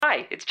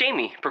Hi, it's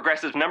Jamie,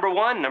 Progressive's #1,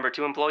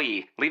 #2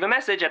 employee. Leave a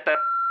message at the...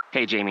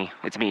 Hey, Jamie,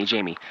 it's me,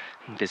 Jamie.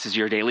 This is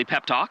your daily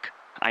pep talk.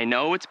 I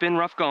know it's been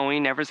rough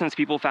going ever since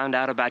people found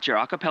out about your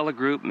a cappella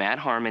group, Mad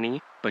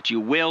Harmony, but you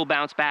will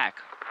bounce back.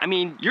 I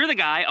mean, you're the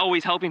guy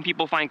always helping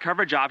people find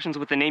coverage options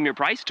with the Name Your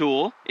Price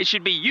tool. It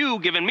should be you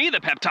giving me the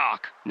pep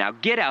talk. Now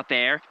get out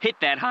there, hit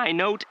that high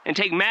note, and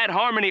take Mad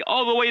Harmony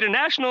all the way to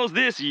nationals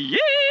this year!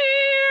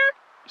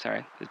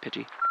 Sorry, it's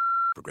pitchy.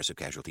 Progressive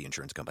Casualty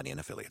Insurance Company and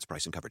Affiliates.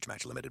 Price and coverage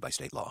match limited by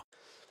state law.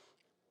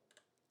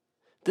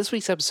 This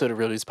week's episode of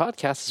Real News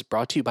Podcast is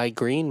brought to you by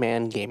Green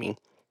Man Gaming.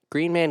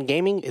 Green Man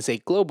Gaming is a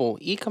global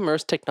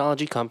e-commerce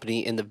technology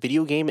company in the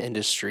video game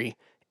industry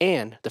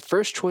and the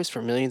first choice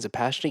for millions of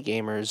passionate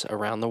gamers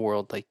around the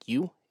world like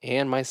you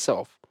and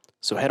myself.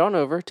 So head on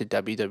over to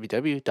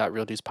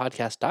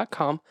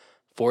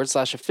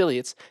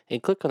www.realnewspodcast.com/affiliates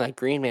and click on that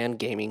Green Man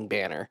Gaming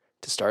banner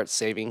to start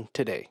saving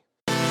today.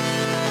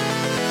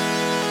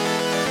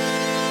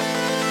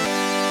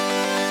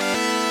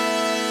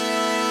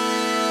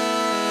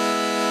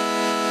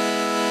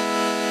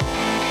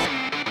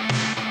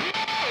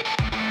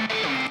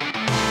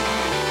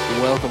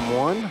 Welcome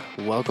one,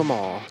 welcome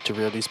all to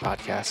Real News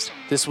Podcast.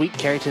 This week,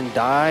 Carrington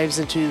dives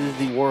into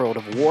the world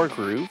of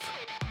Wargroove,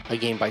 a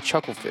game by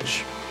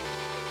Chucklefish.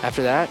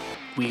 After that,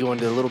 we go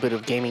into a little bit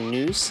of gaming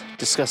news,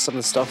 discuss some of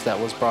the stuff that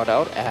was brought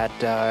out at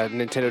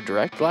Nintendo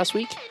Direct last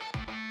week,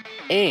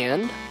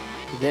 and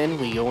then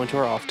we go into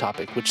our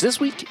off-topic, which this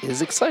week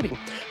is exciting.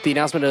 The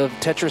announcement of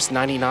Tetris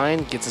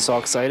 99 gets us all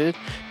excited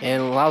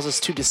and allows us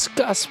to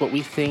discuss what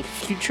we think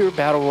future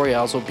Battle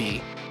Royales will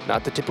be.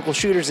 Not the typical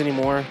shooters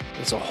anymore.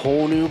 It's a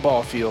whole new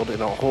ball field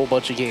and a whole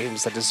bunch of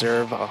games that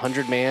deserve a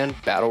 100-man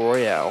battle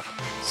royale.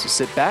 So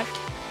sit back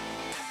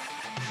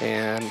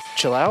and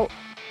chill out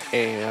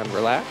and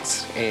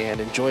relax and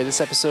enjoy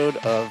this episode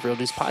of Real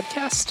News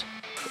Podcast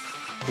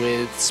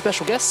with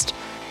special guest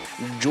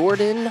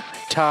Jordan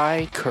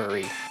Ty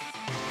Curry.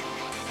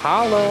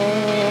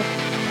 Holla!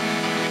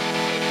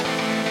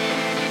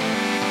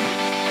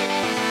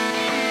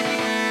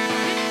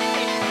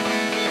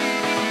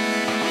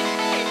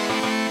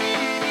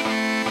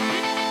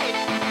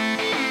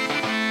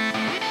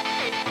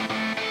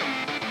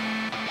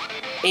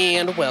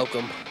 And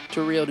welcome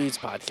to Real Dudes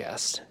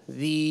Podcast,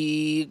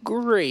 the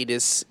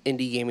greatest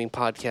indie gaming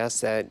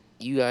podcast that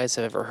you guys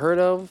have ever heard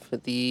of,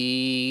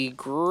 the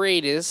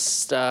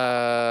greatest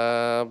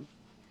podcast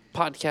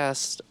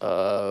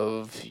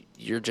of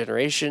your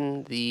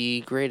generation,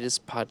 the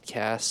greatest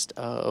podcast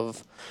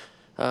of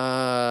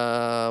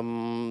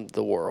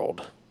the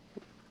world.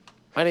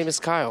 My name is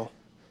Kyle,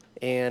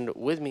 and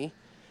with me,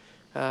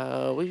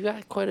 we've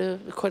got quite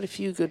a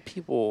few good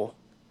people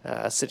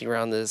sitting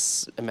around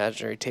this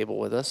imaginary table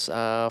with us.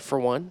 For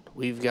one,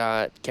 we've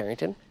got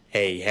Carrington.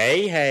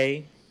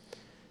 Hey.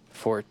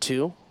 For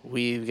two,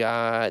 we've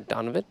got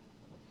Donovan.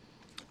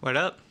 What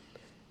up?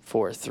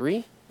 For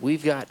three,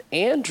 we've got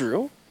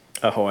Andrew.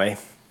 Ahoy.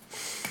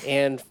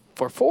 And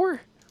for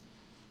four,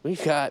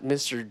 we've got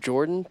Mr.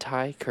 Jordan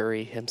Ty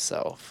Curry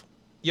himself.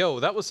 Yo,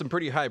 that was some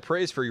pretty high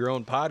praise for your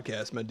own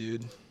podcast, my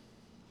dude.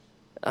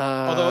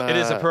 Although it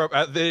is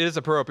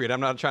appropriate.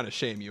 I'm not trying to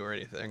shame you or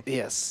anything.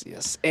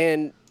 Yes.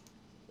 And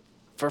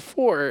for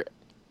four,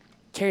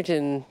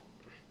 Carrington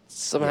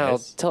somehow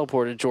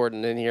teleported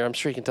Jordan in here. I'm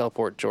sure he can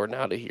teleport Jordan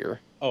out of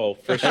here. Oh,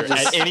 for sure.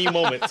 At any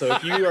moment. So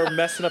if you are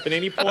messing up at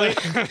any point,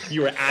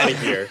 you are out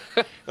of here.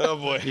 Oh,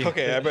 boy.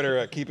 Okay, I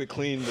better keep it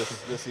clean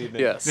this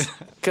evening. Yes.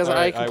 Because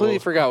I completely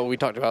forgot what we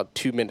talked about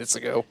 2 minutes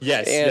ago.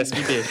 Yes,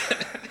 we did.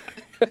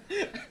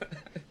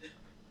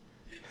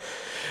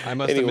 I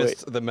must have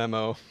missed the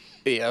memo.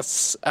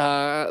 Yes.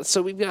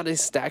 So we've got a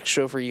stacked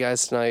show for you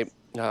guys tonight.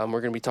 We're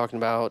going to be talking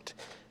about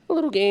a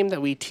little game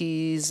that we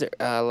teased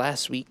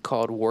last week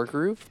called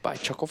Wargroove by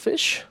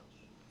Chucklefish.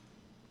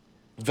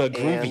 The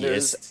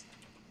grooviest.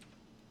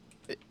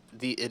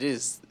 It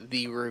is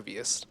the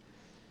grooviest.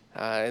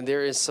 And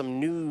there is some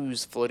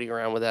news floating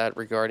around with that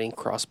regarding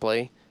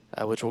crossplay,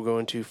 which we'll go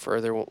into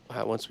further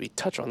once we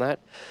touch on that.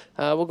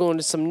 We'll go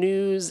into some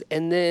news,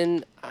 and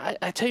then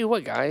I tell you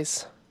what,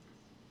 guys.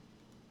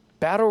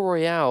 Battle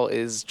Royale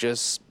is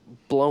just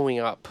blowing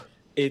up.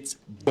 It's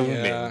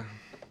booming. Yeah.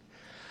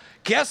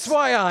 Guess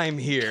why I'm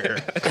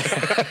here.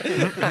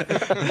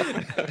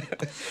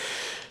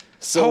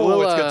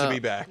 So it's good to be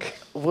back.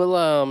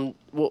 We'll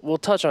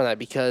touch on that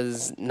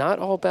because not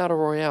all Battle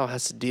Royale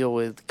has to deal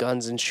with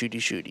guns and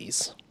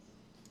shooties.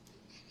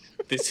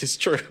 This is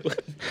true.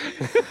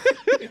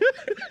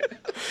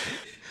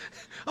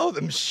 Oh,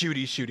 them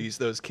shooties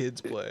those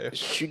kids play.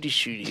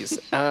 Shooties.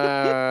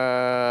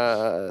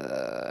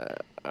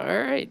 All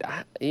right.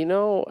 I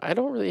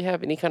don't really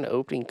have any kind of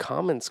opening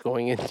comments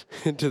going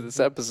into this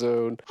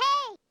episode. Hey!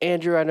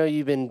 Andrew, I know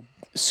you've been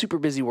super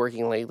busy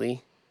working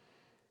lately.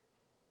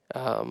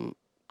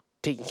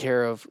 Taking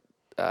care of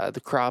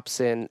the crops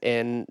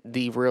and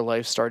the real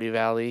life Stardew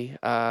Valley.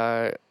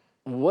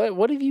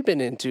 What have you been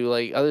into,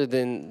 like, other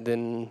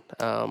than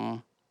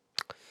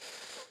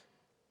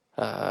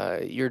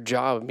your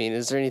job? I mean,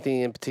 is there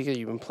anything in particular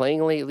you've been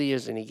playing lately?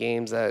 Is there any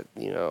games that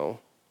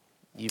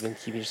you you've been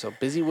keeping yourself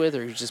busy with,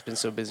 or you've just been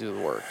so busy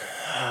with work?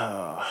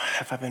 Oh,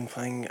 have I been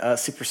playing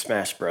Super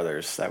Smash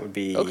Brothers? That would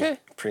be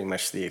pretty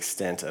much the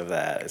extent of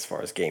that as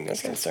far as gaming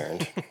is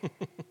concerned.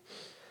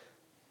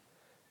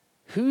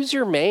 Who's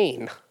your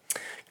main?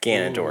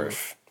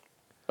 Ganondorf.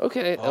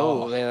 Okay.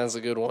 Oh, man, that's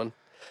a good one.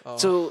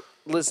 So,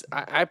 listen,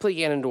 I play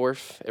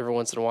Ganondorf every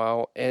once in a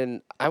while,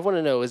 and I want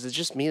to know, is it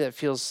just me that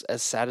feels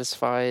as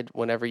satisfied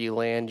whenever you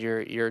land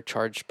your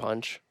charged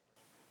punch?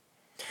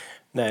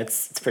 No,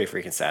 it's pretty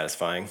freaking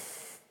satisfying.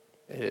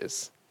 It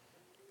is.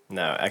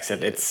 No,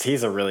 except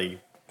he's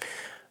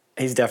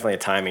definitely a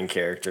timing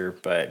character,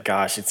 but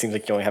gosh, it seems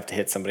like you only have to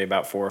hit somebody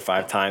about 4 or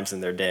 5 times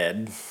and they're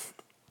dead.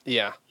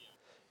 Yeah.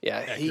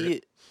 Yeah,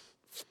 he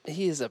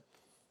is a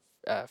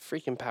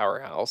freaking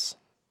powerhouse.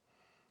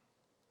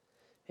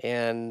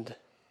 And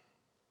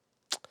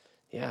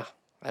yeah,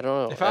 I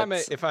don't know.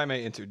 If I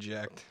may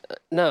interject.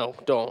 No,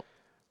 don't.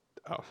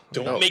 Oh,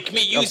 don't make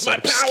me use my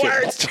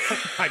powers.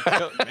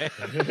 I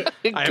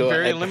am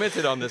very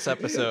limited on this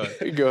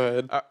episode. Go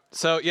ahead.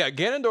 So yeah,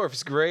 Ganondorf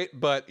is great,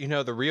 but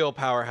the real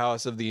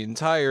powerhouse of the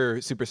entire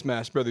Super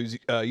Smash Brothers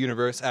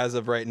universe as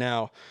of right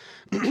now,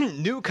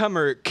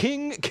 newcomer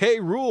King K.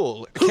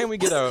 Rool. Can we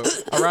get a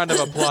round of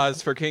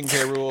applause for King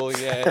K. Rool?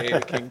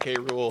 Yay, King K.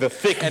 Rool. The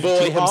thick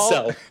boy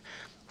himself.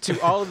 To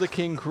all of the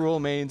King Cruel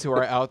mains who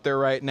are out there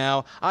right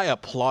now, I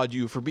applaud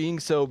you for being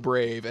so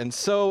brave and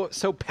so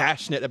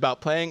passionate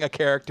about playing a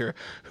character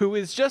who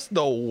is just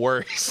the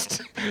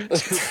worst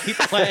to keep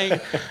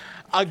playing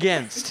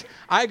against.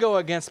 I go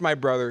against my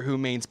brother who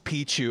mains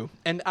Pichu,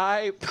 and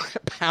I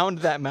pound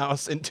that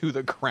mouse into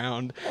the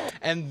ground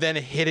and then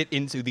hit it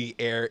into the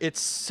air.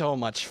 It's so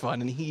much fun,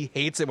 and he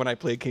hates it when I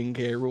play King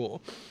K. Rool.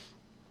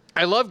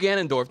 I love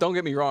Ganondorf, don't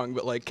get me wrong,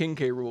 but like King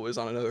K. Rool is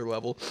on another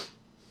level.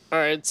 All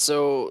right,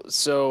 so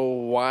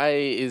why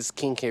is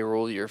King K.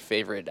 Rool your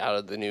favorite out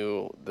of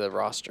the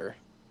roster?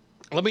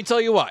 Let me tell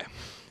you why.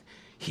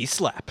 He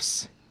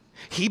slaps.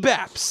 He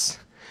baps.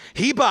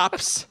 He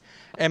bops.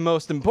 And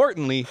most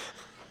importantly,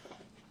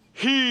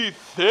 he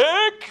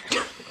thick.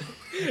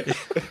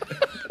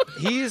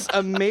 He's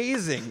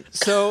amazing.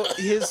 So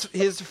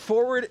his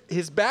forward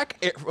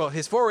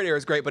air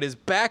is great, but his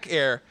back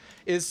air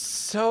is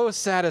so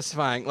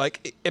satisfying.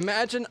 Like,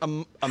 imagine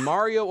a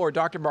Mario or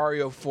Dr.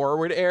 Mario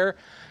forward air,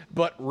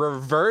 but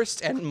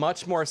reversed and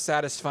much more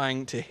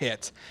satisfying to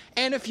hit.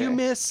 And if you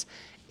miss,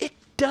 it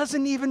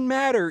doesn't even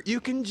matter. You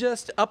can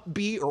just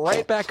upbeat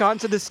right back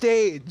onto the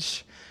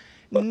stage.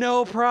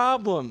 No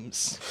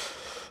problems.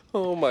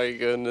 Oh my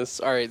goodness.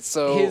 All right,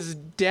 so his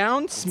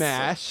down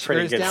smash,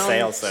 pretty good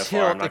sales so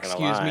far, I'm not gonna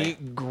lie.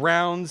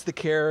 grounds the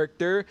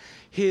character.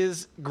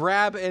 His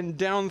grab and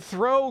down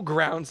throw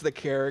grounds the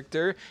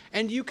character,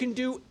 and you can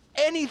do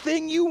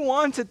anything you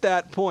want at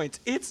that point.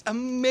 It's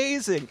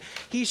amazing.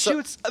 He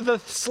shoots the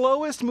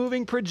slowest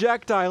moving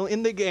projectile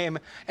in the game,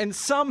 and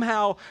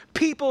somehow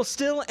people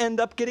still end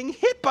up getting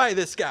hit by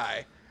this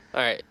guy.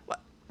 All right.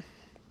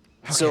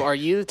 Okay. So are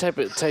you the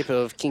type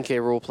of King K.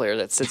 Rool player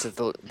that sits at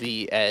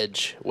the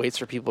edge, waits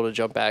for people to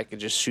jump back, and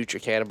just shoot your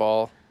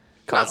cannonball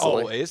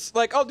constantly? Not always.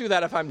 Like, I'll do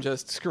that if I'm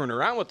just screwing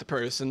around with the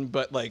person,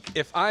 but like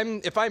if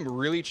I'm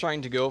really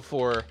trying to go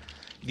for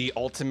the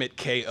ultimate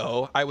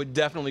KO, I would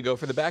definitely go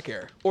for the back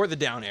air or the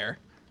down air.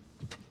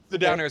 The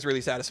down air is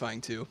really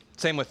satisfying too.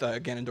 Same with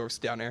Ganondorf's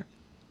down air.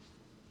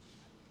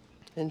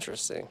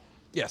 Interesting.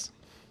 Yes.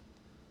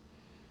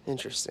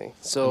 Interesting.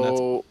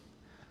 So,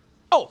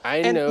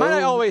 might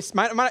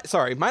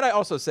I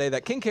also say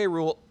that King K.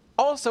 Rool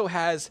also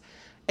has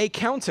a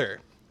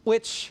counter,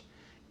 which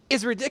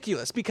is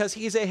ridiculous because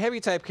he's a heavy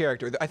type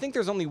character. I think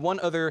there's only one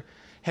other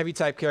heavy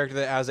type character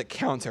that has a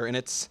counter, and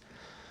it's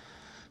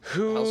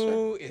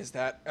who is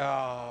that?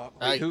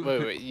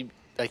 Wait,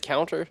 a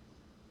counter?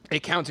 A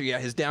counter, yeah.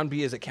 His down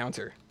B is a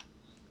counter.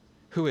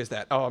 Who is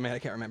that? Oh man, I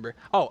can't remember.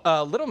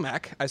 Little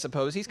Mac, I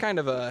suppose. He's kind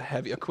of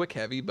a quick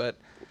heavy, but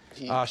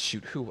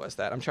shoot, who was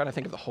that? I'm trying to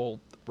think of the whole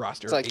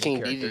roster. It's like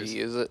King characters. DDD,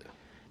 is it?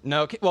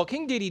 No, well,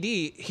 King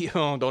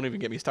DDD. Don't even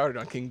get me started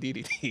on King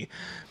DDD.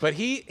 But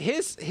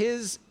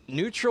his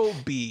neutral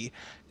B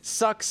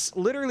sucks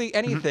literally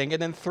anything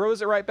and then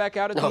throws it right back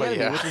out at the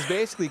enemy, which is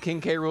basically King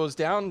K. Rool's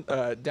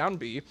down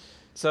B.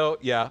 So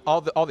yeah,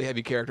 all the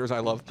heavy characters I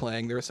love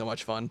playing. They're so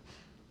much fun.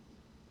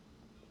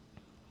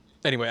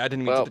 Anyway, I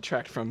didn't mean to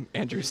detract from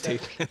Andrew's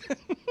statement.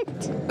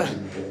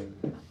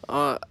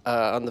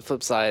 On the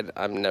flip side,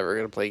 I'm never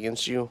gonna play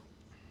against you.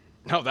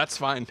 No, that's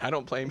fine. I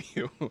don't blame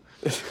you.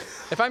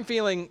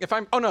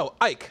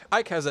 Ike.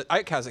 Ike has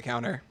a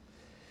counter.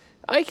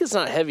 Ike is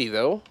not heavy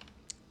though.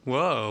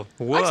 Whoa.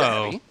 Ike's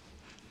heavy.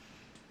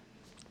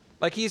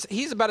 Like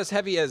he's about as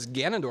heavy as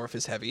Ganondorf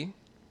is heavy.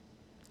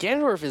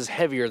 Ganondorf is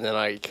heavier than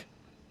Ike.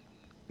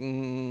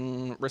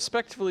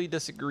 Respectfully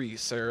disagree,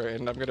 sir,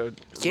 and I'm gonna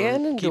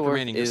Ganondorf keep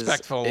remaining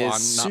respectful on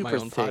not my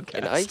own thick, podcast.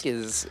 And Ike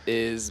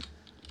is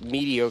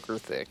mediocre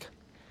thick.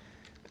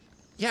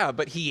 Yeah,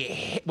 but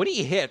when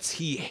he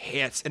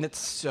hits, and it's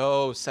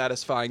so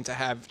satisfying to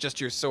have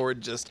just your sword,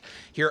 just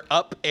your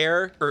up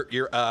air or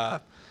your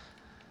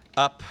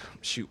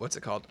what's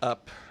it called?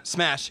 Up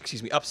smash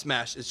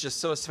is just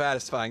so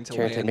satisfying to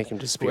Carrington, land make him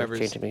disappear. whoever's-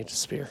 Carrington, make him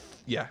disappear.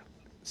 Yeah,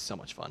 so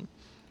much fun.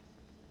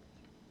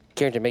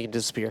 Carrington, make him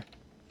disappear.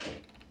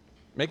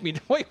 Make me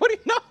wait. What do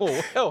you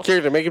know? No.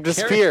 Carrington, make him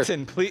disappear.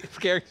 Carrington, please.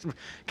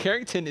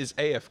 Carrington is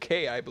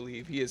AFK, I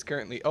believe. He is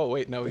currently. Oh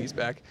wait, no, he's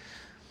back.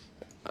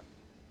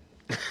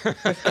 I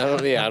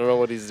don't know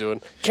what he's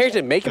doing.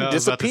 Carrington, make him I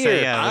was about to say,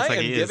 disappear. yeah. looks I like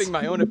am he is. giving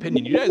my own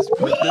opinion. You guys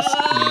put this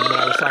meme that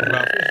I was talking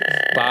about.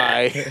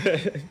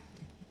 Bye.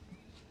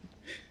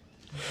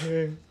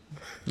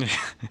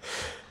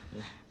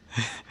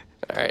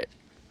 All right.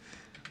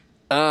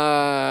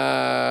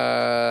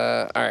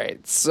 All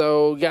right.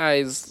 So,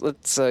 guys,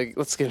 let's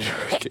get into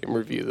our game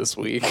review this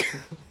week.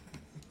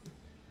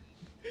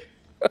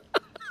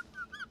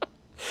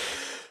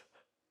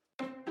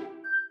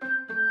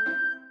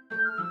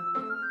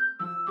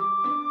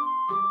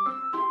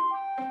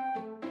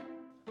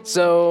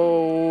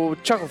 So,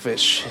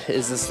 Chucklefish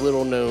is this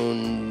little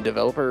known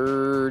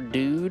developer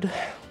dude.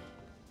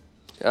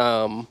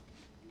 I'm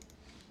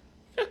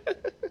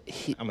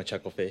a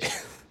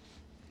chucklefish.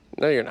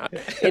 No, you're not.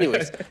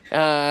 Anyways,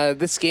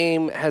 this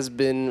game has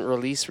been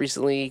released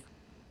recently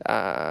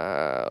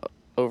over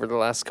the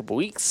last couple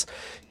weeks,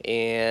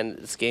 and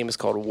this game is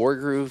called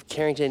Wargroove.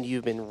 Carrington,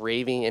 you've been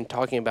raving and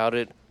talking about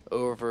it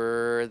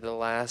over the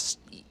last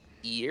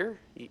year.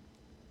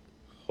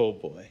 Oh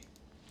boy.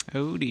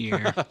 Oh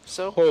dear.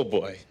 So, Oh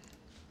boy.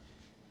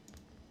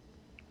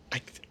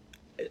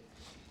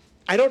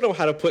 I don't know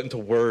how to put into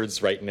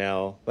words right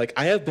now. Like,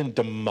 I have been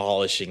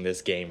demolishing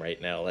this game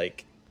right now.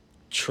 Like,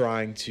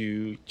 trying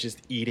to just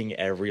eating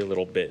every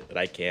little bit that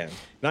I can.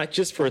 Not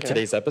just for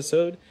today's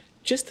episode,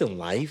 just in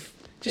life.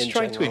 Just In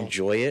trying general. to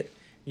enjoy it.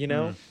 You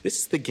know, this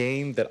is the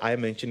game that I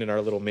mentioned in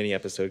our little mini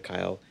episode,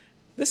 Kyle.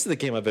 This is the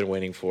game I've been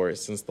waiting for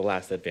since the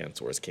last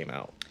Advance Wars came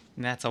out.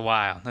 That's a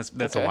while. That's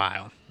Okay. a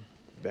while.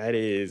 That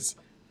is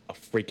a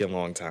freaking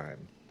long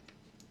time.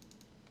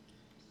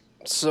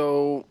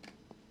 so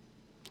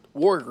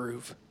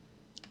Wargroove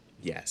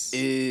Yes.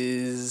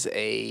 is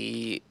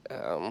a,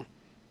 I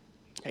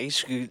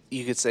guess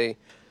you could say,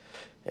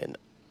 an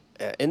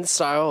in the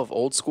style of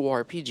old school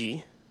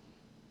RPG.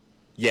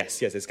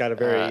 Yes, it's got a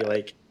very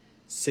like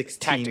 16-bit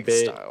tactic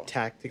style.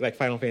 tactic, like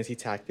Final Fantasy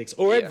Tactics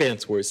or Yeah.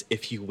 Advance Wars,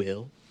 if you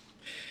will,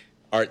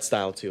 art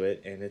style to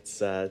it, and it's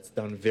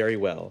done very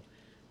well.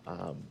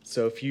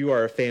 So if you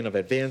are a fan of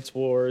Advance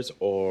Wars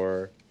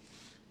or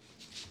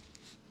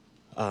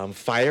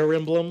Fire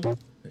Emblem,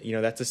 you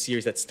know that's a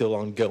series that's still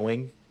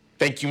ongoing.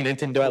 Thank you,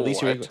 Nintendo. At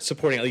least you're What?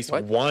 supporting at least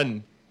What?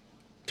 one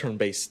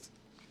turn-based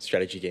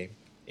strategy game.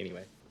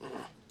 Anyway.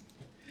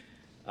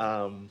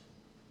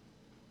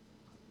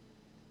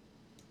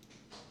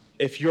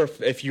 If you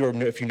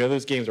know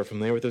those games or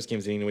familiar with those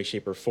games in any way,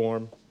 shape, or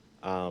form,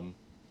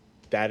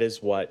 that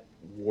is what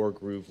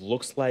Wargroove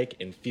looks like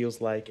and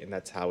feels like, and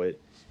that's how it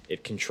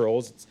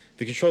controls.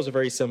 The controls are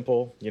very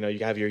simple. You know, you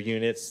have your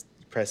units.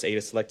 You press A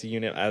to select a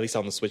unit. At least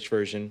on the Switch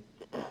version.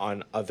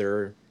 On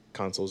other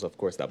consoles, of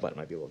course, that button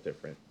might be a little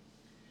different,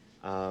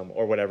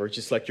 or whatever.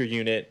 Just select your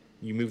unit.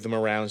 You move them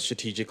around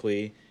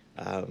strategically,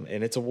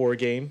 and it's a war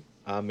game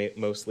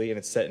mostly, and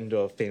it's set into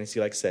a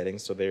fantasy-like setting.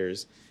 So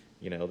there's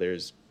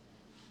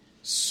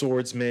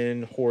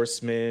swordsmen,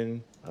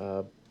 horsemen,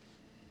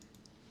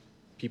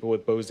 people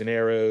with bows and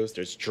arrows.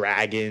 There's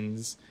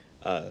dragons,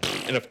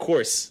 and of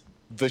course,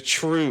 the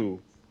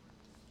true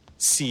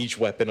siege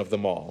weapon of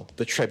them all,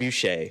 the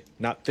trebuchet.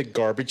 Not the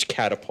garbage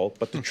catapult,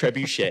 but the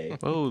trebuchet.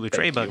 Oh, the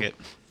tray Thank you. bucket.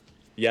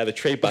 Yeah, the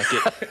tray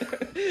bucket.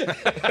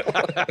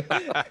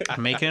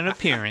 Making an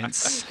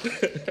appearance.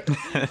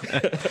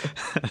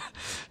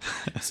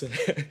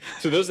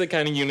 So those are the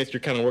kind of units you're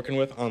kind of working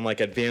with on like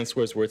Advanced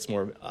Wars, where it's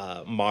more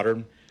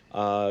modern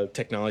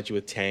technology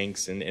with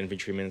tanks and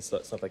infantrymen and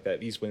stuff like that.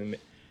 These women,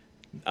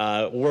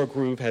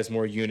 Wargroove has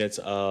more units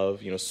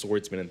of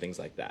swordsmen and things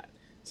like that.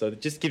 So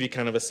just to give you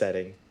kind of a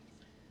setting.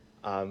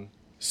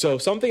 So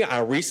something I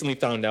recently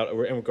found out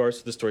in regards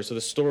to the story. So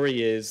the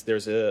story is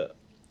there's an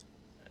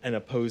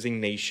opposing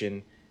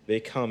nation. They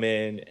come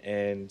in,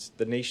 and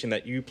the nation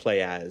that you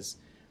play as,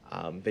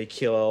 they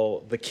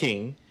kill the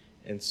king,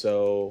 and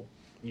so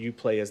you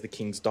play as the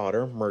king's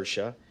daughter,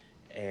 Mersha,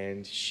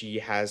 and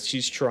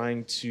she's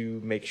trying to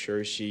make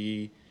sure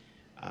she's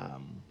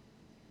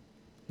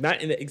not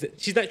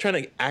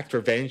trying to act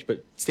revenge,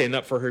 but stand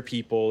up for her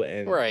people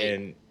and Right.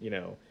 and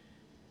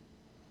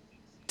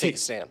take a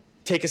stand.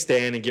 take a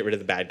stand and get rid of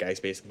the bad guys,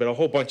 basically. But a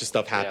whole bunch of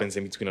stuff happens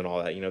in between and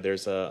all that.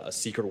 There's a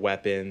secret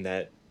weapon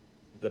that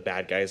the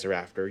bad guys are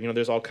after.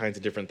 There's all kinds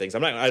of different things.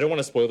 I don't want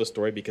to spoil the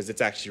story because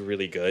it's actually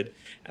really good,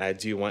 and I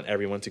do want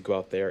everyone to go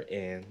out there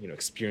and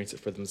experience it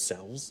for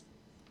themselves.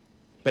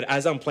 But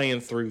as I'm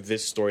playing through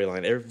this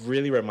storyline, it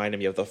really reminded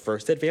me of the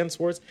first Advance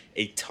Wars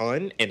a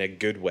ton, in a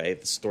good way,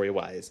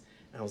 story-wise.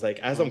 And I was like,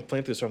 as I'm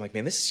playing through the story, I'm like,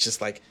 man, this is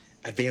just like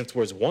Advance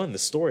Wars 1, the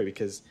story,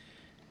 because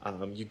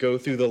you go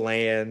through the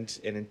land,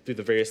 and through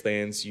the various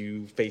lands,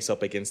 you face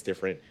up against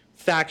different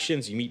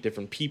factions, you meet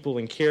different people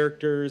and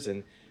characters,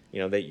 and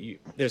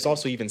There's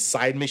also even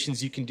side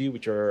missions you can do,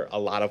 which are a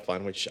lot of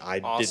fun, which I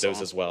did those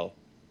Awesome. as well.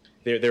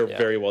 They're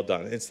very well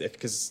done. It's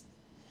because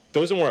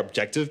those are more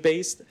objective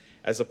based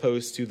as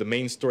opposed to the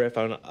main story. I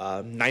found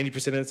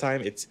 90% of the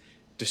time it's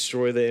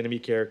destroy the enemy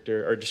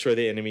character or destroy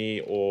the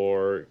enemy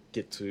or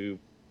get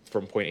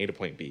from point A to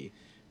point B.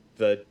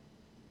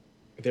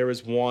 There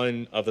is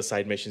one of the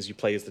side missions you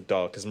play as the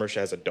dog because Mersha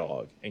has a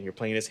dog and you're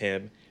playing as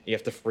him. And you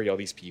have to free all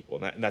these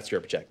people and that's your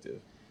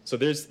objective. So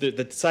there's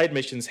the side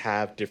missions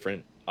have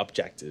different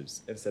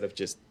objectives instead of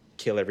just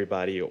kill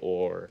everybody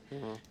or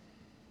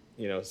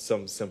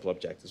some simple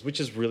objectives, which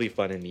is really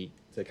fun and neat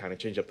to kind of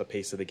change up the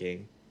pace of the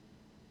game.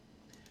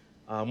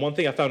 One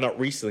thing I found out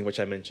recently, which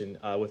I mentioned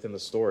within the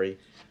story,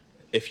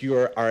 if you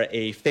are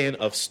a fan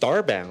of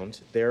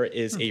Starbound, there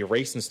is a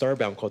race in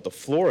Starbound called the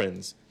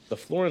Florins. The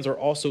Florins are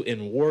also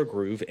in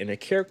Wargroove, and a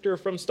character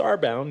from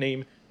Starbound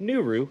named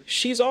Nuru,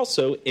 she's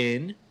also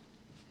in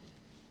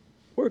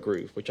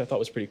Wargroove, which I thought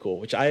was pretty cool.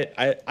 Which I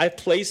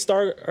play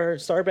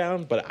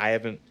Starbound, but I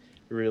haven't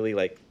really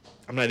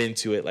I'm not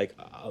into it like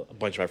a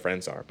bunch of my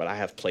friends are, but I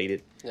have played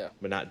it,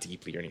 but not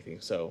deeply or anything.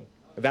 So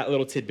that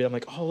little tidbit, I'm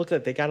like, oh, look at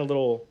that, they got a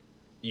little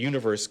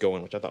universe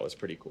going, which I thought was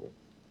pretty cool.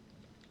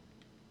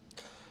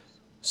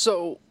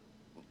 So,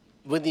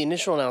 with the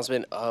initial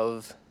announcement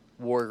of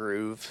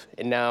Wargroove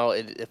and now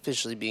it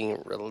officially being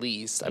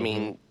released, I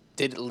mean,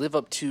 did it live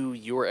up to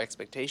your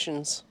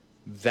expectations?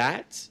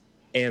 That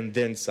and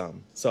then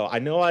some. So I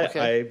know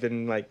I've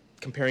been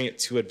comparing it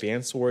to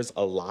Advance Wars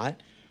a lot,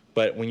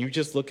 but when you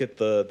just look at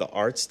the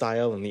art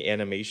style and the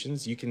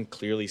animations, you can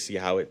clearly see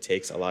how it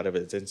takes a lot of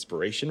its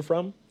inspiration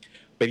from.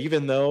 But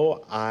even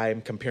though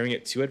I'm comparing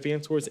it to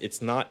Advance Wars,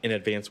 it's not an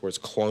Advance Wars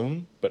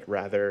clone, but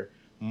rather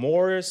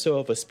more so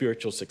of a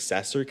spiritual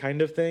successor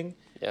kind of thing.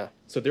 Yeah.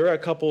 So there are a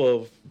couple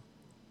of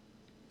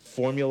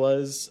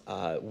formulas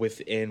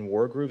within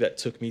Wargroove that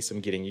took me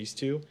some getting used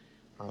to,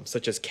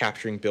 such as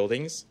capturing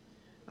buildings.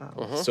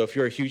 So if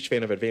you're a huge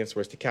fan of Advance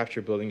Wars, to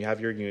capture a building, you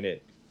have your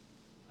unit.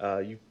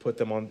 You put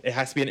them on. It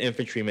has to be an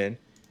infantryman,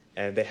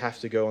 and they have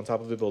to go on top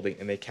of the building,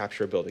 and they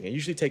capture a building. It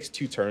usually takes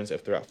 2 turns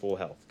if they're at full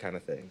health, kind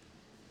of thing.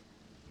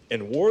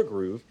 In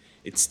Wargroove,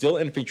 it's still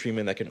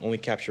infantrymen that can only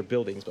capture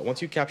buildings, but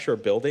once you capture a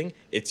building,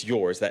 it's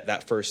yours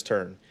that first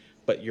turn.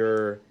 But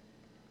your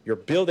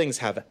buildings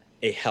have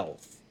a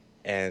health,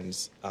 and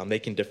they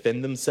can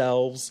defend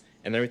themselves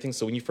and everything.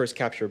 So when you first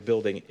capture a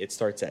building, it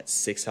starts at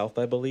 6 health,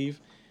 I believe,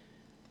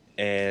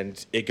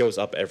 and it goes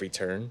up every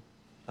turn.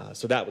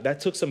 So that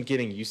took some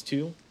getting used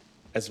to,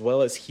 as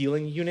well as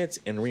healing units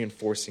and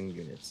reinforcing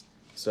units.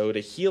 So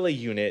to heal a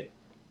unit,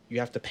 you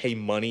have to pay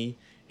money,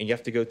 and you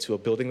have to go to a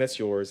building that's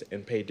yours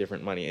and pay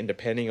different money. And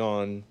depending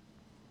on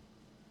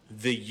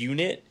the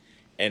unit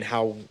and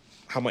how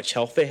much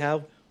health they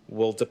have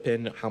will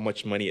depend on how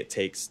much money it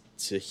takes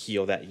to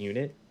heal that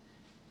unit.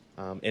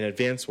 In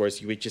Advance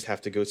Wars, you would just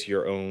have to go to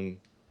your own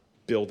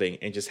building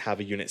and just have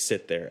a unit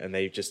sit there, and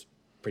they just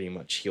pretty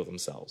much heal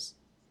themselves.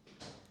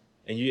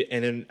 And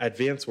in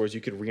Advance Wars,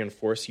 you could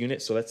reinforce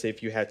units. So let's say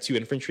if you had 2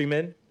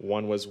 infantrymen,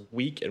 one was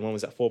weak and one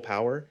was at full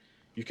power,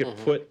 you could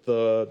put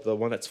the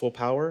one that's full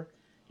power,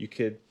 you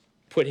could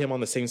put him on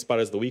the same spot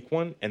as the weak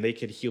one, and they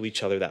could heal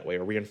each other that way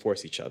or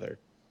reinforce each other.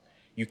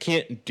 You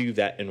can't do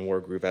that in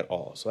Wargroove at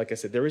all. So like I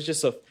said, there was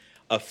just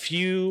a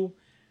few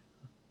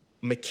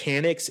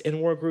mechanics in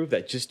Wargroove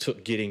that just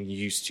took getting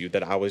used to,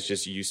 that I was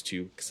just used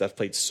to because I've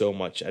played so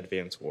much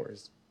Advance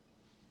Wars.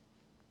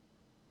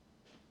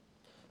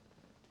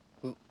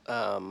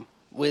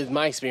 With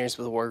my experience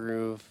with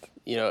Wargroove,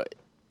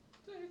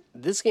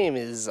 this game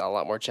is a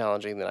lot more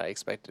challenging than I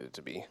expected it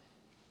to be.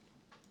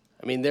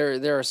 I mean,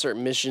 there are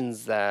certain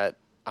missions that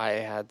I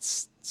had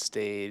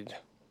stayed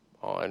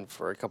on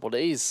for a couple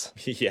days.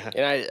 Yeah.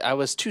 And I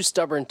was too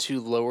stubborn to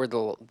lower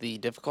the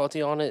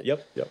difficulty on it.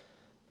 Yep.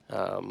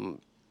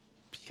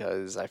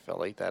 Because I felt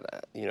like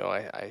that,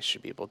 I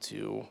should be able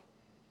to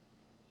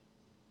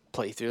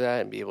play through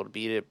that and be able to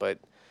beat it. But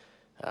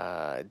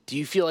do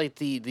you feel like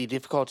the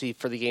difficulty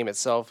for the game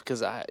itself,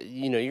 because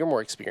you're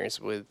more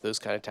experienced with those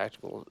kind of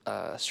tactical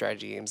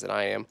strategy games than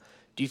I am,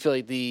 do you feel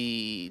like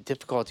the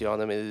difficulty on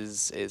them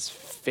is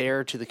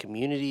fair to the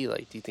community?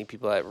 Like, do you think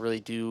people that really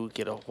do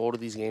get a hold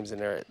of these games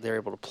and they're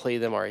able to play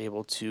them are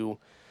able to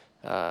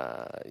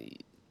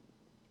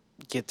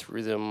get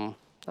through them,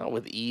 not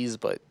with ease,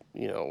 but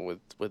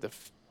with a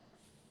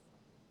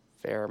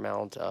fair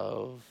amount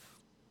of...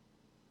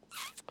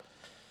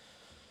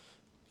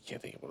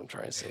 Can't think of what I'm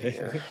trying to say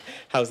here.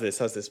 How's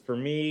this? For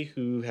me,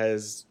 who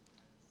has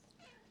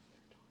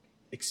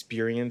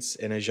experience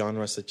in a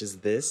genre such as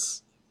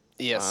this,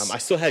 yes, I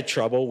still had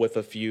trouble with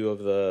a few of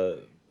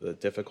the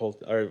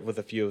difficult, or with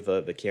a few of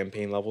the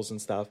campaign levels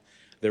and stuff.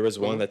 There was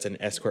one that's an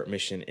escort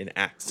mission in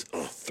Act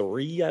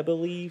 3, I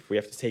believe. We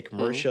have to take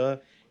Mersha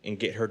and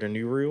get her to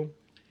Nuru.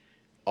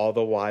 All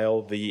the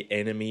while, the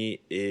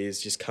enemy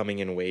is just coming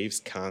in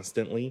waves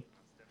constantly.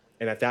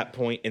 And at that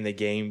point in the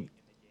game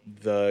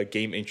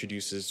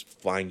introduces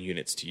flying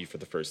units to you for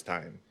the first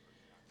time.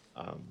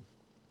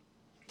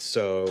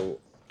 So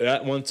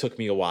that one took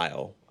me a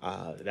while.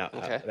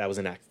 That was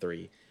in Act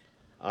 3.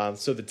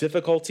 So the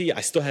difficulty,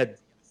 I still had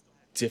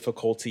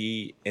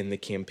difficulty in the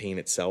campaign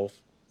itself.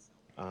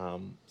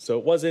 So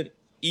it wasn't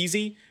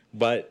easy,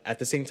 but at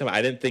the same time,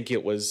 I didn't think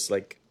it was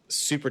like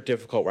super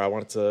difficult where I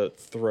wanted to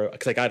throw,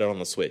 because I got it on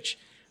the Switch.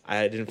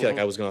 I didn't feel like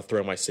I was going to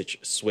throw my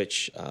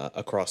Switch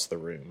across the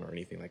room or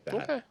anything like that.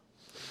 Okay.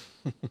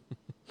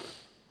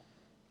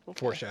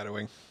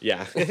 Foreshadowing.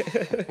 Yeah.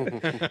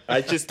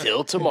 I just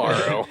Till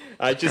tomorrow.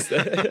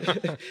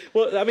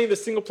 well, I mean, the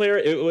single player,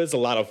 it was a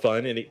lot of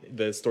fun, and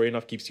the story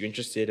enough keeps you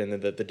interested, and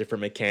then the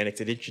different mechanics.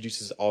 It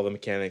introduces all the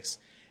mechanics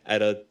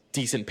at a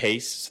decent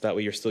pace, so that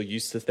way you're still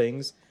used to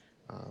things.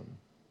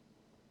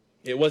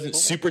 It wasn't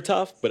super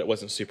tough, but it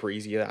wasn't super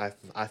easy.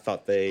 I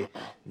thought they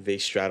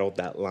straddled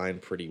that line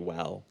pretty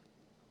well.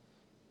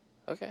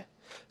 Okay.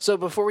 So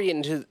before we get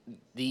into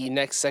the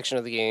next section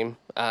of the game,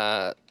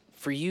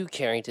 for you,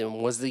 Carrington,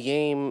 was the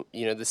game,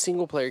 the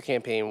single player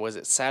campaign, was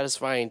it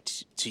satisfying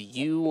to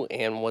you,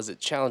 and was it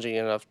challenging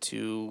enough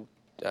to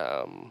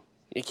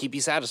keep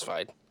you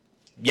satisfied?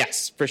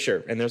 Yes, for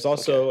sure. And there's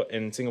also,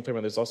 in single player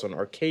mode, there's also an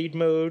arcade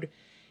mode,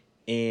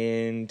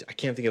 and I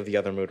can't think of the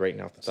other mode right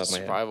now off the top of my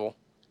head. Survival.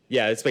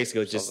 Yeah, it's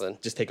basically Something.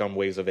 just take on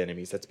waves of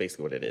enemies. That's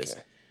basically what it is.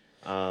 Okay.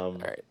 All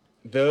right.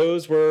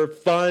 Those were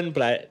fun,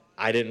 but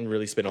I didn't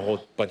really spend a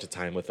whole bunch of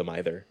time with them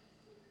either.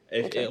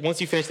 Once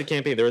you finish the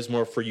campaign, there is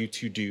more for you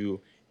to do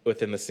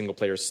within the single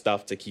player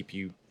stuff to keep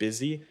you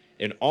busy.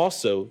 And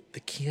also, the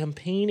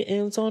campaign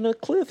ends on a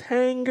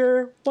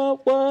cliffhanger.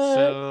 What?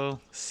 So,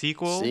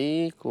 sequel?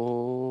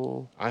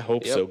 Sequel. I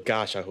hope Yep. so.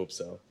 Gosh, I hope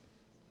so.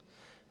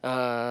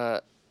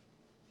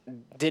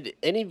 Did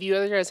any of you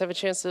other guys have a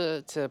chance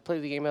to play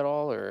the game at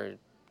all, or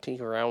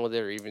tinker around with it,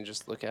 or even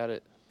just look at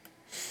it?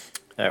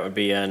 That would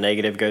be a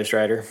negative Ghost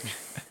Rider.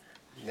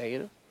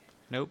 Negative?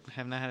 Nope,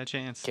 have not had a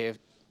chance. Okay.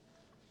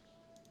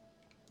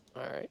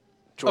 All right.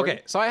 Jordan?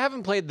 Okay, so I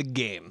haven't played the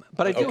game,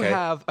 but I do Okay.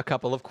 have a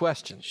couple of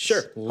questions.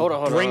 Sure. Hold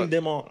on. Bring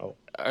them on. Oh.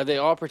 Are they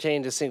all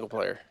pertaining to single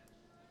player?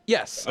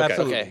 Yes, Okay.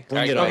 absolutely. Okay.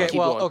 Bring it All on. right, Okay, keep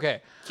well, going.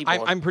 okay. Keep I'm,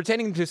 going. I'm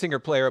pertaining to single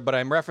player, but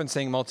I'm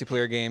referencing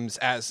multiplayer games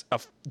as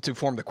to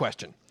form the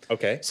question.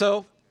 Okay.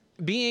 So,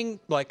 being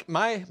like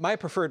my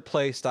preferred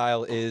play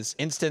style is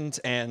instant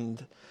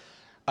and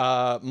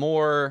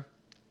more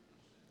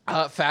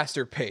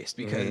faster paced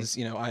because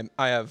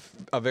I have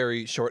a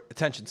very short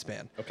attention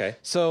span. Okay.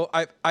 So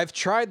I've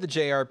tried the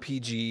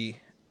JRPG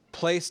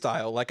play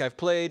style. Like I've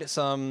played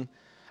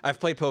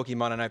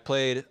Pokemon and I've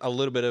played a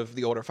little bit of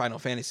the older Final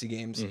Fantasy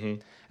games.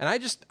 And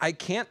I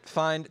can't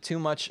find too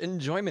much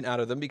enjoyment out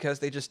of them because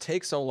they just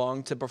take so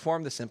long to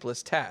perform the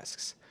simplest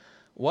tasks.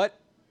 What,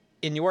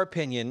 in your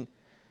opinion,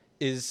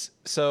 is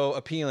so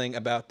appealing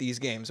about these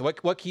games?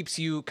 What keeps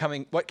you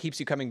coming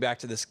back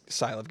to this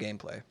style of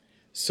gameplay?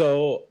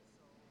 So,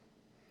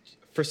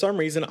 for some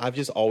reason, I've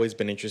just always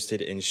been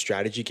interested in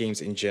strategy games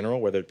in general,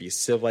 whether it be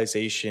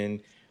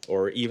Civilization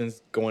or even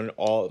going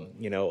all,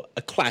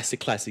 a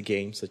classic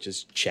game such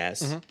as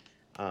chess.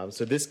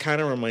 So this kind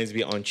of reminds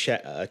me on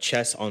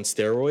chess on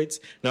steroids.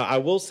 Now, I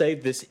will say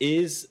this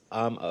is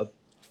a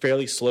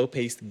fairly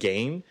slow-paced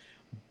game,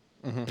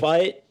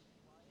 but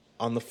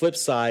on the flip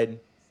side,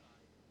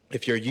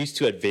 if you're used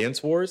to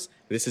Advance Wars,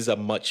 this is a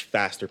much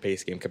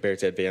faster-paced game compared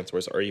to Advance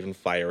Wars or even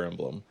Fire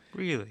Emblem.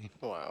 Really?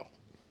 Wow.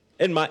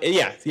 And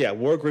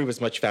Wargroove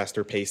is much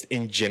faster paced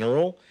in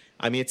general.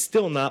 I mean, it's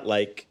still not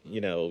like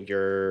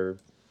your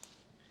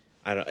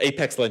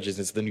Apex Legends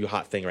is the new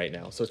hot thing right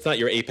now. So it's not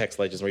your Apex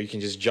Legends where you can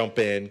just jump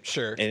in.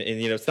 Sure. And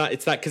it's not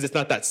because it's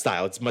not that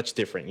style. It's much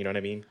different. You know what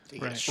I mean?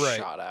 You get Right.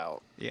 shot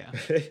out. Yeah.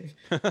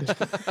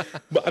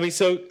 But I mean,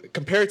 so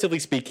comparatively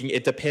speaking,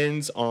 it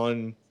depends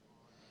on.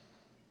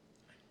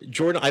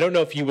 Jordan, I don't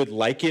know if you would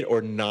like it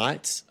or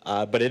not,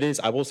 but it is.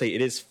 I will say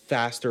it is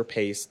faster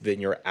paced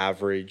than your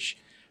average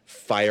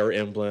Fire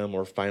Emblem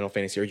or Final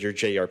Fantasy or your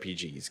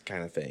JRPGs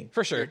kind of thing.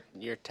 For sure.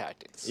 Your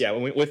tactics. Yeah,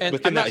 And within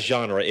I'm not that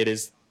genre, it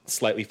is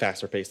slightly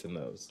faster paced than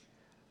those.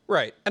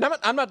 Right. And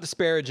I'm not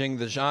disparaging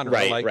the genre.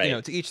 Right, like,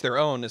 right. to each their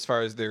own as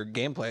far as their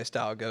gameplay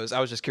style goes. I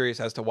was just curious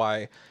as to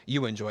why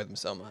you enjoy them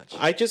so much.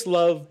 I just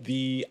love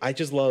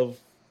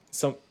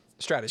some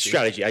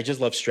Strategy. I just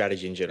love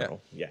strategy in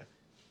general. Yeah.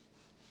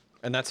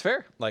 And that's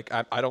fair. Like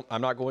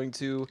I'm not going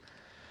to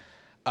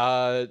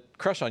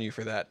crush on you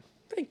for that.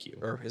 Thank you.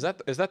 Or is that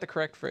the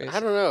correct phrase?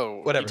 I don't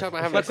know. Whatever. You talking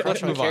about having a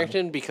crush on move on.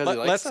 Carrington because he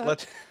likes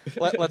that?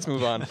 Let's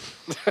move on.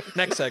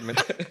 Next segment.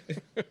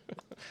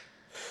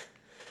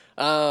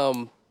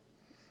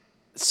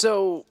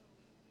 So,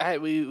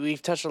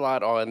 we've touched a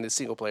lot on the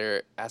single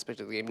player aspect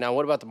of the game. Now,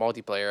 what about the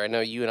multiplayer? I know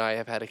you and I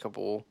have had a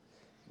couple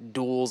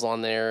duels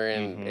on there,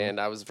 and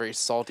I was very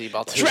salty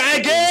about the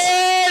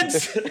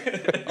Dragons!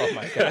 Oh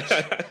my gosh.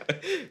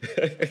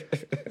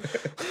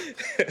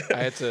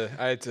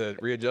 I had to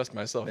readjust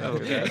myself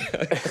after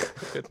that.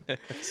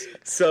 Goodness.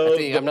 So I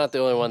think I'm not the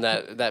only one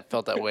that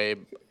felt that way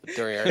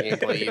during our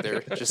gameplay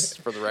either,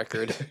 just for the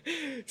record.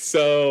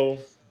 So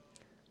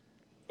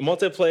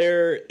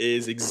multiplayer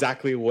is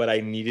exactly what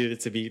I needed it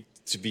to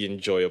be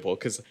enjoyable,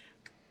 because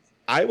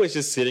I was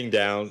just sitting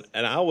down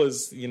and I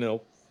was,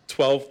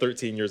 12,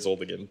 13 years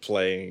old again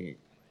playing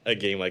a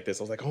game like this.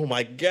 I was like, oh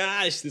my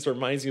gosh, this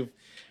reminds me of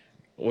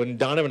when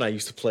Donovan and I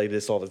used to play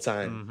this all the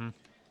time.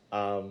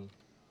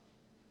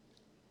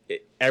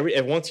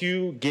 And once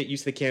you get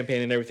used to the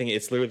campaign and everything,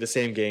 it's literally the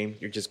same game.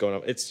 You're just going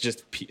up. It's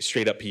just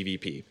straight up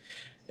PvP,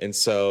 and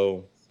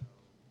so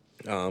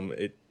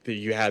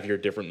you have your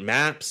different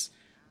maps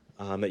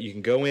that you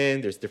can go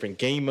in. There's different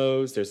game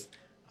modes. There's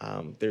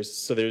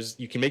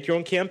you can make your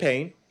own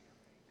campaign,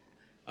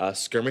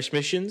 skirmish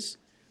missions.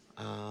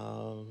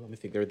 Let me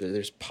think.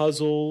 There's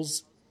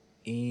puzzles,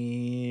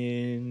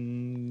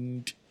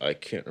 and I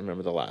can't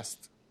remember the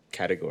last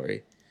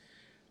category.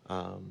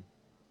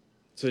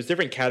 So there's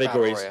different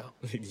categories.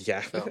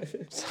 Yeah. No.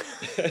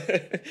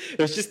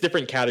 There's just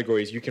different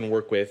categories you can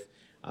work with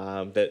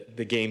that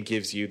the game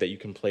gives you that you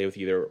can play with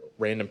either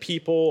random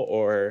people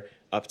or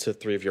up to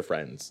 3 of your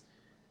friends.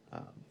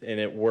 And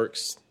it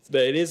works.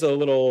 It is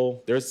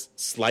there's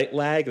slight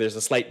lag. There's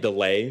a slight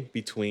delay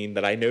between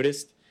that I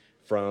noticed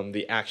from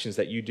the actions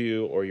that you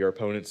do or your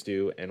opponents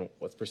do and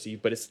what's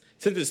perceived. But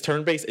since it's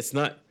turn-based, it's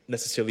not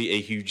necessarily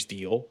a huge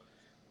deal.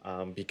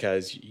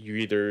 Because you're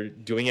either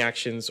doing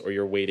actions or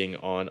you're waiting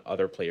on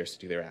other players to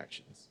do their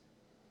actions.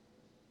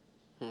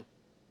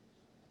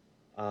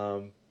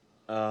 And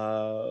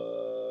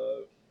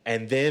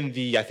then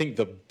I think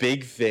the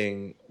big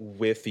thing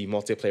with the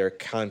multiplayer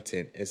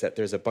content is that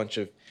there's a bunch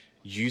of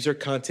user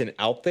content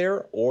out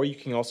there, or you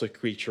can also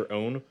create your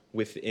own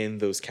within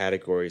those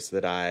categories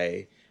that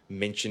I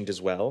mentioned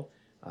as well.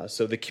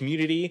 So the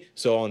community,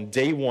 on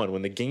day one,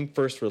 when the game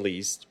first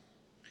released,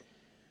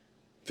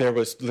 there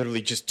was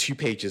literally just 2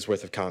 pages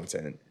worth of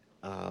content,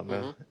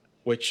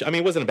 which, I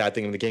mean, wasn't a bad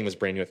thing when the game was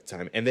brand new at the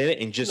time. And then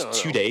in just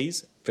 2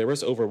 days, there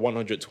was over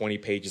 120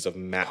 pages of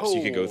maps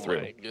you could go through.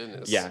 Oh, my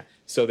goodness. Yeah.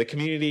 So the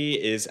community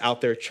is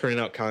out there churning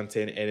out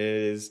content, and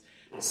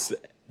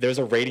there's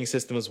a rating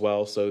system as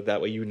well, so that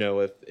way you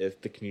know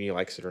if the community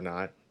likes it or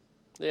not.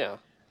 Yeah.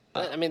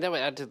 I mean, that would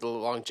add to the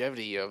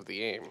longevity of the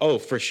game. Oh,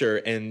 for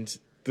sure. And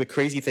the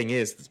crazy thing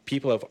is,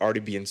 people have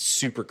already been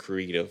super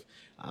creative.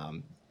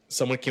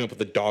 Someone came up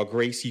with a dog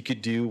race you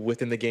could do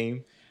within the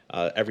game.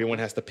 Everyone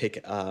has to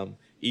pick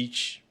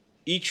each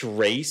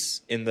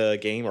race in the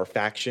game or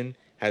faction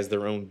has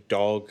their own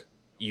dog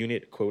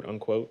unit, quote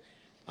unquote.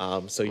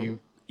 So you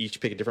each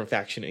pick a different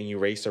faction and you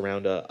race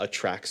around a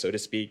track, so to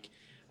speak.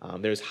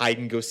 There's hide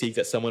and go seek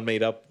that someone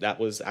made up. That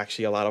was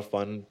actually a lot of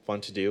fun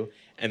to do.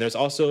 And there's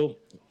also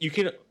you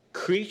can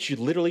create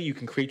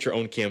your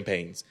own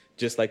campaigns,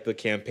 just like the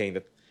campaign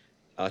that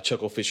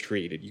Chucklefish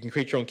created. You can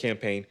create your own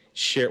campaign,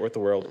 share it with the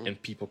world,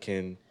 and people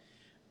can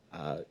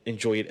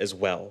enjoy it as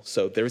well.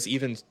 So there's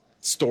even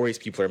stories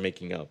people are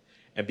making up.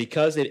 And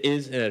because it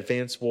is an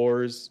Advance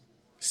Wars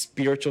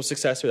spiritual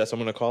successor, that's what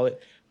I'm going to call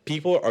it,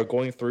 people are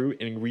going through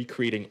and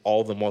recreating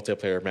all the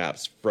multiplayer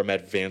maps from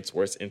Advance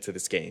Wars into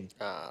this game.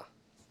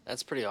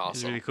 That's pretty awesome.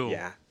 It's really cool.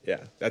 Yeah,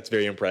 that's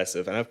very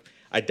impressive. And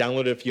I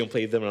downloaded a few and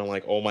played them, and I'm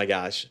like, oh my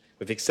gosh,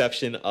 with the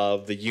exception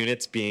of the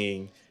units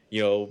being,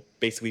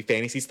 basically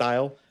fantasy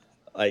style,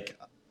 like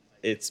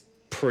it's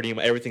pretty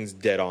much everything's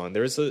dead on.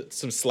 There's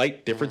some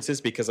slight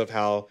differences because of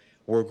how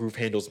Wargroove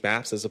handles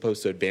maps as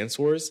opposed to Advance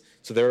Wars.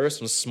 So there are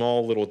some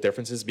small little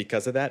differences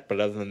because of that, but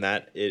other than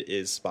that, it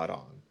is spot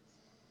on.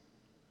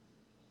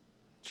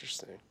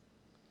 Interesting.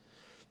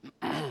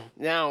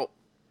 Now,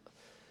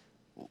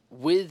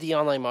 with the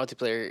online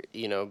multiplayer,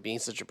 being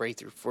such a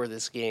breakthrough for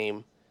this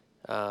game,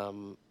 I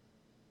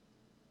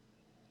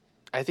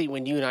think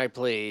when you and I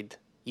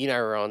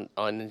were on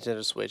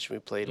Nintendo Switch, we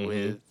played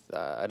with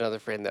another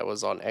friend that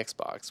was on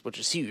Xbox, which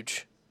is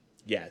huge.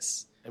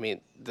 Yes. I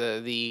mean,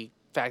 the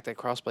fact that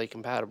crossplay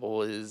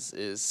compatible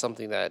is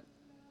something that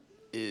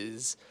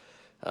is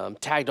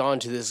tagged on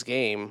to this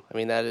game. I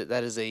mean, that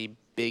is a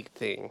big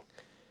thing.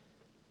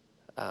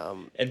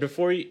 And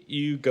before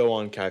you go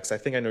on, Cax, I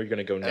think I know you're going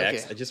to go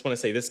next. Okay. I just want to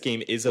say this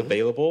game is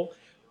available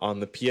on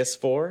the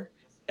PS4,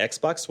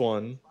 Xbox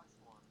One,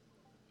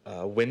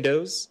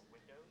 Windows,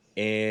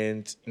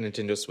 and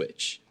Nintendo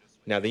Switch.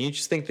 Now, the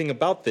interesting thing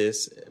about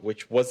this,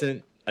 which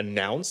wasn't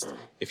announced,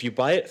 if you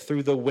buy it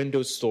through the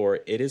Windows Store,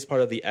 it is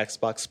part of the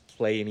Xbox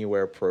Play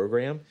Anywhere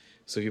program.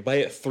 So if you buy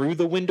it through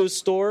the Windows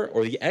Store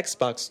or the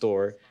Xbox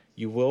Store,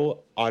 you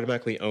will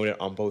automatically own it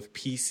on both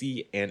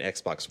PC and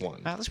Xbox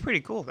One. Wow, that's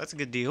pretty cool. That's a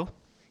good deal.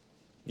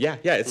 Yeah,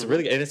 it's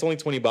really good. And it's only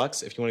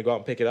 $20 if you want to go out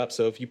and pick it up.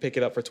 So if you pick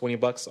it up for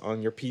 $20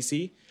 on your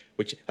PC,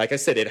 which, like I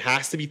said, it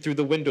has to be through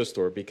the Windows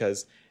Store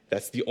because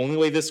that's the only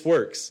way this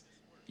works.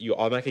 You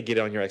automatically get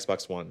it on your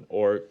Xbox One,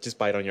 or just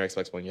buy it on your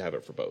Xbox One. You have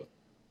it for both.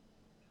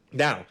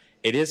 Now,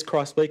 it is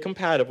crossplay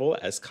compatible,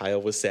 as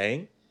Kyle was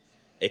saying,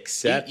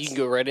 except... You can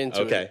go right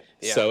into it. Okay,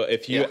 so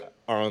if you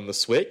are on the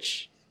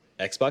Switch,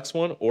 Xbox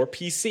One, or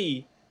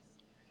PC,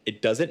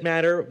 it doesn't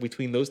matter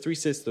between those 3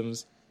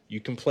 systems. You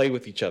can play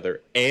with each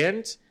other,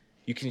 and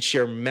you can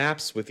share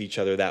maps with each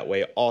other that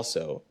way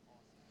also.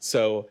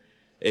 So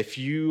if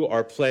you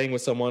are playing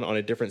with someone on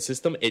a different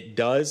system,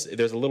 there's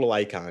a little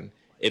icon.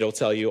 It'll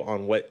tell you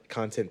on what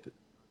content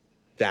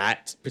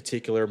that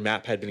particular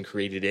map had been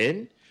created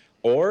in.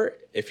 Or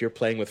if you're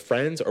playing with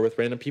friends or with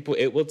random people,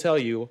 it will tell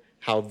you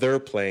how they're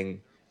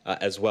playing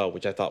as well,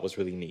 which I thought was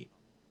really neat.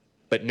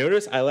 But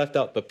notice I left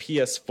out the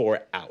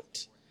PS4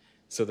 out.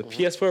 So the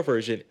PS4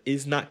 version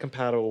is not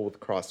compatible with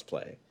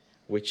crossplay,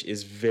 which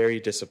is very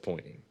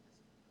disappointing,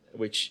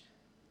 which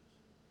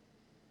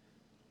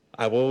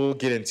I will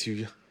get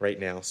into right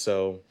now.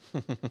 So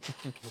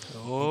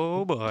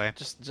Oh boy.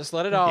 Just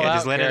let it all Yeah, out,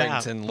 just let it out.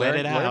 Carrington. Let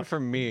Learn, it learn out.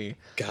 from me.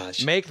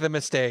 gosh. Make the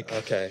mistake.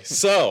 Okay,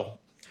 so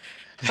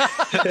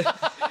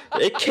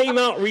it came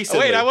out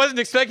recently. Wait, I wasn't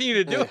expecting you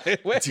to do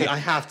it. Wait. Dude, I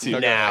have to Okay.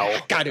 now.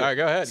 Got All right,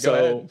 go ahead.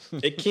 So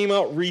it came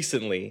out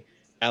recently.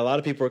 And a lot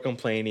of people were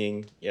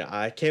complaining. Yeah,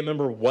 I can't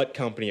remember what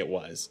company it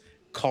was.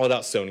 Called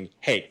out Sony.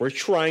 Hey, we're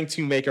trying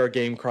to make our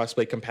game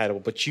crossplay compatible,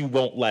 but you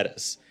won't let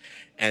us.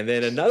 And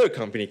then another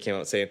company came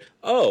out saying,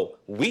 "Oh,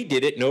 we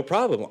did it, no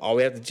problem. All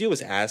we have to do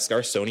is ask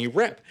our Sony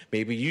rep.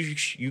 Maybe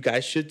you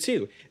guys should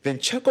too." Then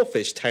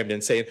Chucklefish chimed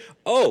in saying,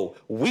 "Oh,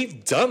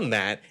 we've done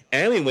that,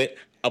 and we went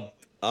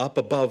up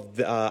above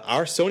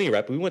our Sony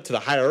rep. We went to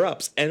the higher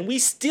ups, and we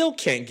still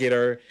can't get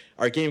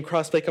our game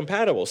crossplay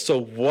compatible. So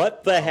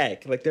what the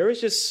heck? Like, there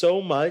was just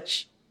so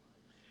much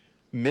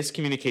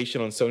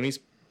miscommunication on Sony's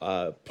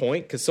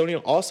point, because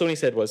all Sony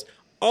said was,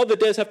 all the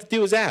devs have to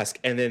do is ask,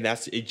 and then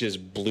it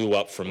just blew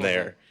up from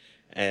there.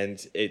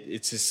 And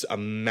it's just a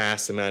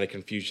mass amount of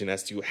confusion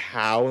as to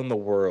how in the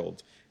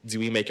world do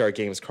we make our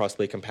games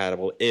crossplay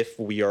compatible if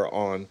we are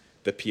on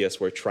the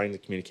PS4 trying to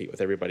communicate with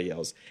everybody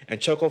else.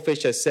 And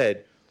Chucklefish has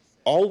said,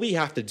 all we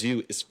have to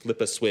do is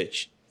flip a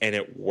switch, and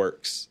it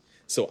works.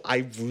 So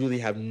I really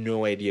have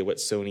no idea what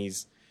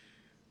Sony's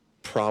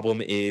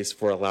problem is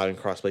for allowing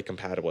crossplay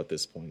compatible at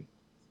this point.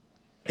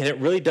 And it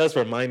really does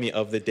remind me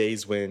of the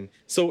days when...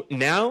 So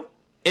now,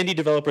 indie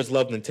developers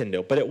love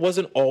Nintendo, but it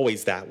wasn't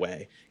always that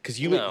way. Because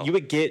you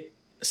would get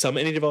some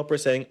indie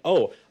developers saying,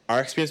 oh, our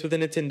experience with the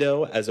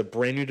Nintendo as a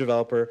brand new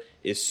developer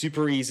is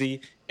super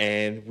easy,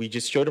 and we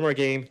just showed them our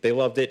game, they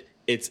loved it,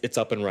 it's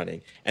up and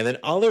running. And then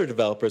other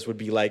developers would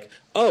be like,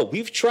 oh,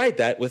 we've tried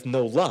that with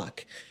no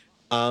luck.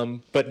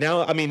 But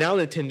now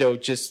Nintendo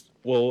just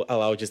will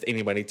allow just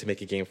anybody to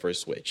make a game for a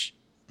Switch.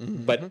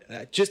 Mm-hmm.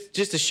 But just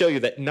to show you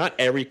that not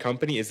every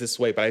company is this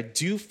way, but I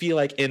do feel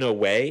like in a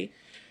way,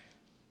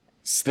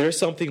 there's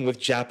something with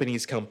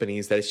Japanese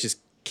companies that it's just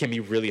can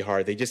be really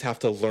hard. They just have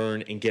to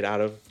learn and get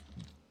out of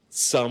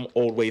some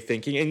old way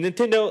thinking. And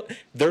Nintendo,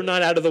 they're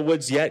not out of the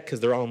woods yet because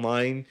their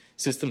online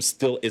system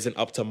still isn't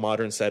up to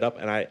modern setup.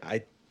 And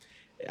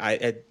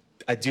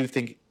I do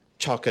think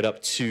chalk it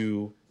up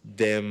to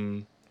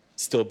them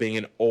still being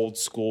an old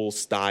school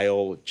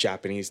style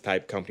Japanese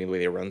type company, the way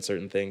they run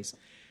certain things,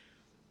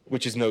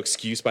 which is no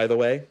excuse, by the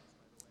way.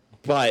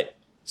 But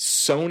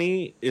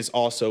Sony is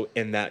also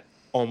in that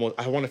almost,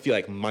 I want to feel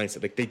like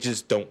mindset. Like they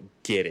just don't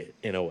get it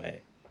in a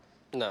way.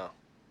 No.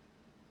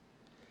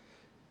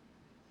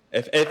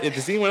 If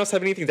does anyone else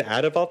have anything to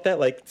add about that?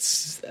 Like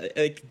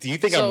do you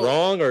think I'm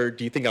wrong or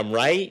do you think I'm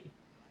right?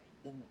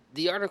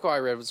 The article I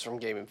read was from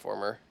Game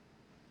Informer,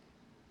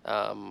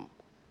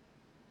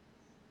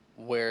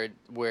 where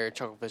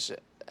Chucklefish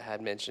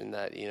had mentioned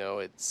that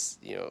it's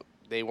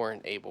they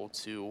weren't able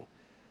to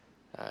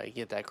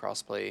get that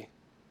crossplay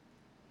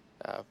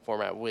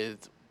format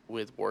with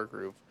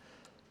Wargroove.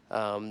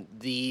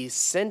 The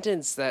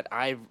sentence that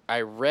I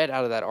read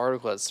out of that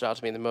article that stood out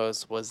to me the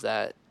most was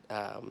that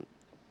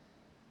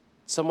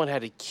someone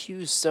had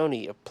accused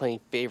Sony of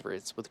playing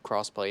favorites with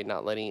crossplay,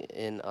 not letting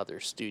in other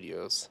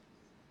studios.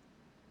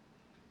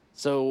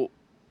 So,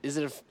 is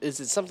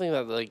it something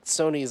that like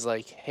Sony's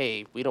like,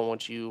 hey, we don't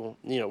want you,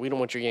 we don't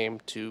want your game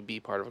to be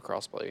part of a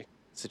crossplay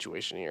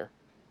situation here,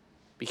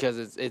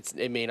 because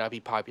it may not be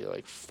popular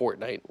like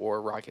Fortnite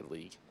or Rocket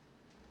League.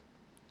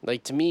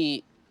 Like, to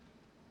me,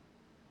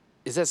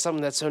 is that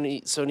something that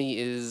Sony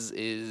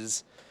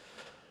is?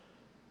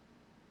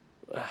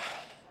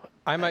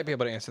 I might be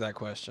able to answer that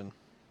question.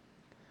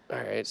 All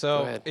right.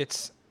 So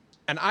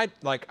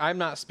I'm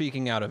not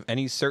speaking out of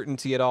any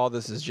certainty at all.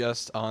 This is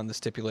just on the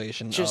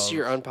stipulation. Just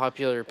your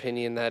unpopular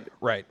opinion that.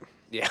 Right.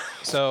 Yeah.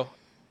 So,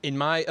 in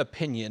my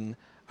opinion,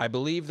 I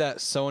believe that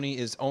Sony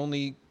is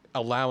only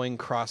allowing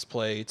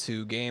crossplay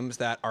to games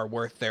that are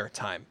worth their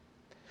time.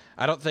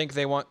 I don't think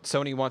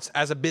Sony wants,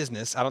 as a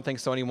business, I don't think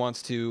Sony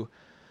wants to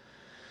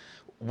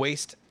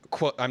waste,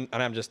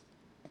 I'm just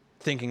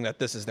thinking that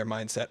this is their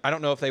mindset. I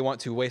don't know if they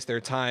want to waste their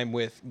time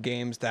with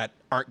games that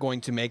aren't going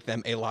to make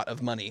them a lot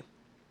of money.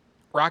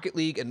 Rocket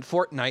League and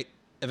Fortnite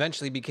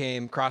eventually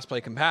became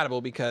crossplay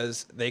compatible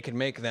because that can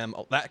make them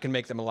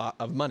a lot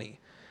of money.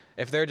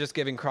 If they're just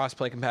giving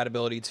crossplay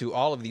compatibility to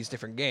all of these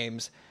different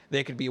games,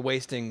 they could be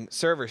wasting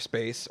server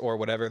space or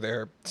whatever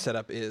their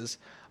setup is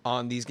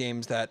on these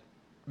games that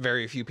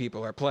very few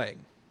people are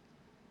playing.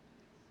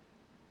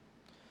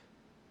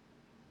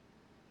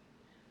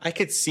 I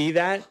could see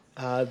that.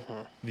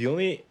 The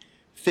only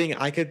thing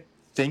I could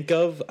think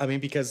of,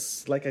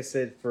 because like I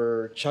said,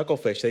 for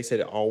Chucklefish, they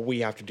said all we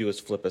have to do is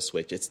flip a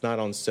switch. It's not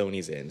on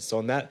Sony's end. So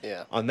on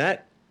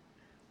that,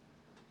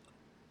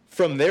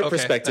 from their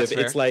perspective,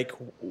 it's like,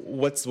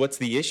 what's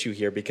the issue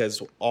here?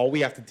 Because all we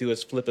have to do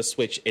is flip a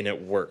switch and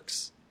it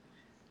works.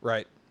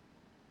 Right.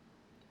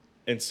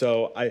 And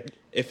so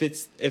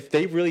if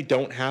they really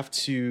don't have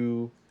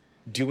to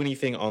do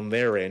anything on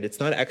their end, it's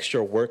not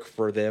extra work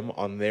for them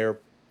from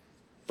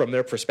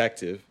their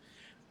perspective.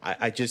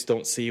 I just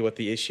don't see what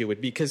the issue would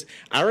be, because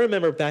I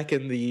remember back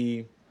in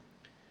the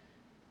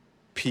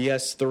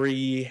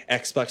PS3,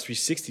 Xbox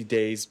 360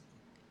 days,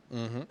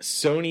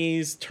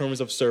 Sony's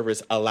terms of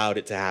service allowed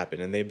it to happen,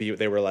 and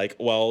they were like,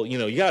 well,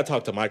 you got to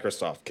talk to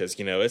Microsoft because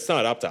it's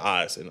not up to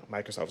us. And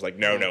Microsoft was like,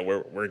 no,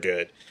 we're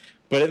good.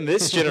 But in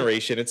this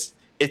generation,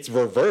 it's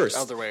reversed,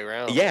 Other way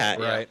around. Yeah,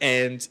 Right.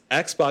 And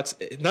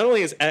Xbox, not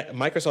only is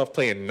Microsoft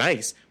playing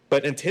nice,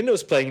 but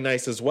Nintendo's playing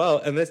nice as well.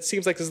 And it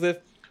seems like as if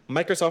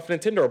Microsoft and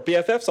Nintendo are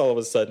BFFs all of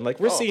a sudden. Like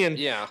we're seeing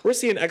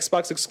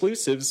Xbox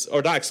exclusives,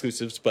 or not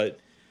exclusives, but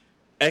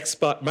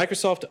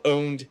Microsoft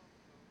owned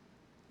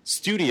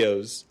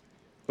studios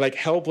like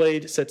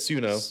Hellblade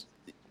Setsuna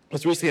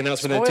was recently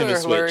announced for the Nintendo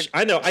Switch. Alert.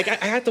 I know. I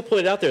had to put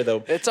it out there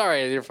though. It's all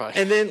right. You're fine.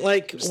 And then,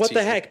 like, Just what the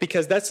teasing. heck?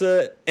 Because that's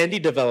a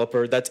indie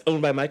developer that's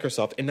owned by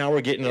Microsoft, and now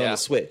we're getting it on the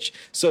Switch.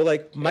 So,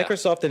 like,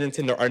 Microsoft and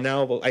Nintendo are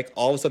now, like,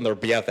 all of a sudden they're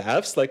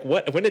BFFs. Like,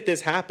 what? When did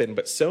this happen?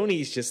 But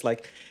Sony's just,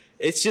 like,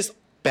 it's just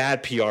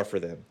bad PR for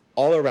them.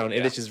 All around,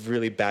 it is just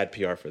really bad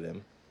PR for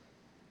them.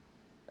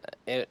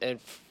 And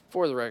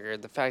for the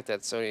record, the fact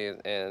that Sony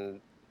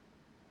and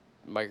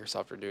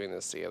Microsoft are doing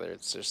this together,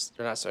 it's just,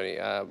 they're not Sony,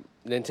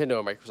 Nintendo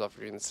and Microsoft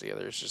are doing this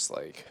together. It's just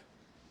like,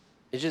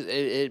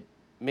 it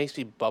makes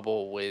me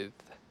bubble with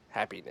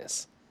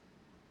happiness.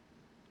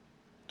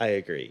 I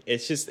agree.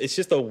 It's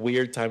just a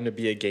weird time to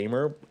be a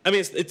gamer. I mean,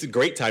 it's a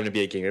great time to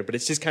be a gamer, but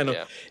it's just kind of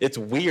it's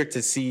weird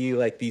to see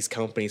like these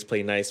companies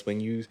play nice when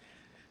you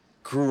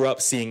grew up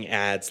seeing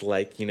ads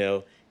like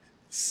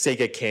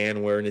Sega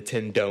can where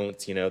Nintendo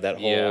don't. That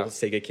whole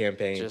Sega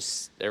campaign.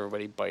 Just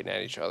everybody biting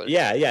at each other.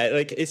 Yeah.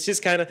 Like it's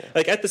just kind of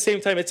like at the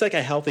same time, it's like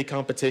a healthy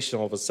competition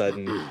all of a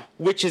sudden,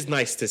 which is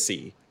nice to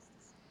see.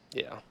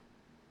 Yeah.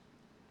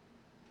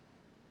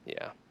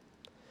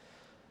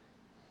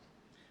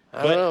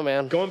 I But don't know,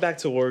 man. Going back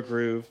to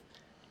Wargroove,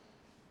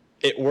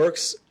 it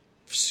works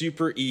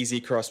super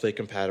easy crossplay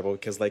compatible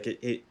because like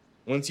it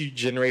once you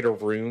generate a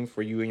room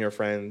for you and your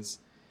friends,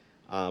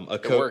 a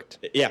code worked.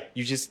 Yeah,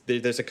 you just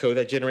there's a code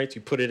that generates.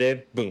 You put it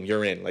in, boom,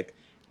 you're in. Like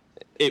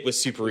it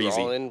was super We were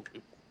easy. all in,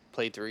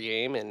 played through a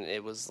game, and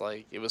it was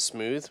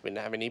smooth. We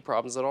didn't have any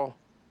problems at all.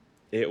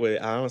 It was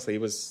honestly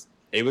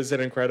it was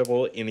an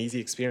incredible and easy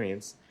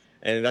experience,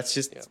 and that's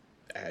just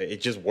it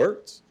just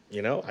worked.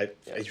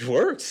 It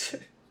worked.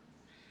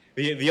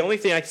 The only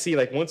thing I can see,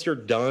 like, once you're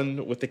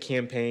done with the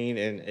campaign,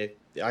 and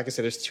like I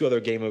said, there's 2 other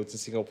game modes in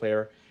single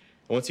player.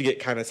 And once you get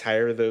kind of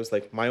tired of those,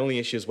 like, my only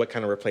issue is what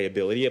kind of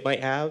replayability it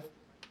might have.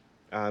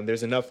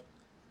 There's enough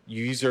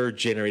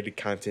user-generated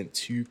content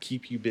to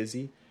keep you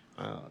busy.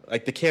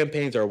 Like, the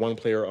campaigns are 1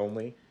 player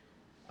only.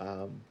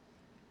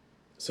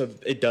 So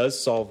it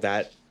does solve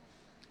that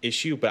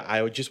issue, but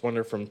I would just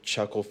wonder from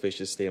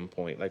Chucklefish's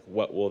standpoint, like,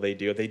 what will they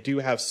do? They do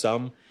have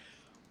some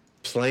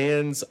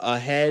plans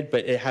ahead,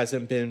 but it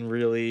hasn't been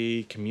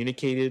really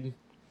communicated.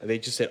 They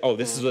just said, "Oh,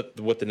 this is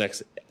what the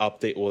next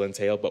update will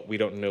entail," but we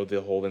don't know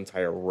the whole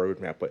entire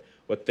roadmap,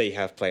 what they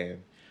have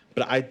planned.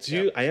 But I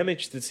am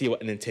interested to see what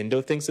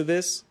Nintendo thinks of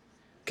this,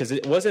 because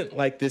it wasn't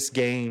like this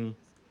game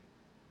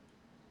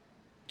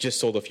just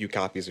sold a few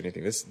copies or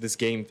anything. This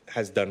game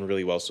has done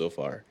really well so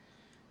far.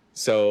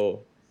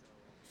 So,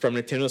 from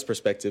Nintendo's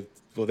perspective,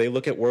 will they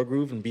look at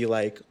Wargroove and be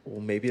like, "Well,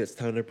 maybe it's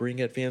time to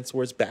bring Advance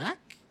Wars back"?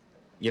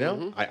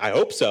 I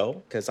hope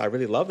so, because I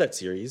really love that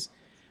series.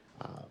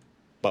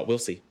 But we'll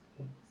see.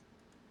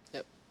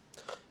 Yep.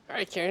 All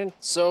right, Karen.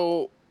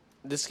 So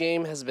this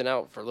game has been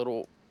out for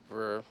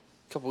a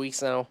couple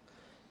weeks now.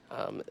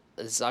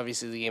 This is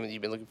obviously the game that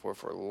you've been looking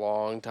for a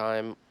long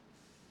time.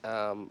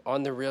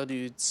 On the Real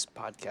Dudes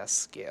podcast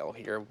scale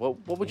here,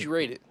 what would you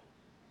rate it?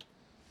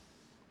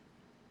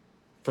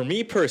 For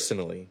me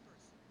personally,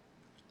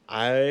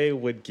 I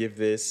would give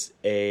this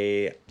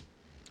a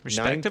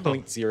Respectable.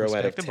 9.0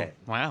 out of 10.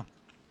 Wow.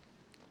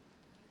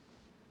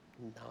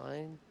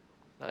 9.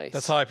 Nice.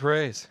 That's high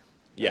praise.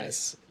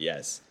 Yes.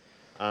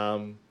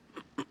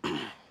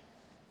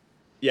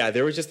 Yeah,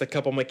 there were just a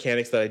couple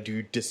mechanics that I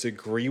do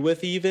disagree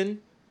with,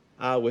 even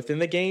within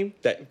the game,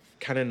 that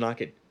kind of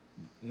knock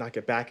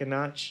it back a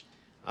notch.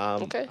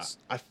 Okay.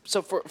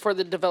 So for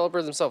the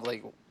developer themselves,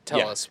 like,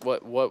 tell us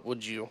what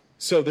would you?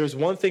 So there's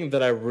one thing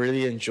that I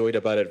really enjoyed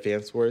about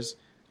Advance Wars,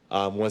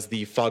 was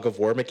the Fog of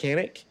War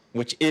mechanic,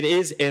 which it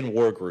is in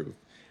Wargroove.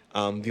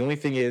 The only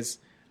thing is,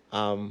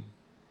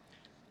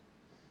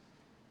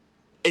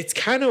 it's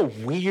kind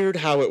of weird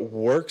how it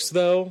works,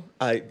 though.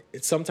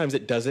 Sometimes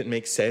it doesn't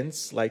make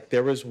sense. Like,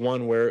 there was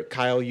one where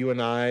Kyle, you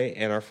and I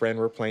and our friend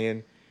were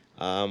playing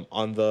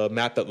on the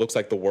map that looks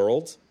like the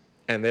world,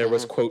 and there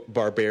was, quote,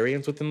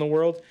 barbarians within the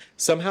world.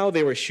 Somehow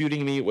they were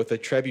shooting me with a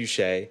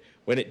trebuchet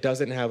when it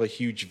doesn't have a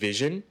huge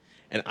vision.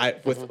 And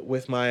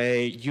with my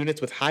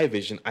units with high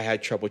vision, I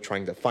had trouble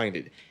trying to find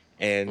it.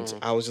 And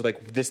I was just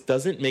like, this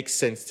doesn't make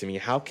sense to me.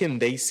 How can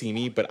they see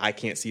me, but I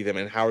can't see them?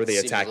 And how are they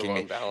attacking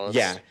me?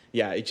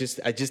 Yeah. It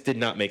just did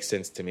not make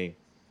sense to me.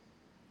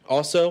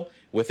 Also,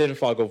 within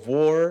Fog of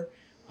War,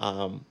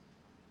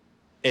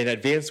 In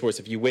Advanced Wars,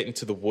 if you went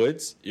into the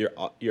woods,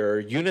 your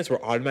units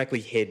were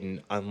automatically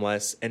hidden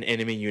unless an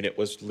enemy unit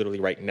was literally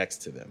right next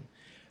to them.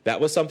 That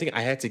was something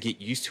I had to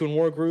get used to in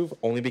Wargroove,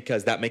 only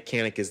because that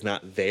mechanic is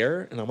not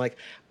there. And I'm like,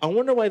 I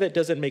wonder why that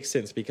doesn't make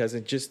sense, because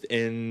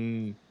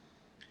from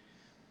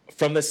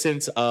the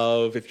sense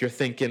of, if you're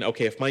thinking,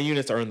 okay, if my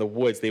units are in the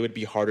woods, they would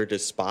be harder to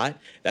spot.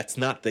 That's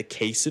not the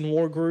case in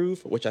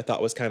Wargroove, which I thought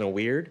was kind of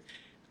weird.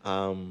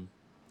 And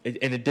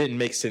it didn't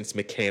make sense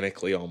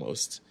mechanically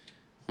almost.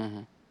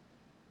 Mm-hmm.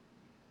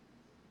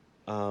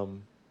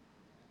 And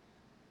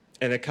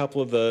a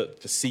couple of the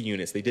C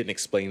units, they didn't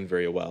explain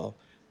very well.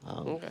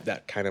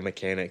 That kind of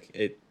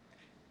mechanic.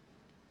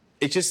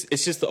 It's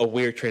just a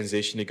weird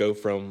transition to go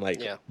from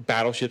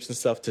battleships and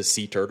stuff to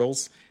sea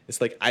turtles. It's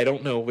like, I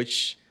don't know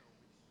which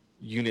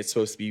unit's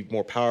supposed to be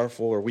more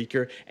powerful or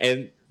weaker.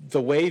 And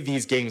the way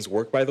these games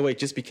work, by the way,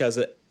 just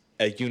because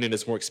a unit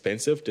is more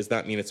expensive does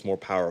not mean it's more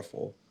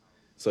powerful.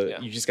 So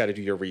you just got to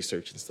do your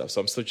research and stuff.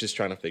 So I'm still just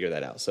trying to figure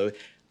that out. So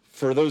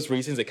for those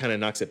reasons, it kind of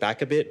knocks it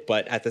back a bit.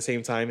 But at the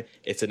same time,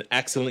 it's an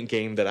excellent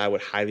game that I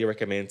would highly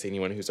recommend to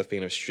anyone who's a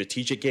fan of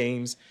strategic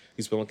games,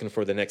 who's been looking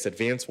for the next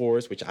Advance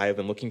Wars, which I have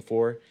been looking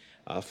for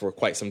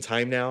quite some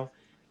time now.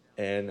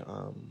 And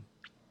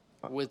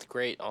with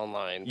great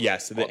online.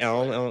 Yes, the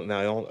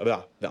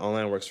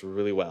online works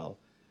really well.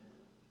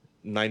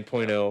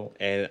 9.0,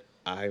 and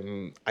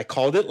I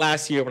called it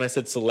last year when I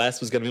said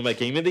Celeste was going to be my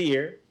game of the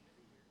year.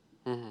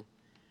 Mm-hmm.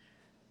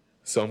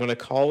 So I'm going to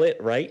call it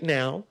right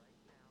now.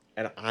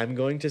 And I'm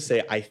going to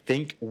say I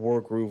think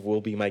Wargroove will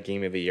be my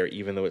game of the year,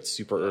 even though it's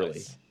super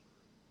early.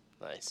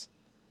 Nice.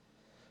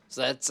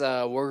 So that's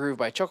Wargroove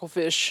by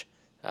Chucklefish.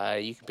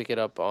 You can pick it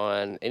up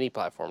on any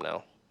platform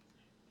now.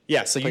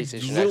 Yeah, so you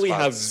literally Xbox,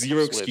 have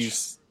zero Switch.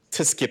 excuse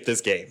to skip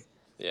this game.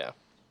 Yeah.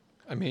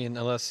 I mean,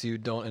 unless you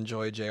don't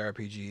enjoy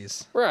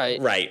JRPGs.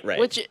 Right. Right.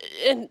 Which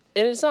and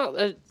it's not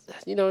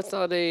it's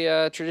not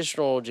a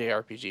traditional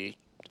JRPG,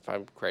 if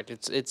I'm correct.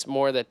 It's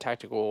more the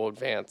tactical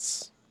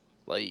advance.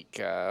 Like,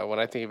 when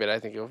I think of it, I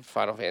think of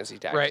Final Fantasy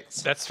Tactics. Right,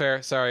 that's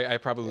fair. Sorry, I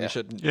probably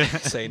shouldn't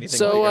say anything.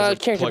 So,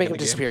 Karen, make him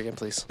disappear again,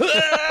 please.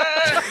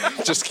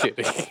 Just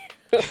kidding.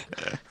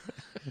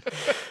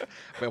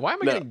 Wait, why am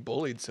I getting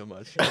bullied so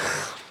much?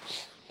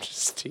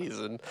 Just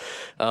teasing.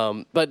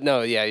 But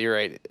no, yeah, you're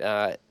right.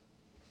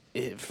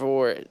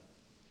 For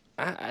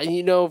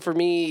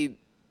me,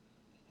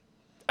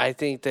 I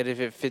think that if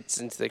it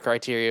fits into the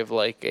criteria of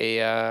like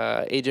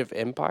a Age of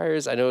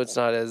Empires, I know it's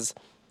not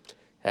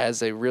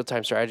as a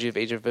real-time strategy of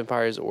Age of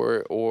Empires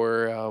or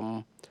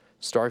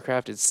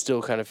StarCraft, it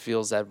still kind of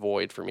fills that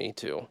void for me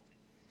too.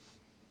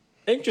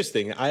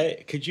 Interesting.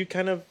 Could you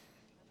kind of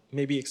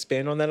maybe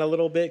expand on that a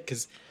little bit?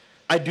 Because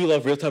I do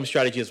love real-time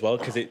strategy as well,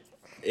 because it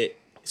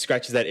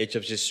scratches that itch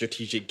of just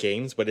strategic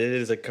games, but it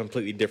is a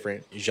completely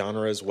different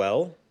genre as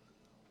well.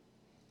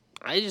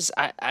 I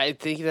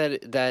think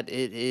that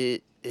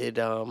it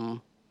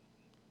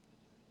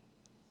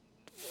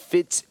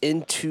fits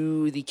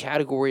into the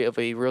category of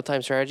a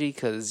real-time strategy,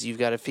 because you've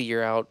got to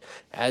figure out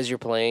as you're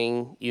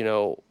playing,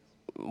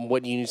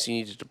 what units you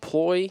need to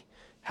deploy,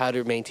 how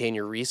to maintain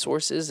your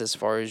resources as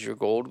far as your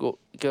gold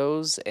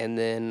goes, and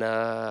then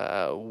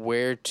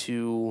where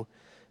to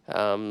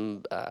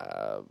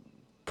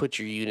put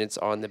your units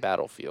on the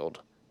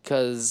battlefield.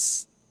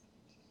 Because,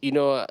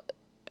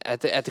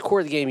 at the core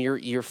of the game,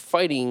 you're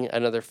fighting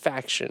another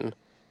faction.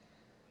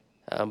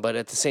 But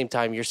at the same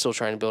time, you're still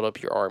trying to build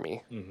up your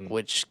army,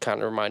 which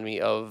kind of reminded me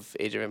of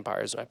Age of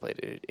Empires when I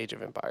played Age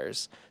of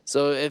Empires.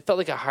 So it felt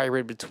like a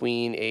hybrid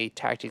between a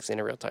tactics and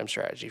a real-time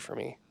strategy for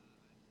me.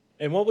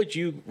 And what would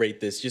you rate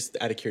this, just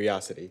out of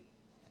curiosity?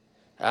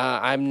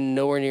 I'm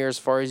nowhere near as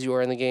far as you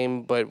are in the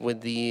game, but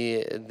with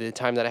the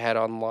time that I had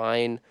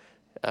online,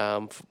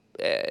 and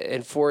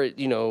for it,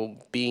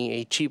 being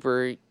a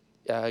cheaper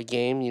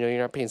game, you're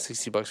not paying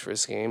 $60 for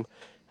this game.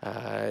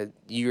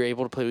 You're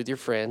able to play with your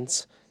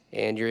friends,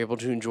 and you're able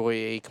to enjoy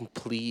a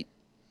complete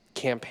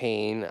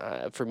campaign.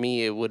 For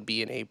me, it would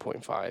be an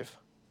 8.5.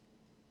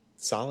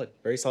 Solid.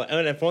 Very solid.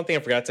 And one thing I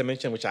forgot to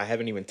mention, which I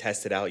haven't even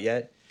tested out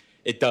yet,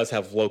 it does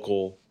have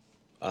local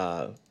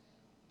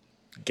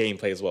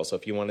gameplay as well. So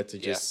if you wanted to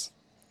just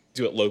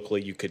do it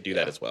locally, you could do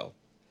that as well.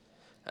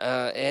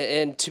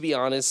 And to be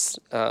honest,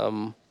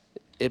 and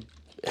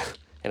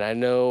I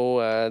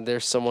know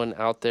there's someone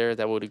out there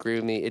that would agree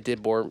with me. It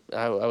did bore.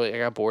 I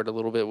got bored a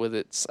little bit with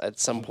it at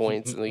some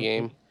points in the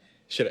game.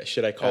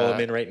 Should I call him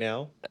in right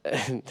now?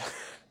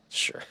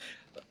 Sure.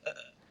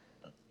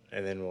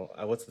 And then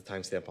what's the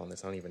timestamp on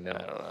this? I don't even know. I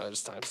don't know. I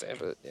just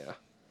timestamp it. Yeah.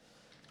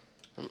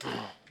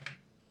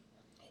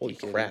 Holy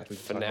crap!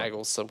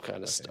 Finagle some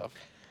kind of stuff.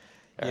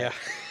 Yeah.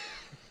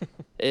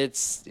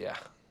 It's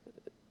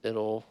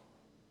It'll.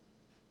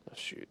 Oh,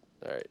 shoot.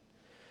 All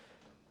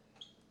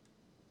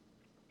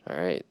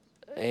right.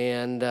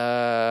 And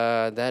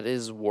that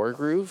is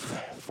Wargroove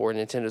for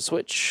Nintendo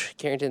Switch.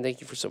 Carrington,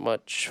 thank you so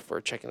much for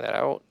checking that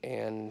out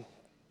and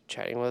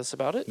chatting with us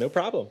about it. No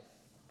problem.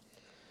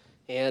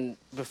 And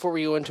before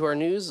we go into our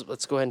news,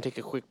 let's go ahead and take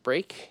a quick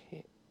break.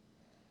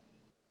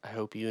 I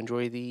hope you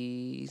enjoy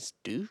these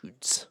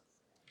dudettes.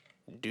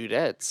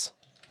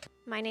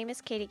 My name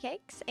is Katie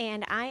Cakes,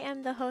 and I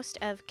am the host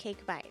of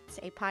Cake Bites,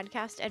 a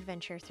podcast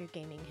adventure through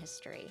gaming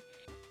history.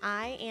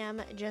 I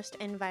am just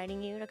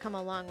inviting you to come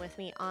along with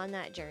me on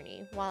that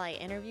journey while I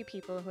interview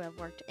people who have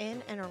worked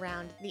in and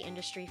around the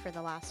industry for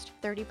the last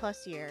 30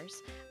 plus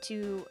years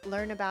to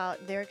learn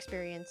about their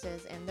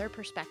experiences and their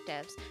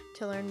perspectives,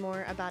 to learn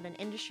more about an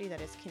industry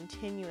that is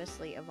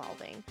continuously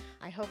evolving.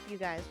 I hope you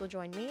guys will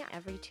join me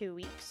every 2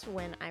 weeks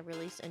when I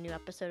release a new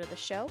episode of the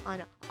show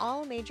on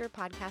all major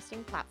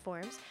podcasting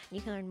platforms.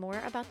 You can learn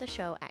more about the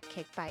show at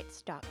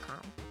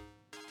cakebites.com.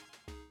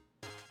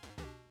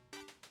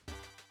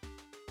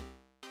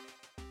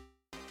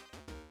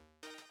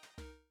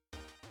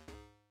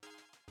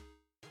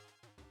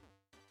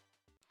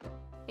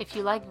 If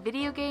you like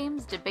video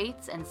games,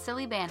 debates, and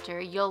silly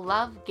banter, you'll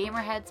love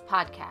Gamerheads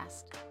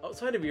Podcast.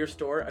 Outside of your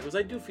store, because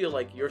I do feel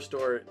like your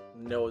store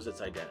knows its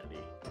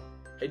identity.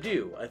 I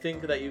do. I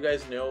think that you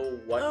guys know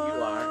what you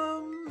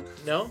are.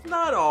 No?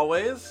 Not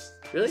always.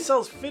 Really? He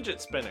sells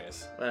fidget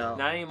spinners. Well,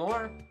 Not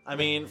anymore. I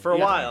mean, for a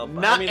while.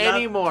 but- Not I mean,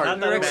 anymore. Not,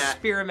 We're not, Matt.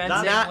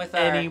 experimenting Not with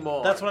our...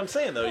 anymore. that's what I'm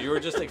saying, though. You were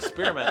just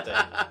experimenting.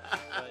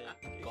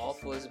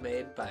 Golf was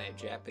made by a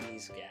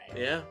Japanese guy.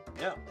 Yeah,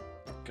 Yeah.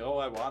 Go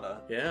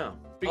Iwata. yeah. Oh,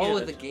 Speaking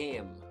the of-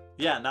 game.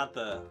 Yeah, not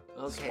the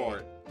Okay.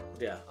 sport.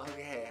 Yeah.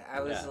 Okay, I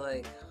was Yeah.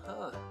 like,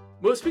 huh.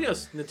 Well, speaking of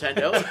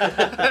Nintendo,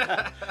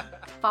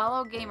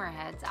 Follow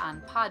Gamerheads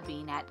on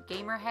Podbean at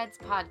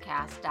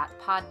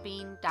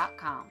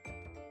gamerheadspodcast.podbean.com.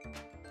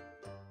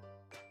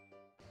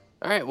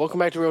 All right, welcome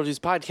back to Real Dudes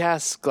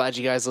Podcast. Glad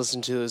you guys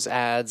listened to those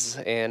ads,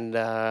 and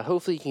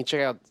hopefully you can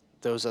check out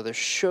those other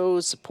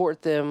shows,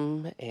 support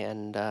them,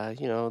 and they're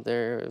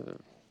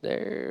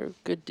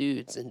good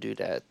dudes and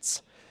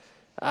dudettes.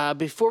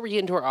 Before we get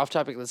into our off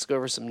topic, let's go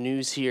over some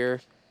news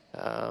here.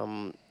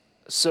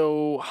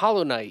 So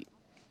Hollow Knight,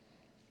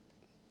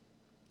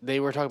 they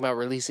were talking about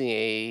releasing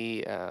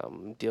a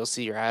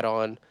DLC or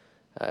add-on,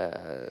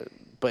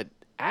 but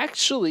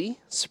actually,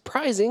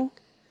 surprising,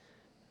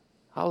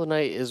 Hollow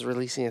Knight is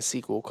releasing a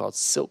sequel called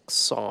Silk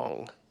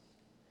Song.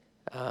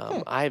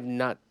 I have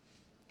not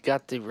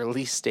got the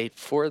release date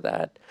for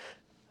that,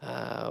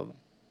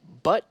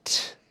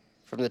 but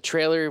from the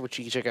trailer, which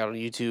you can check out on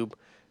YouTube,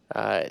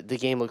 the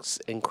game looks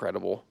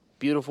incredible,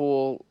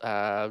 beautiful.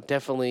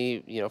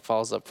 Definitely,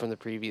 follows up from the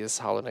previous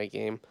Hollow Knight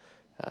game.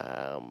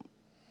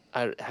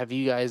 Have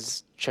you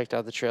guys checked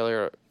out the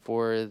trailer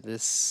for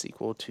this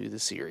sequel to the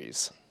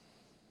series?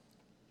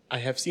 I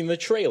have seen the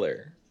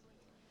trailer.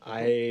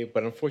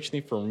 But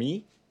unfortunately for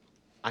me,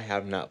 I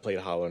have not played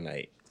Hollow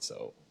Knight,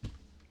 so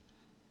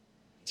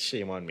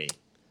shame on me.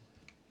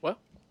 Well,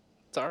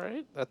 it's all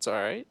right. That's all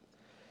right.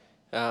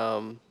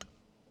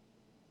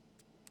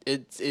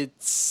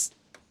 It's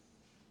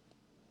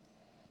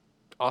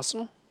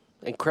awesome,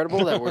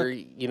 incredible that we're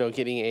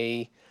getting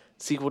a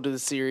sequel to the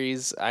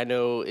series. I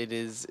know it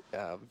is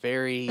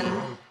very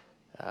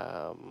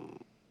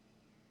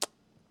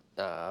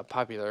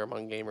popular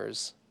among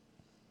gamers,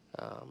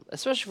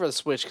 especially for the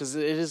Switch, because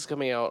it is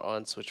coming out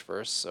on Switch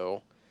first.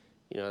 So,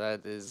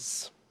 that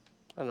is,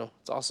 I don't know,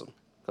 it's awesome.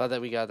 Glad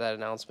that we got that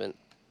announcement.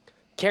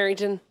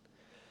 Carrington.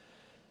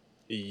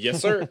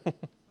 Yes, sir.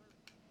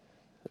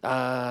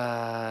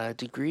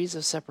 Degrees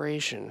of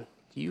Separation.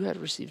 You had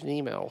received an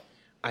email.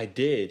 I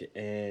did,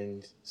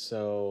 and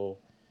so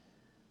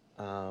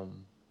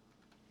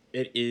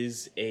it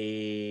is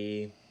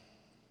a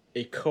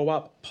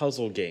co-op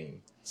puzzle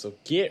game. So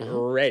get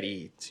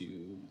ready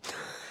to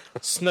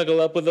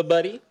snuggle up with a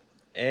buddy,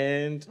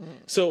 and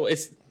so I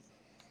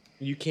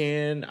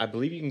believe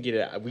you can get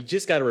it. We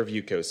just got a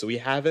review code, so we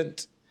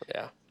haven't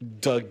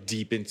dug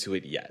deep into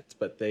it yet,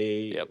 but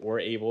they were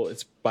able.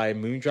 It's by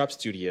Moondrop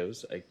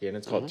Studios. Again,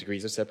 it's called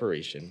Degrees of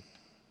Separation.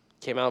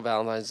 Came out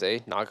Valentine's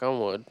Day, knock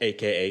on wood.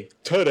 AKA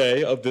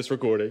today of this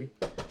recording.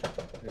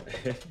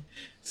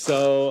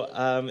 So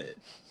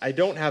I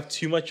don't have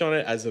too much on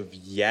it as of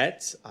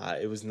yet.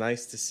 It was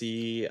nice to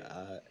see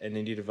an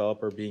indie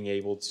developer being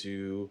able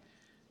to,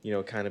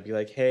 kind of be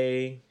like,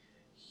 hey,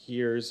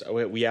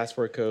 we asked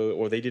for a code,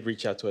 or they did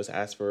reach out to us,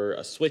 asked for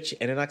a Switch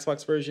and an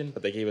Xbox version,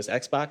 but they gave us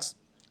Xbox.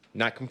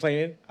 Not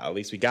complaining. At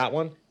least we got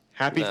one.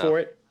 Happy for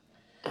it.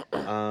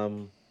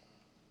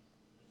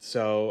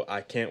 So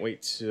I can't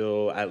wait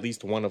till at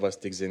least one of us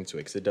digs into it,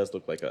 because it does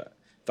look like the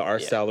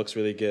art style looks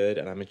really good,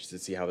 and I'm interested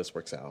to see how this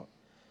works out.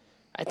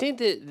 I think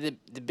the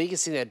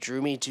biggest thing that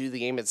drew me to the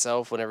game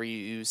itself, whenever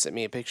you sent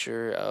me a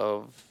picture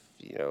of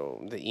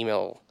the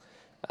email,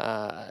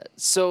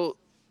 so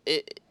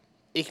it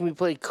can be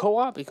played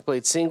co-op, it can be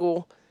played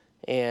single,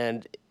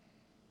 and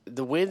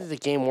the way that the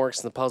game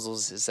works in the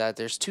puzzles is that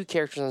there's two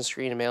characters on the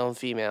screen, a male and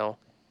female,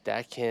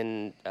 that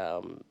can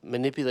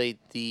manipulate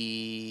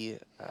the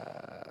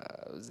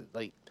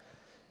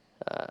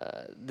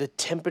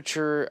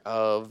temperature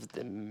of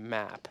the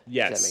map.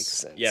 Yes, if that makes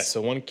sense. Yes.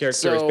 So one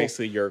character is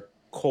basically your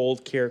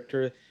cold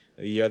character.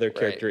 The other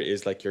character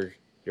is like your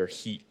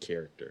heat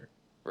character.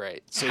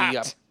 Right. So you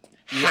got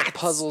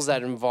puzzles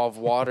that involve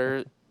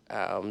water.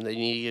 They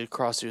need to get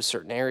across to a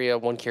certain area.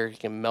 One character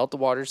can melt the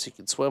water so you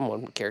can swim.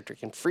 One character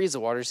can freeze the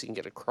water so you can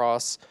get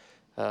across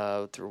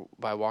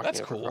by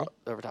walking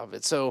over top of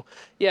it. So,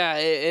 yeah,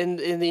 and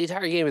the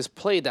entire game is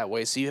played that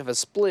way. So you have a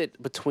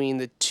split between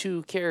the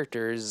two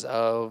characters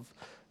of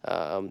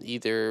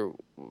either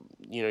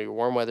your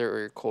warm weather or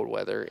your cold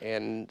weather.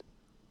 And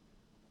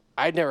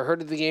I'd never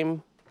heard of the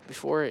game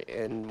before,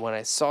 and when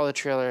I saw the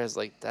trailer, I was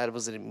like, that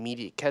was an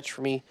immediate catch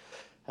for me.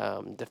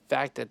 The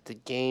fact that the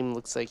game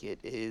looks like it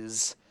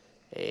is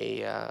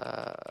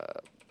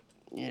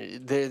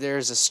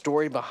there's a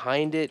story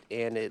behind it,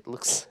 and it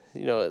looks,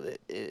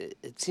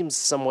 it seems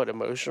somewhat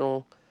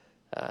emotional.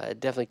 It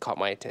definitely caught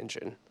my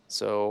attention.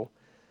 So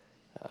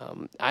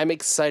I'm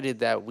excited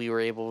that we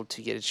were able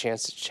to get a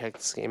chance to check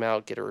this game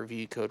out, get a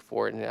review code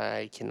for it, and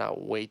I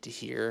cannot wait to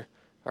hear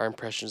our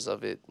impressions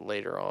of it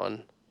later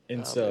on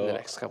in the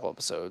next couple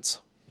episodes.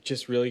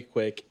 Just really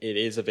quick, it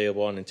is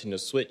available on Nintendo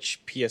Switch,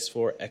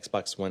 PS4,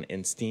 Xbox One,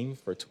 and Steam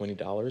for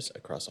 $20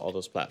 across all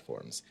those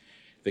platforms.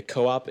 The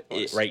co-op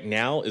right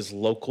now is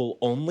local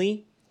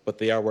only, but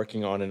they are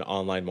working on an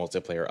online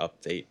multiplayer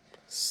update.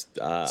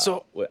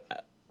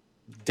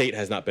 Date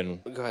has not been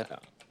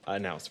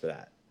announced for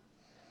that.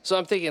 So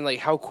I'm thinking, like,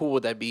 how cool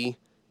would that be?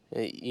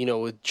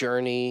 With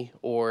Journey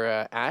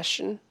or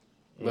Ashen,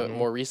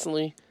 more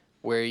recently,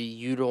 where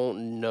you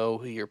don't know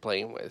who you're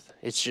playing with.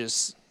 It's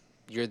just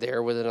you're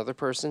there with another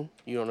person.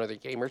 You don't know their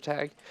gamer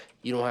tag.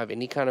 You don't have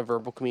any kind of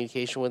verbal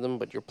communication with them,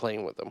 but you're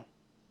playing with them.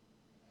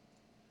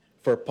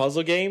 For a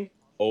puzzle game,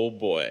 oh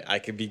boy, I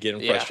could be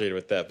getting frustrated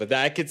with that. But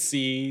I could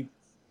see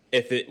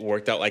if it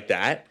worked out like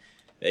that,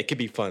 it could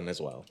be fun as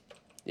well.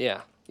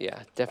 Yeah,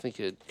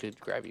 definitely could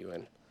grab you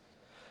in.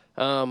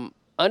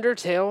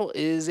 Undertale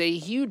is a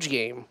huge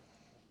game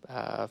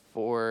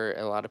for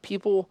a lot of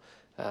people.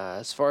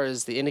 As far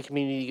as the indie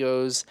community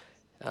goes,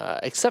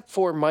 except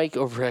for Mike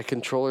over at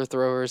Controller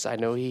Throwers, I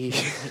know he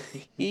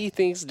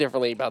thinks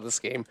differently about this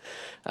game.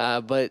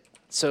 But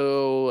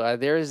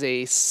there is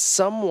a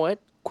somewhat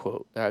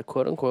quote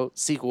unquote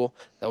sequel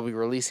that will be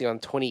releasing on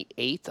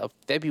 28th of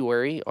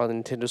February on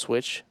Nintendo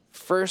Switch.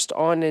 First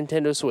on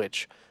Nintendo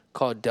Switch,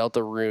 called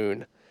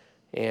Deltarune,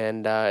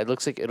 and it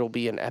looks like it'll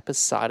be an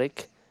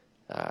episodic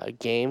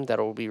game that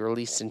will be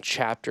released in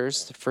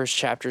chapters. The first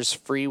chapter is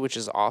free, which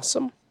is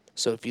awesome.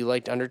 So if you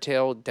liked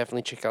Undertale,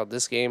 definitely check out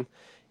this game.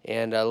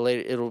 And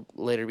it'll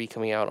later be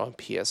coming out on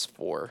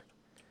PS4.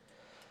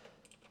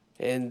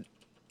 And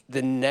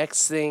the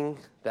next thing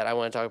that I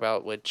want to talk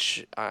about,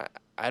 which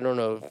I don't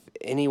know if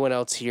anyone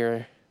else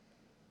here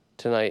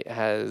tonight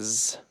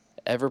has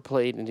ever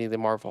played any of the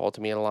Marvel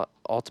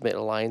Ultimate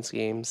Alliance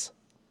games.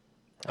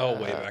 Oh,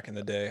 way back in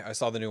the day. I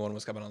saw the new one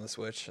was coming on the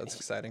Switch. That's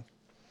exciting.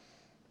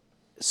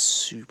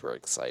 Super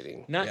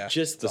exciting. Not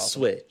just the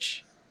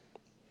Switch,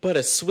 but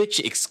a Switch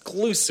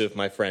exclusive,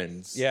 my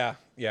friends. Yeah.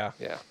 Yeah.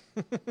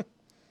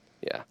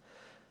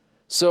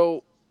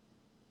 So,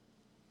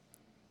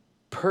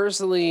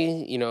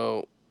 personally,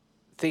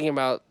 thinking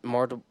about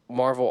Marvel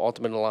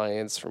Ultimate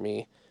Alliance for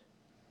me,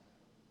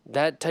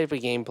 that type of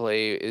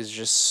gameplay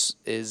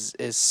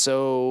is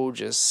so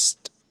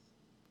just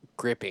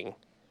gripping,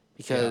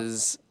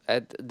 because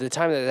at the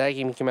time that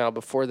game came out,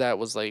 before that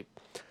was like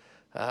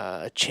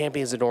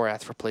Champions of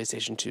Norath for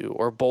PlayStation 2,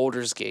 or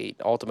Baldur's Gate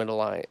Ultimate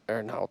Alliance,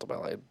 or not Ultimate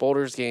Alliance,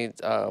 Baldur's Gate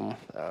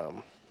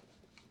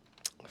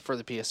for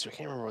the PS2. I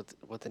can't remember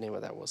what the name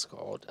of that was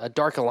called.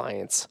 Dark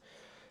Alliance.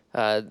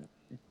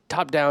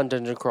 Top-down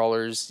dungeon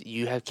crawlers.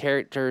 You have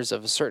characters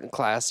of a certain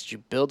class. You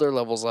build their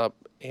levels up,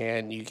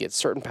 and you get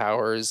certain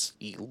powers.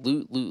 You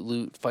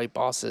loot, fight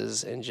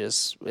bosses, and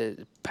just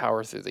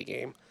power through the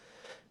game.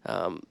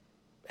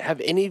 Have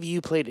any of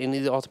you played any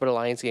of the Ultimate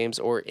Alliance games,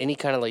 or any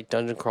kind of like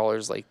dungeon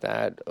crawlers like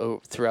that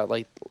throughout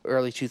like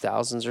early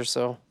 2000s or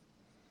so?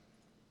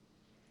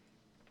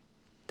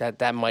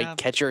 That might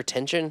catch your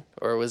attention,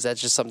 or was that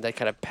just something that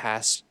kind of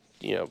passed,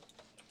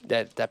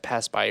 that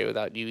passed by you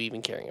without you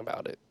even caring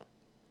about it?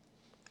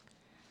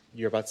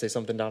 You're about to say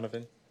something,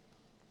 Donovan?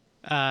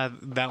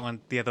 That one,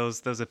 yeah,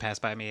 those have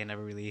passed by me. I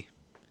never really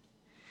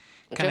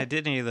kind of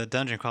did any of the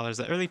dungeon crawlers.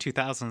 The early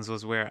 2000s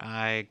was where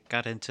I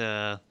got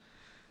into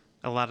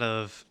a lot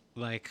of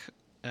like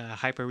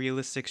hyper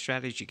realistic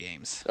strategy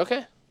games.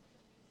 Okay,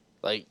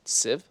 like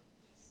Civ.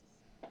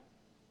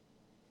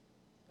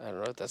 I don't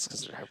know if that's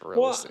considered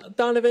hyper-realistic. Well,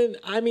 Donovan,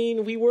 I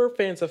mean, we were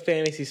fans of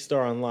Phantasy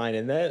Star Online,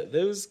 and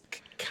those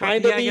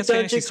kind of be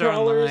dungeon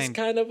crawlers, Online,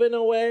 kind of in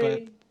a way.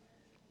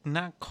 But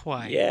not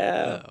quite.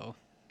 Yeah. Though.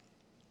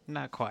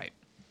 Not quite.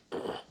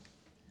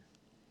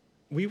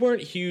 We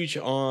weren't huge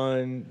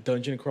on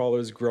dungeon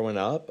crawlers growing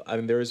up. I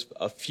mean, there's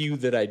a few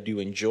that I do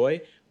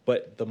enjoy,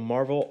 but the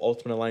Marvel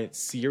Ultimate Alliance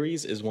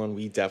series is one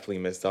we definitely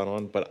missed out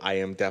on, but I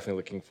am definitely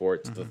looking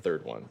forward to the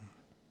third one.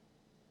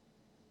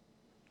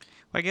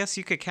 Well, I guess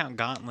you could count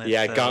Gauntlet,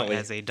 Gauntlet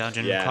as a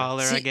dungeon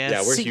crawler, I guess.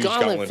 Yeah, we're huge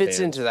Gauntlet fits fans.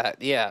 into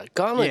that. Yeah,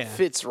 Gauntlet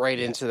fits right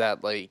into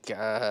that, like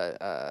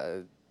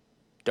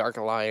Dark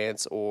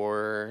Alliance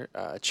or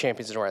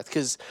Champions of Norath.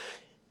 Because,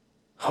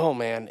 oh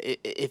man,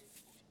 if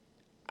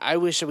I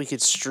wish that we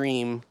could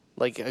stream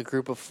like a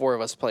group of 4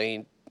 of us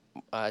playing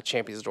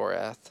Champions of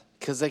Doriath,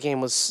 because that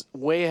game was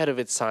way ahead of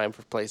its time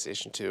for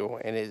PlayStation 2,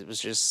 and it was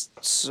just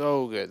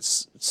so good,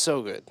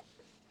 so good,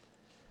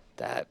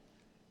 that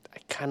I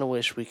kind of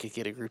wish we could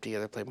get a group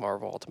together, play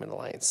Marvel Ultimate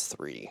Alliance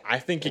 3. I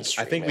think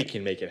we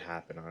can make it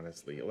happen,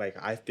 honestly. Like,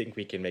 I think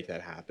we can make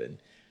that happen.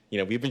 You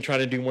know, we've been trying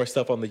to do more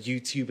stuff on the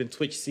YouTube and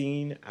Twitch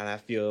scene, and I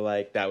feel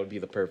like that would be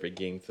the perfect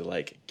game to,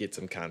 like, get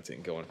some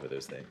content going for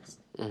those things.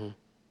 Mm-hmm.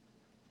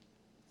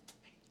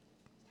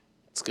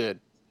 It's good.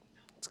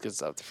 It's good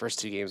stuff. The first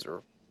 2 games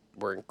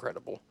were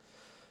incredible.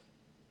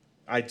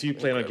 I do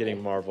plan on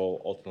getting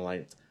Marvel Ultimate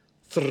Alliance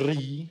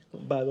 3,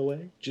 by the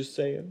way. Just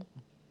saying.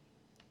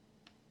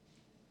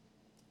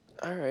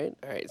 All right.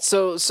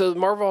 So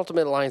Marvel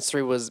Ultimate Alliance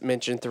 3 was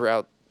mentioned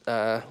throughout.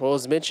 It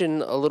was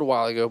mentioned a little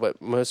while ago,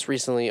 but most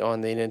recently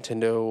on the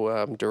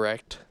Nintendo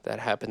Direct that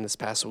happened this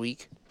past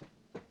week.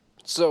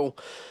 So,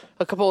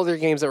 a couple other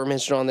games that were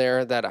mentioned on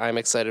there that I'm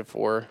excited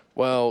for.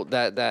 Well,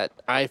 that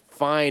I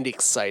find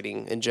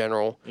exciting in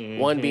general. Mm-hmm.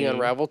 One being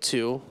Unravel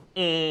 2.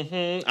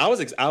 Mm-hmm.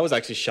 I was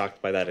actually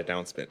shocked by that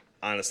announcement,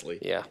 honestly.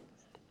 Yeah.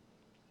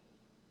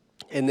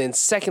 And then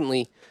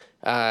secondly,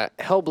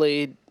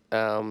 Hellblade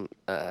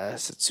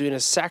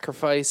Setsuna's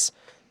Sacrifice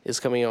is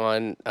coming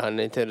on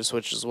Nintendo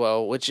Switch as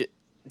well, which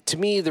to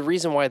me, the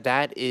reason why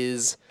that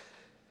is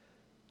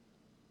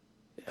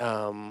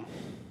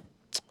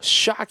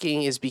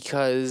shocking is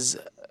because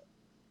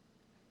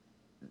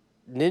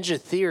Ninja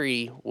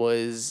Theory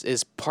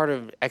is part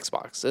of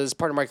Xbox. It's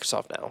part of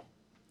Microsoft now.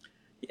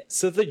 Yeah,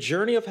 so the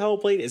journey of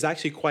Hellblade is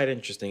actually quite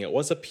interesting. It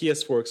was a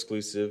PS4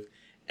 exclusive,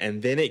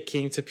 and then it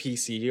came to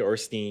PC or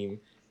Steam,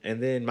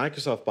 and then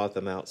Microsoft bought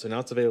them out, so now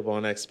it's available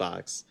on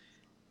Xbox.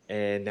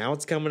 And now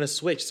it's coming to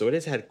Switch, so it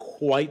has had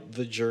quite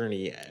the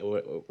journey,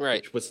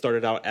 right? Which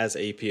started out as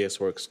a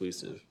PS4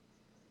 exclusive.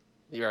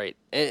 You're right,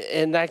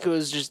 and that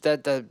goes just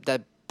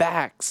that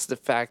backs the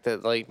fact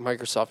that like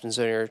Microsoft and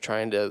Sony are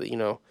trying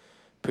to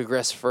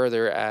progress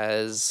further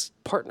as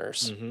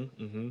partners,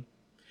 and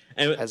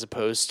as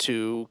opposed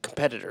to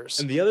competitors.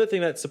 And the other thing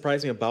that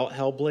surprised me about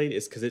Hellblade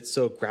is because it's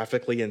so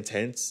graphically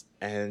intense,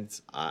 and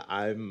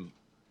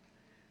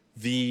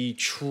the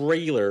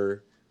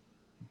trailer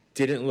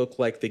didn't look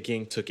like the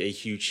game took a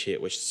huge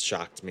hit, which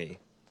shocked me.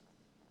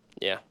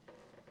 Yeah.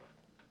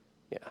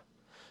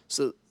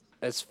 So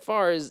as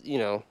far as,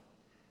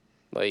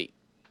 like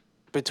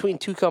between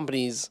two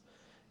companies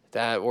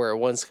that were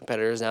once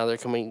competitors, now they're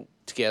coming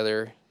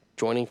together,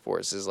 joining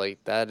forces,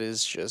 like that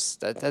is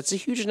just, that's a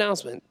huge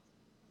announcement.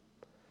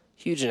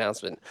 Huge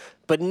announcement.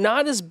 But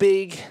not as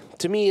big,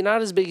 to me,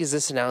 not as big as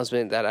this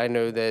announcement that I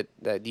know that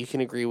you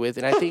can agree with.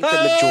 And I think the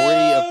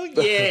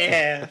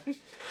majority of...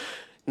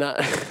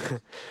 not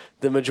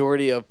the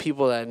majority of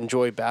people that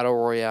enjoy battle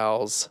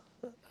royales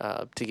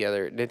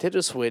together.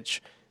 Nintendo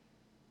Switch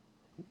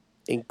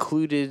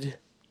included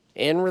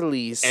and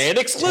released and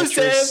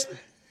exclusive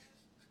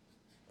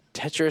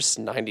Tetris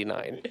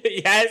 99.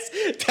 Yes,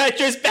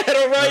 Tetris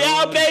Battle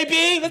Royale,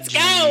 baby. Let's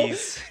go.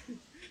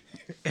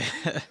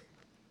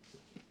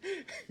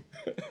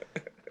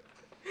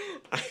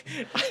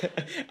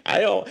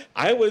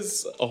 I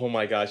was, oh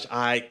my gosh,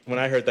 when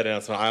I heard that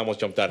announcement, I almost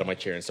jumped out of my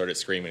chair and started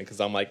screaming because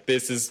I'm like,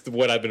 this is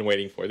what I've been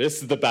waiting for.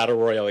 This is the Battle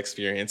Royale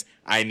experience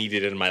I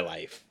needed in my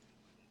life.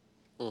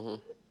 Mm-hmm.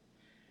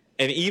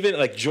 And even,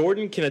 like,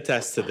 Jordan can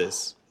attest to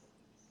this.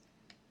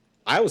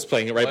 I was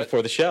playing it right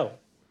before the show.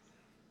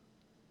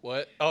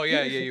 What? Oh,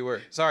 yeah, you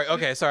were. Sorry,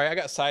 I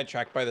got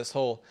sidetracked by this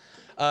whole...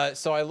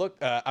 so I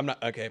looked... I'm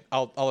not... Okay,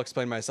 I'll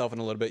explain myself in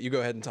a little bit. You go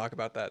ahead and talk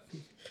about that.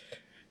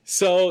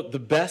 So the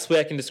best way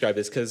I can describe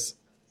this, because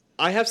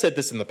I have said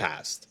this in the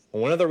past,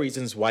 one of the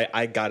reasons why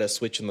I got a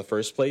Switch in the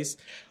first place,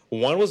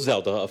 one was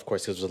Zelda, of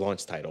course, because it was a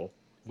launch title,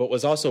 but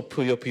was also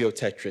Puyo Puyo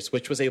Tetris,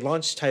 which was a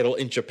launch title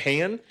in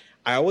Japan.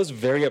 I was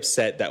very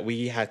upset that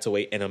we had to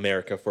wait in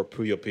America for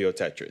Puyo Puyo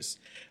Tetris.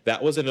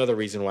 That was another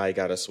reason why I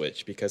got a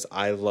Switch, because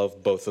I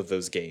love both of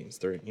those games.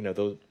 They're,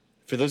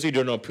 for those of you who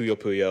don't know Puyo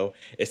Puyo,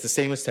 it's the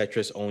same as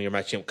Tetris, only you're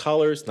matching up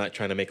colors, not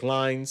trying to make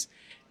lines.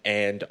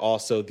 And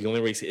also, the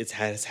only race it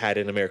has had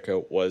in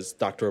America was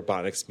Dr.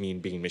 Robotnik's Mean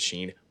Bean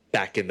Machine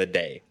back in the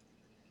day.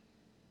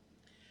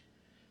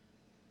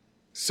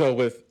 So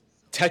with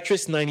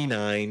Tetris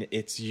 99,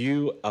 it's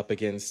you up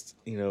against,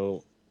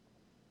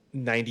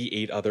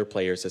 98 other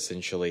players,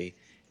 essentially.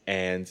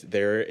 And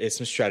there is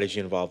some strategy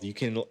involved. You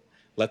can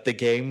let the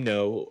game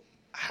know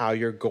how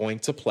you're going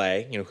to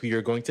play, who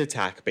you're going to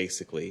attack,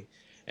 basically.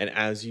 And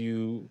as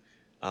you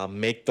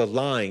make the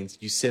lines,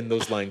 you send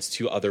those lines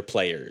to other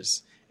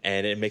players.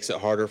 And it makes it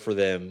harder for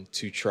them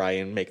to try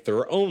and make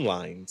their own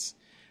lines.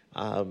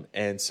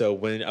 And so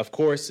when, of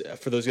course,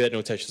 for those of you that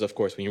know Tetris, of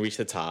course, when you reach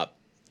the top,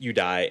 you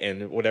die.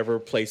 And whatever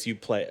place you're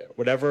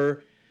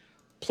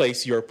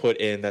put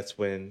in,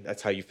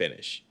 that's how you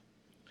finish.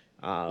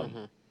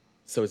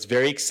 So it's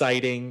very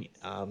exciting.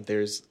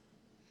 There's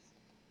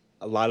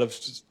a lot of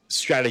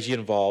strategy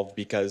involved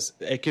because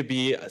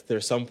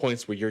there's some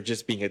points where you're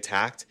just being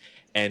attacked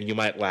and you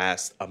might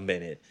last a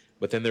minute.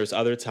 But then there's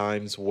other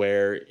times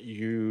where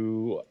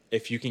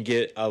if you can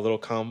get a little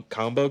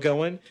combo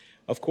going,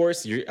 Of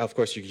course, you're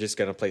just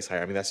going to place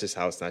higher. I mean, that's just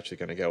how it's naturally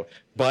going to go.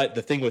 But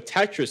the thing with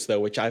Tetris, though,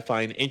 which I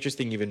find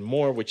interesting even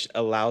more, which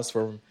allows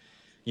for,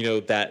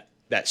 that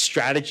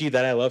strategy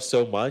that I love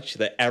so much,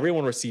 that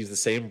everyone receives the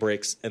same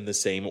bricks in the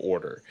same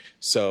order.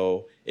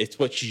 So it's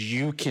what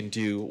you can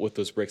do with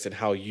those bricks and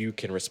how you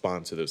can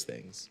respond to those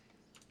things.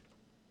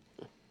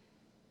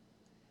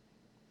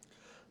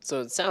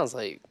 So it sounds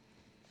like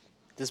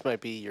this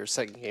might be your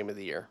second game of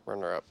the year,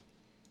 runner-up.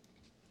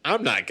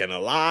 I'm not going to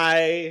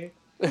lie.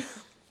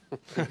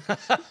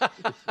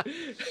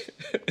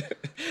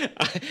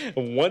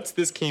 Once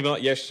this came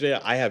out yesterday,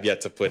 I have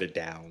yet to put it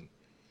down.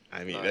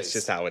 I mean, That's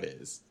just how it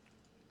is.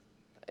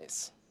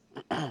 Nice.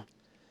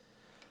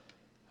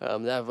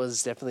 That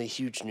was definitely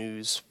huge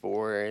news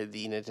for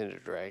the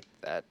Nintendo Direct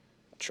that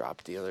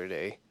dropped the other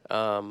day.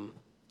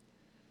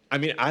 I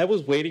mean, I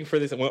was waiting for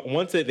this.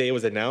 Once the day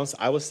was announced,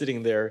 I was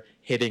sitting there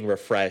hitting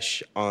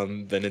refresh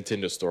on the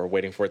Nintendo Store,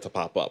 waiting for it to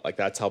pop up. Like,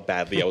 that's how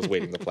badly I was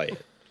waiting to play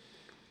it.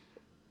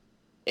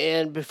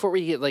 And before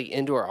we get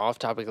into our off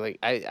topic,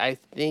 I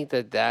think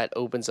that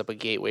opens up a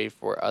gateway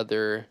for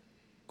other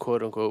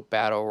quote unquote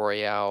battle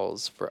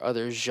royales for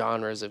other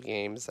genres of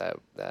games that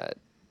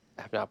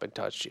have not been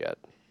touched yet.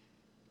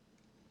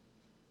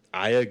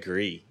 I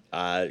agree.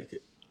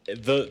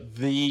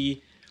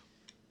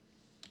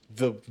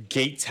 The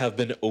gates have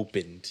been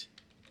opened.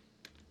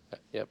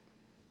 Yep.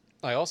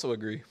 I also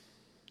agree.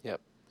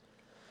 Yep.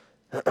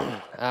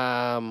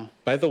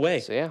 By the way,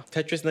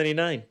 Tetris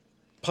 99,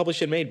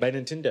 published and made by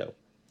Nintendo.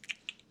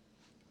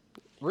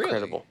 Really?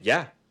 Incredible.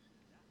 Yeah.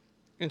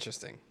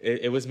 Interesting.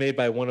 It was made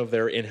by one of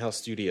their in-house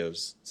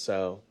studios.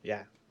 So,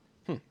 yeah.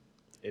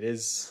 It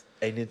is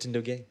a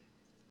Nintendo game.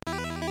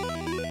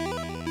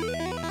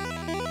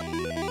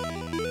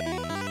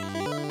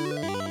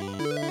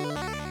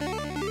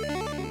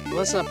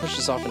 Let's not push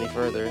this off any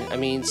further. I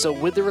mean, so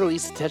with the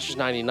release of Tetris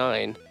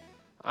 99,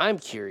 I'm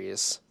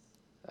curious,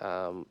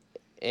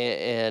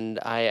 and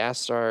I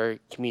asked our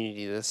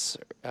community this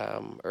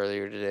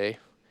earlier today.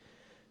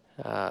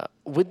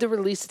 With the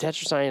release of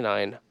Tetris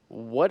 99,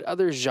 what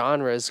other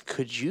genres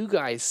could you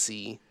guys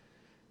see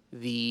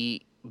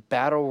the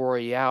Battle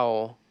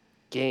Royale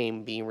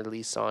game being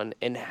released on,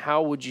 and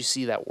how would you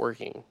see that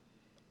working?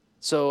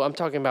 So I'm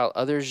talking about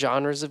other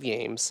genres of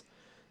games,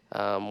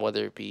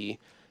 whether it be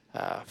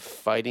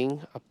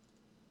fighting, a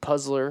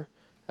puzzler,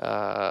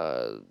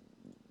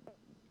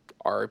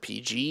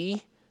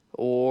 RPG,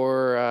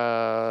 or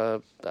I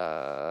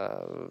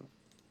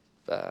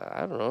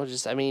don't know,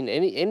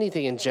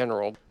 anything in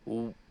general.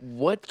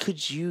 What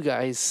could you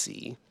guys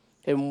see,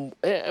 and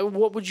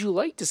what would you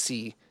like to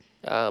see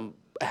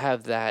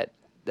have that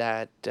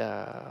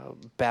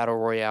battle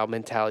royale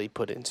mentality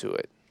put into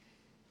it?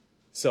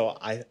 So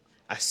as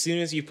soon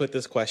as you put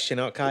this question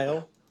out,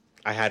 Kyle,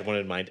 I had one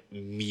in mind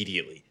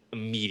immediately.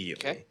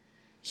 Okay.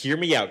 Hear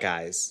me out,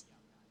 guys.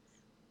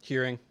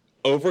 Hearing.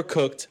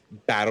 Overcooked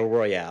Battle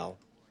Royale.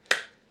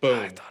 Boom.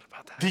 I thought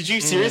about that. Did you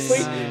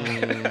seriously?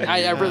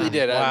 I really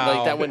did.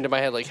 Wow. That went into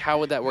my head. How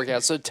would that work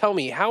out? So tell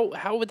me,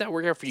 how would that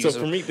work out for you? So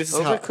for me, this is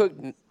how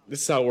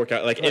it worked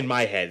out. In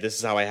my head, this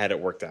is how I had it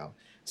worked out.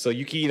 So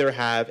you can either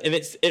have, and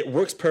it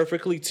works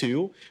perfectly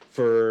too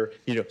for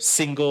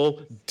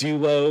single,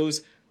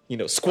 duos,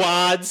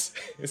 squads,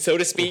 so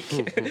to speak.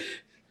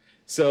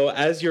 So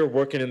as you're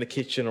working in the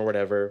kitchen or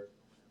whatever,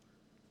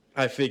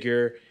 I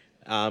figure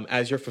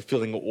as you're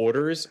fulfilling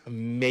orders,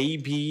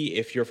 maybe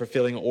if you're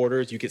fulfilling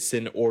orders, you could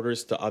send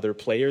orders to other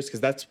players because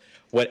that's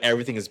what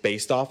everything is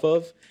based off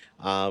of.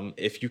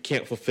 If you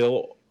can't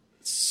fulfill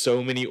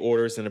so many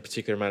orders in a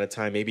particular amount of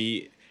time,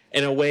 maybe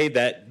in a way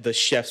that the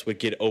chefs would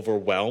get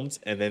overwhelmed,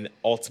 and then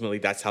ultimately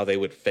that's how they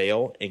would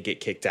fail and get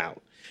kicked out.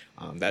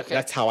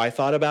 That's how I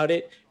thought about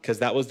it, because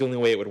that was the only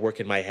way it would work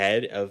in my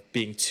head, of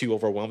being too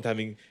overwhelmed,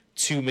 having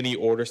too many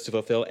orders to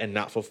fulfill and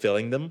not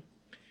fulfilling them.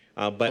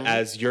 But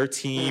as your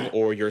team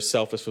or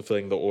yourself is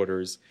fulfilling the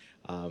orders,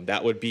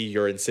 that would be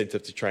your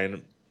incentive to try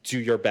and do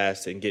your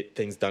best and get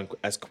things done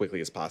as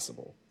quickly as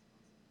possible.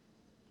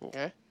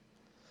 Okay.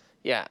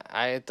 Yeah,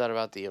 I had thought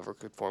about the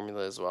Overcooked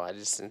formula as well. I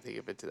just didn't think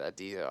of it to that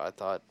detail. I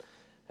thought,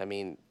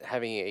 having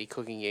a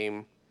cooking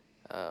game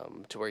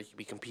to where you can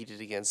be competed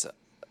against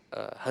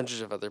hundreds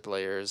of other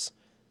players,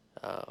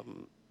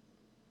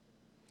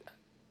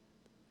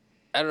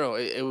 I don't know.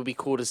 It would be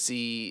cool to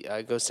see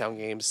Ghost Town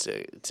Games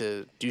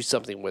to do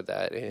something with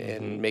that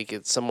and make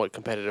it somewhat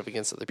competitive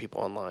against other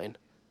people online.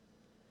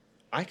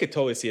 I could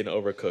totally see an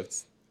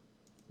Overcooked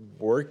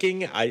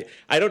working. I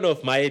don't know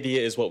if my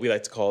idea is what we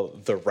like to call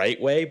the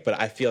right way, but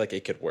I feel like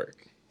it could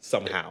work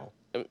somehow.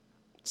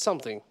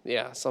 Something.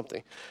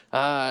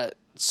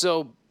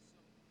 So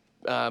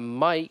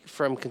Mike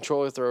from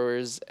Controller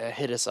Throwers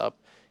hit us up,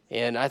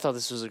 and I thought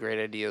this was a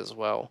great idea as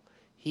well.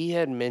 He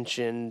had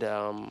mentioned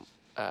a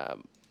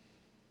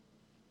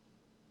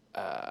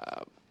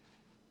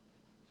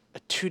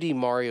 2D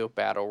Mario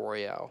Battle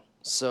Royale.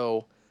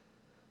 So,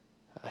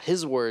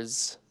 his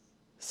words,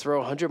 throw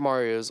 100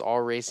 Marios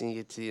all racing to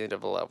get to the end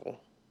of a level.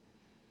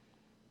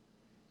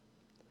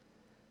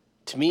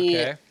 To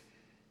me,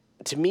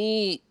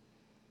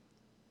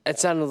 it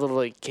sounded a little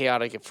like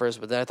chaotic at first,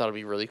 but then I thought it'd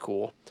be really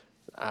cool.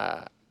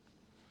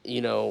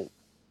 You know,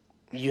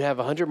 you have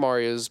 100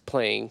 Marios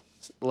playing,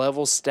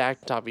 levels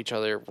stacked on top of each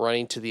other,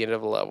 running to the end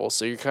of a level.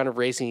 So you're kind of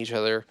racing each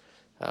other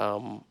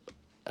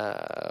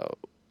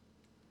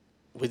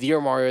with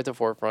your Mario at the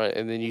forefront,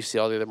 and then you see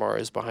all the other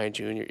Marios behind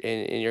you,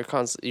 and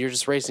you're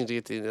just racing to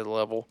get to the end of the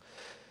level.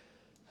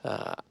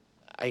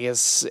 I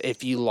guess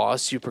if you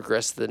lost, you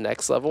progress to the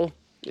next level.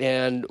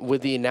 And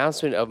with the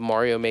announcement of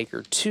Mario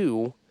Maker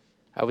 2,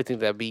 I would think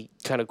that'd be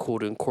kind of cool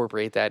to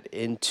incorporate that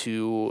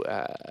into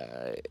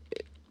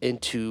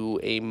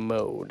a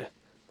mode,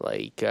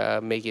 like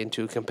make it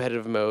into a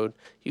competitive mode.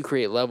 You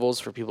create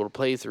levels for people to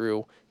play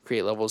through,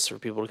 create levels for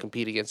people to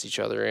compete against each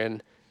other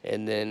in,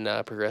 and then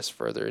progress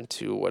further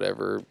into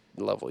whatever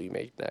level you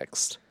make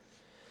next.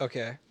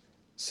 Okay,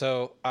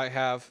 so I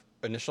have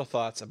initial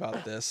thoughts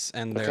about this,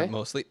 and they're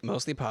Okay.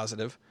 mostly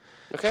positive.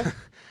 Okay.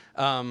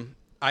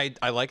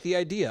 I like the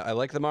idea. I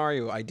like the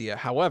Mario idea.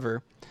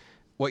 However,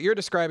 what you're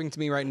describing to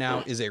me right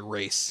now is a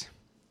race.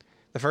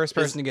 The first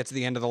person to get to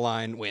the end of the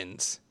line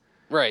wins.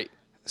 Right.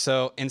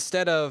 So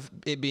instead of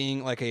it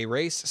being like a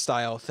race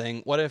style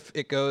thing, what if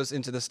it goes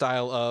into the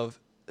style of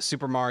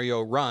Super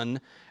Mario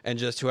Run, and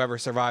just whoever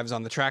survives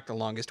on the track the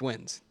longest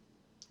wins?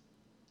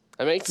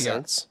 That makes Yeah.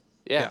 sense.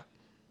 Yeah.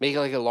 Make it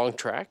like a long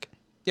track.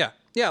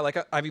 Yeah. Like,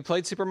 have you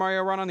played Super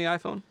Mario Run on the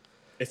iPhone?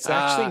 It's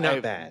actually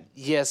not bad.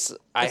 Yes,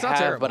 I It's not have,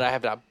 terrible. but I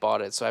have not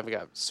bought it, so I haven't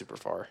got super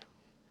far.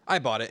 I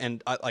bought it,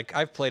 and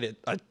I've played it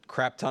a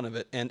crap ton of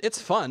it, and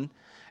it's fun.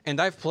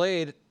 And I've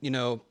played,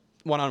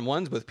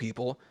 one-on-ones with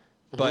people,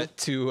 but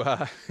to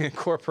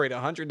incorporate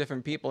 100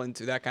 different people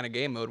into that kind of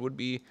game mode would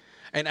be,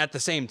 and at the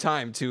same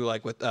time too,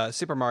 like with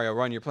Super Mario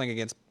Run, you're playing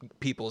against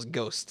people's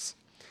ghosts.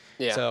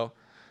 Yeah. So,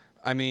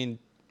 I mean,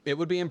 it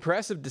would be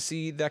impressive to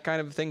see that kind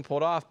of thing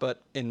pulled off,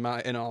 but in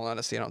all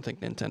honesty, I don't think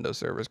Nintendo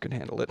servers could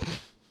handle it.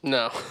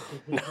 No.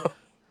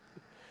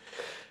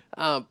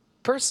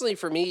 Personally,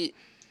 for me,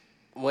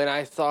 when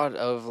I thought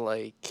of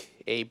like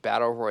a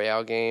battle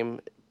royale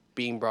game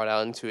being brought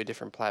out into a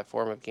different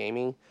platform of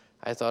gaming,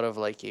 I thought of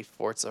like a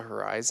Forza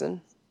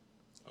Horizon.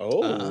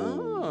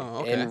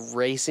 Okay. And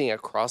racing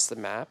across the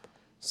map.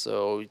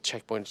 So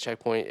checkpoint to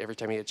checkpoint. Every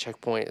time you hit a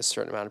checkpoint, a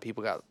certain amount of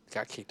people got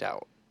kicked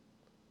out.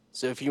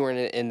 So if you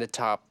weren't in the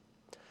top,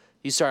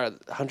 you start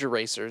at 100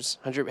 racers,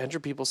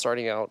 100 people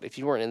starting out. If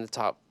you weren't in the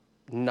top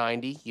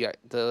 90, you got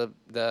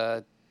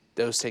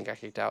those 10 got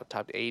kicked out.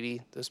 Top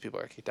 80, those people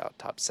got kicked out.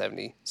 Top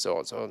 70, so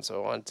on, so on,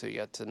 so on, until you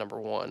got to number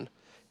 1.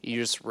 You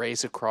just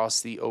race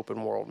across the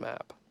open world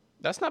map.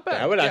 That's not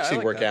bad. That would Yeah, I actually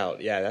like work that.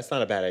 out. Yeah, that's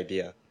not a bad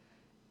idea.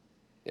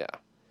 Yeah,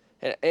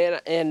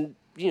 and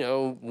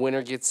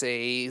winner gets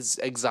a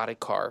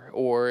exotic car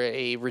or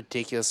a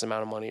ridiculous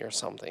amount of money or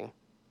something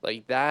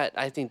like that.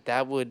 I think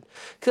that would,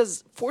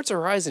 because Forza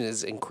Horizon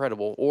is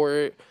incredible.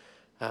 Or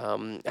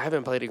I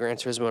haven't played a Gran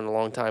Turismo in a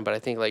long time, but I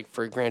think like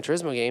for Gran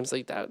Turismo games,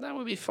 like that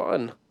would be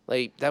fun.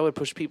 Like that would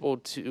push people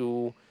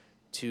to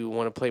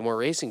want to play more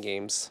racing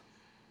games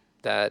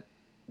that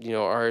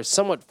are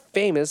somewhat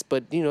famous,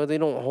 but they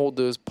don't hold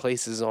those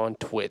places on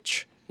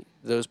Twitch.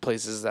 Those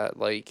places that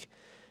like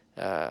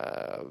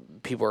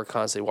people are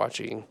constantly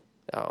watching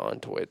on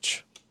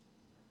Twitch.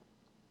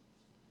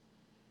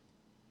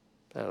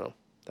 I don't know.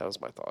 That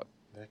was my thought.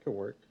 That could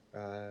work.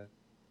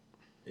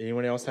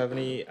 Anyone else have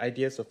any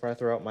ideas before I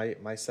throw out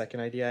my second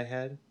idea I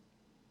had?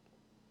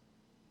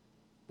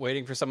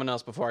 Waiting for someone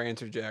else before I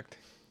interject.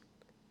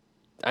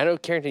 I know,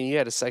 Carrington, you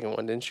had a second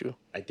one, didn't you?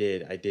 I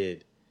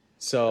did.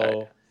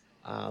 So,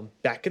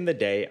 back in the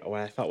day,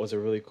 what I thought was a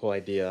really cool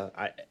idea,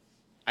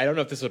 I don't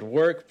know if this would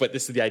work, but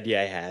this is the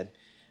idea I had.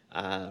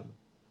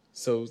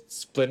 So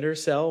Splinter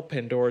Cell,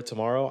 Pandora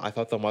Tomorrow, I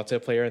thought the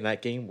multiplayer in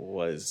that game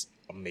was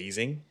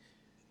amazing.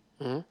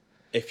 Mm-hmm.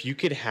 If you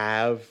could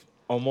have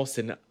almost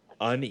an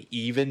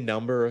uneven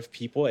number of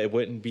people, it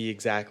wouldn't be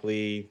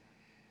exactly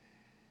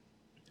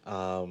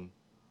on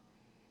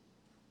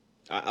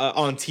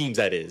teams,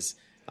 that is.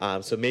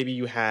 So maybe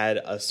you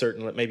had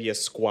maybe a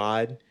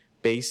squad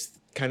based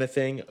kind of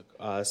thing,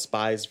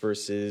 spies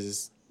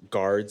versus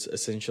guards,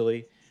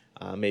 essentially.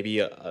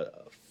 Maybe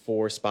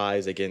 4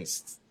 spies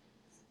against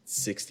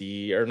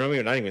 60, or no,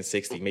 not even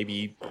 60,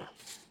 maybe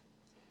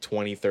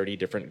 20, 30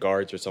 different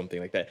guards or something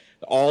like that.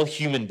 All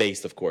human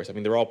based, of course. I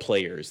mean, they're all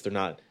players.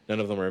 None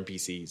of them are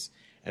NPCs.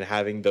 And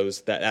having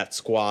that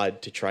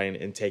squad to try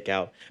and take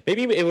out,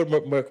 maybe it would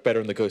work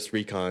better in the Ghost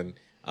Recon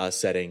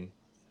setting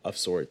of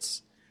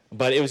sorts.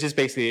 But it was just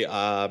basically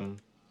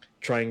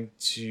trying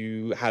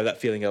to have that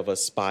feeling of a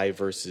spy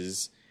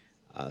versus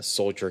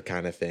soldier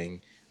kind of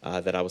thing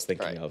that I was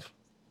thinking of.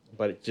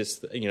 But it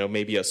just,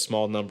 maybe a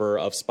small number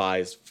of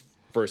spies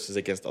versus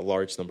against a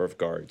large number of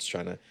guards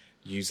trying to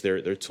use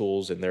their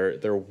tools and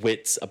their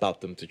wits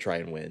about them to try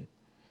and win.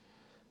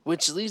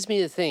 Which leads me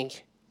to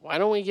think, why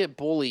don't we get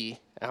Bully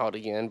out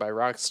again by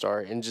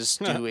Rockstar and just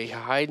do a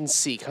hide and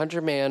seek,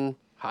 100-man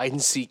hide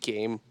and seek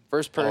game,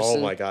 first person.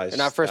 Oh my gosh, or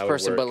not first that would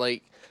person, work. but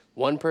like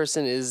one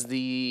person is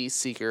the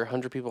seeker,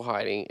 100 people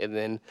hiding, and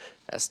then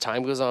as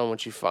time goes on,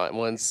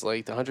 once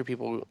like the 100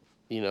 people,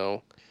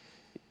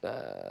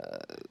 I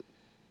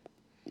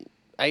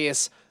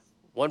guess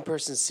one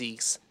person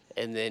seeks,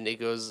 and then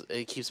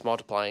it keeps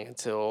multiplying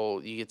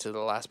until you get to the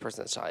last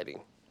person that's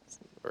hiding,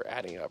 or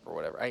adding up, or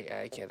whatever. I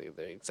can't think of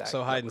the exact.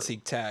 So hide and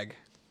seek tag.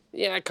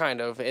 Yeah,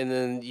 kind of. And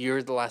then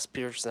you're the last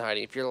person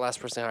hiding. If you're the last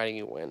person hiding,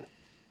 you win.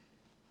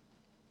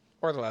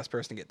 Or the last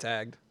person to get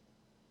tagged.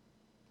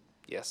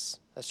 Yes,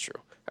 that's true.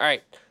 All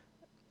right,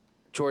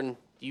 Jordan,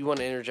 you want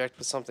to interject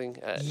with something?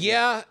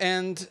 Yeah,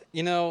 and,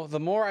 the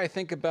more I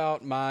think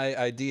about my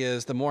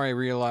ideas, the more I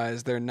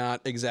realize they're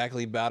not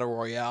exactly battle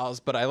royales,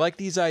 but I like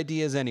these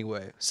ideas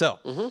anyway. So,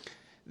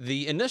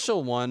 the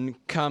initial one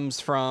comes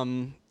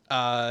from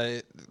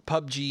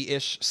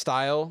PUBG-ish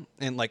style,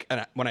 and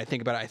when I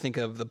think about it, I think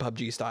of the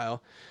PUBG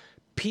style.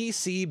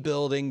 PC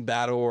building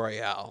battle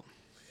royale.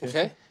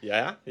 Okay.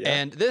 Yeah.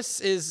 And this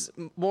is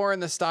more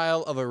in the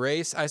style of a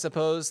race, I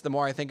suppose, the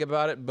more I think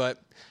about it.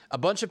 But a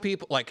bunch of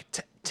people,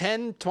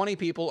 10, 20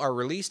 people are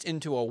released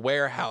into a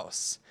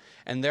warehouse.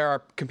 And there are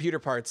computer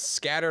parts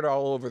scattered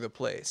all over the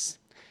place.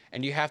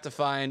 And you have to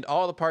find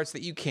all the parts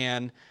that you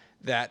can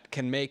that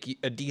can make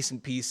a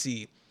decent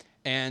PC.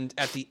 And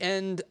at the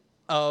end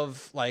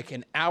of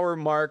an hour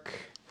mark,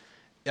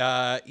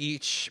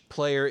 each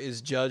player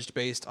is judged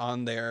based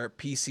on their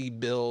PC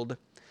build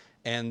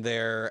and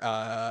their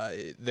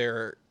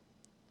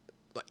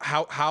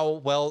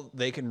how well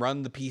they can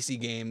run the PC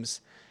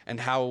games and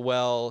how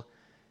well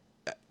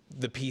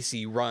the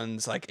PC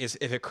runs, if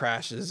it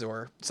crashes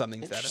or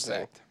something to that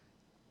effect.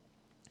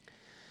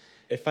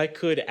 If I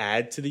could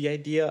add to the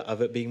idea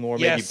of it being more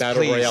Yes, maybe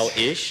battle please.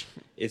 royale-ish,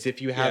 is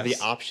if you have Yes.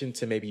 the option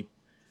to maybe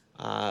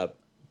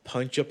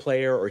punch a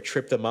player or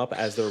trip them up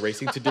as they're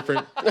racing to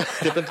different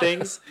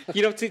things.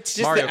 To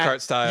just Mario to add,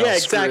 Kart style. Yeah,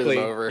 Screw them exactly.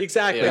 over.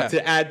 Exactly. Yeah.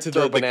 To add to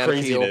Throw a the banana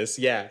peel. craziness.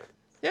 Yeah.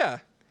 Yeah,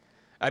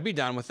 I'd be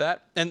down with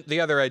that. And the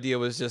other idea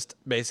was just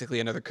basically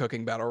another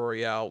cooking battle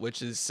royale,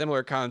 which is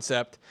similar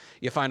concept.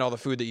 You find all the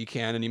food that you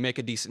can, and you make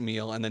a decent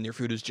meal, and then your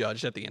food is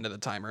judged at the end of the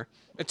timer.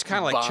 It's kind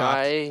of like Chopped.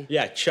 By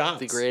Yeah, Chopped.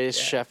 the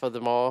greatest chef of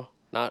them all,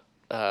 not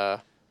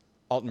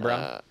Alton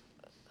Brown.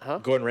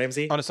 Gordon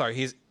Ramsay. Oh, no, sorry.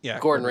 He's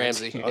Gordon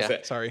Ramsay. I'll Yeah.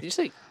 say- Sorry. Did you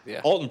say?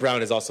 Yeah. Alton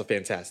Brown is also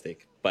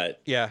fantastic, but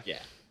Yeah. yeah.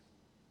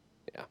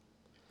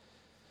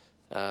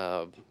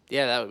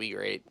 Yeah, that would be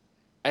great.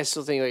 I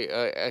still think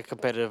a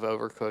competitive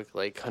Overcooked,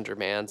 100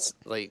 Man's,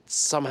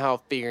 somehow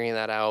figuring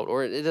that out,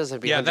 or it doesn't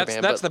have to be Yeah, 100 that's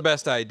Man, that's but, the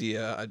best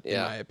idea in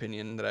Yeah. my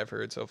opinion that I've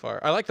heard so far.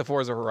 I like the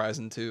Forza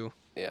Horizon too.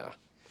 Yeah.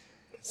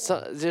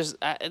 So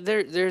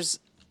there's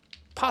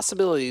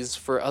possibilities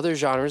for other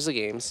genres of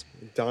games.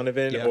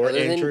 Donovan Yeah. or Other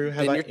than- Andrew,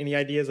 have than your- any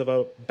ideas of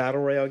a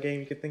battle royale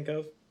game you could think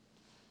of?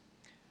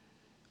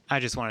 I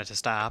just wanted to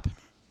stop.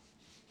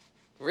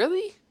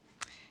 Really?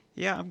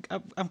 Yeah,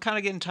 I'm kind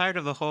of getting tired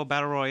of the whole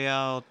battle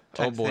royale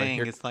type thing.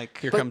 Here, It's like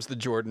here comes the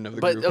Jordan of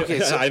the But group. okay,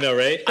 so I know,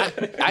 right?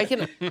 I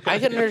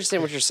can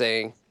understand what you're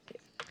saying,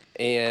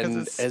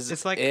 and 'Cause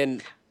it's like-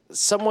 and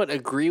somewhat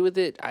agree with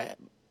it.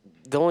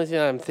 The only thing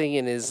I'm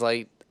thinking is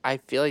I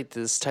feel like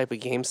this type of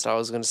game style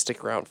is going to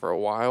stick around for a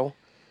while.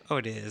 Oh,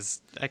 it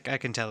is. I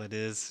can tell it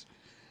is.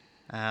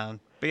 But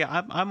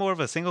yeah, I'm more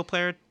of a single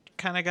player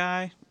kind of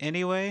guy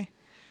anyway.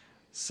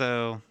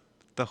 So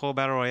the whole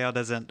battle royale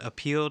doesn't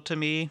appeal to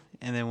me.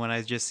 And then when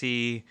I just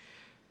see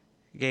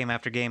game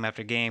after game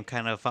after game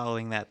kind of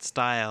following that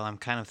style, I'm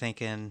kind of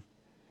thinking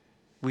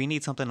we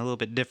need something a little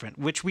bit different,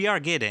 which we are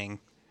getting.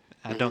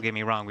 Don't get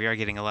me wrong, we are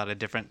getting a lot of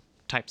different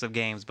types of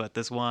games, but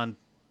this one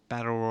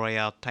battle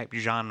royale type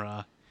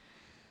genre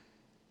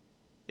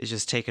is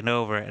just taking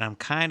over, and I'm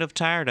kind of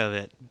tired of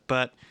it.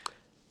 But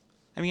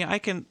I mean,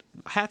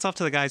 hats off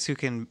to the guys who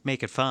can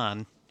make it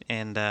fun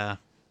and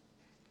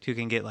who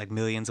can get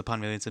millions upon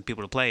millions of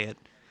people to play it.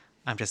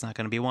 I'm just not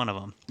going to be one of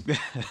them.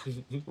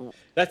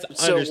 That's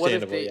So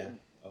understandable. Yeah.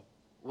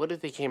 what if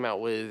they came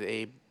out with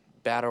a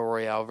battle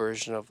royale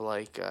version of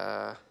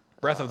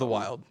Breath of the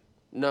Wild.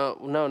 No.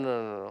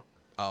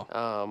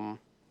 Oh.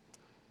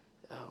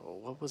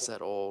 What was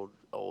that old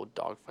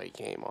dogfight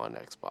game on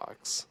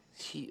Xbox?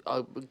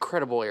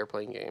 Incredible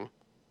airplane game.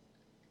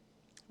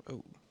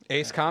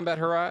 Ace Combat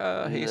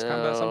Ace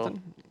Combat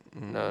something?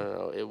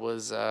 No. It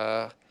was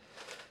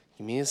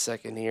give me a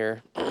second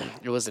here.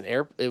 It was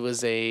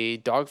a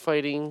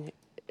dogfighting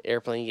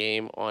airplane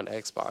game on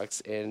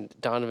Xbox. And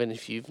Donovan,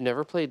 if you've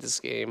never played this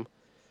game,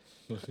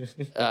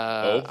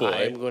 Oh boy.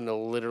 I'm going to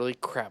literally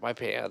crap my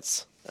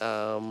pants.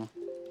 My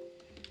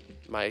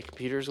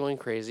computer's going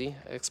crazy.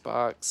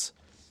 Xbox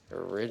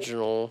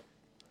original.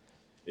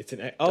 It's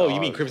an. Oh, you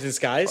mean Crimson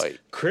Skies? Fight.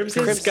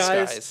 Crimson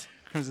Skies.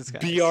 Crimson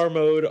Skies. BR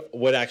mode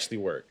would actually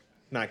work.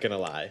 Not gonna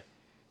lie.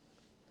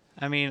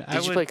 I mean,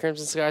 Did you play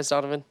Crimson Skies,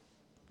 Donovan?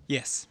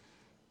 Yes,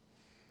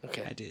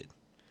 Okay. I did.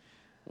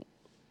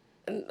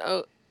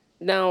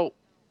 Now,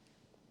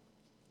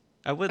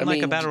 I would I like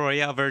a mean, battle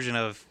royale version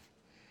of,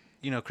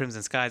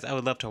 Crimson Skies. I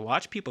would love to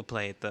watch people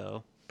play it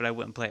though, but I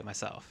wouldn't play it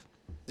myself.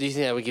 do you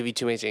think that would give you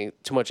too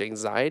much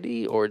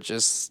anxiety, or you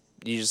just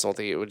don't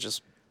think it would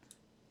just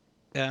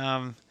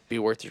be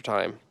worth your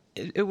time?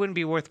 It wouldn't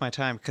be worth my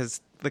time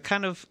because the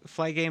kind of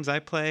flight games I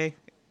play,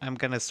 I'm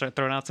gonna start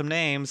throwing out some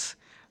names.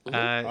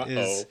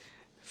 is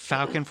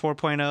Falcon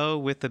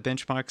 4.0 with the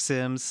Benchmark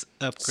Sims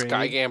upgrade.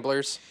 Sky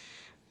Gamblers.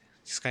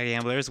 Sky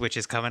Gamblers, which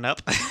is coming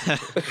up.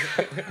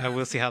 I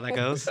will see how that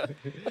goes.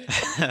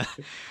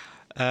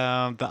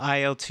 The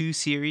IL2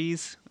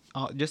 series,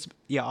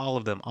 all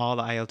of them. All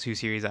the IL2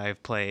 series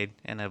I've played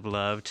and have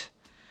loved.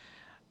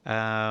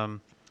 The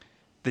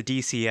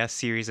DCS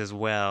series as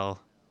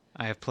well,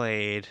 I have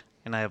played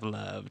and I have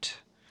loved.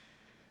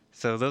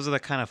 So those are the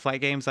kind of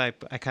flight games I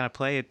kind of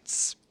play.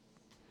 It's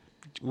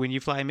when you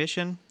fly a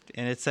mission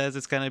and it says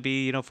it's going to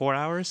be 4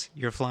 hours,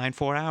 you're flying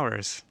 4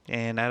 hours,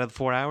 and out of the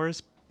 4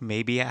 hours,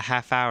 maybe a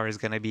half hour is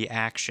going to be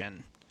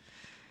action,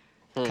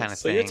 kind of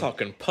so thing. you're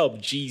talking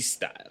PUBG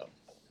style.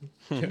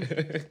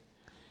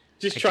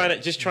 just trying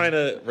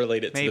to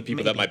relate it to the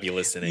people that might be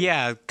listening.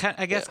 Yeah,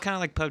 I guess kind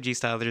of like PUBG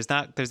style. There's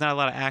not a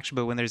lot of action,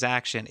 but when there's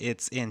action,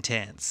 it's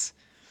intense.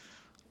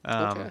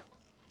 Okay.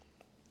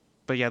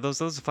 But yeah,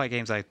 those are flight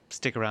games I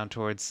stick around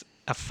towards.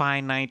 A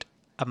finite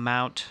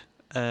amount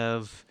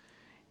of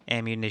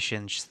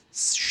ammunition,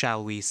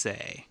 shall we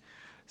say.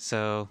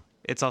 So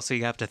it's also,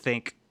 you have to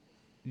think,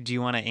 do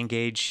you want to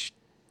engage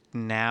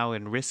now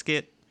and risk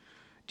it?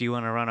 Do you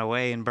want to run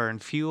away and burn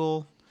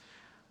fuel?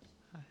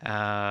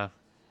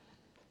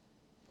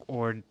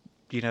 Or,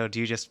 do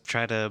you just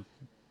try to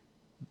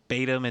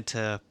bait them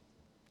into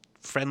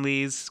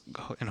friendlies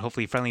and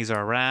hopefully friendlies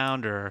are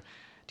around? Or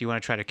do you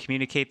want to try to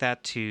communicate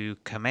that to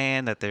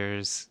command that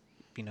there's,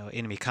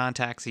 enemy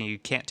contacts and you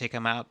can't take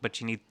them out,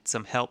 but you need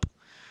some help?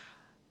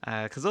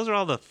 Because those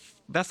are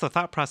that's the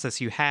thought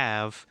process you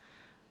have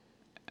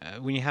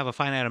when you have a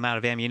finite amount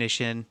of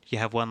ammunition. You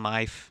have one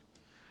life,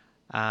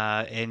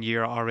 and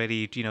you're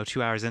already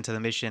 2 hours into the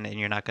mission, and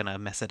you're not gonna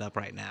mess it up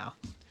right now,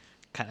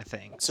 kind of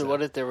thing. So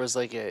what if there was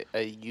like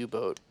a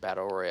U-boat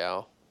battle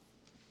royale?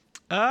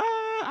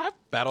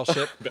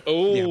 Battleship.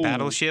 Yeah,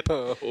 Battleship.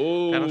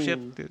 Oh. Battleship.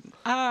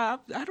 I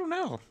don't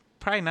know.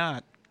 Probably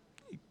not.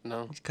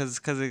 No. Because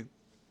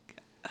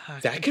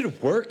that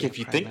could work if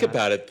you think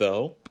about it,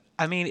 though.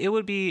 I mean, it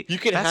would be. You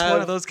could that's have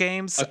one of those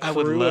games a I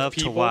would crew of love to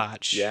people.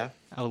 watch. Yeah.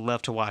 I would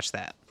love to watch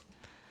that.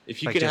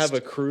 If you Like could have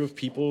just- a crew of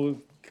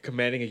people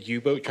commanding a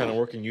U-boat trying to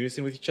work in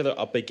unison with each other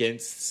up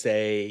against,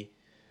 say,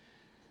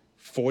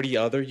 40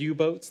 other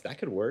U-boats, that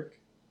could work.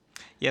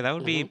 Yeah, that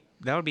would be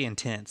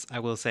intense. I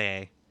will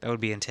say that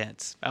would be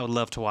intense. I would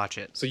love to watch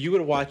it. So you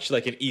would watch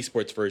like an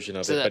esports version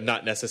of So it, that- but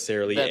not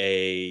necessarily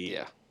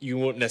yeah. You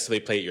won't necessarily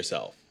play it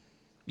yourself.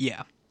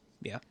 Yeah.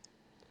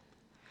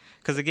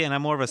 Because again,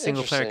 I'm more of a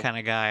single player Interesting. kind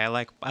of guy. I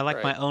like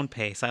Right. my own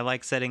pace. I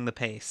like setting the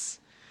pace.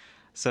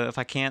 So if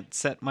I can't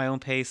set my own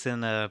pace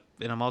in a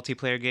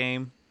multiplayer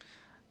game,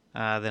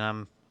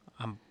 then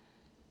I'm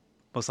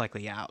most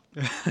likely out.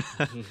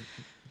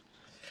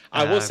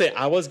 I will say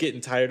I was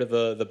getting tired of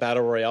the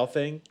battle royale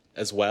thing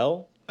as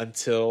well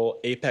until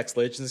Apex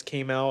Legends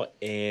came out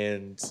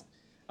and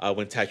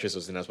when Tetris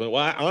was announced.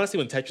 Honestly,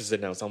 when Tetris was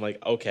announced, I'm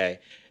like, okay,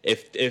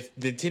 if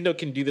Nintendo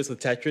can do this with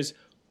Tetris,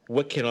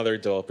 what can other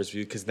developers do?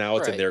 Because now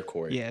it's in Right. their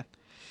court. Yeah,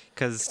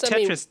 because So, I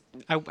mean- Tetris,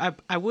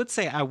 I would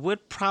say I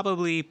would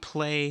probably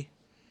play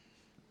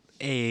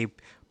a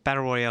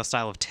battle royale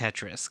style of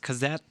Tetris, because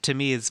that to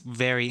me is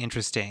very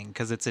interesting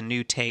because it's a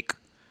new take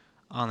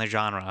on the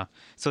genre,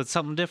 so it's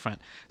something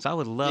different. So I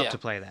would love Yeah. to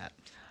play that.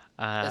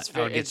 That's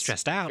I would get it's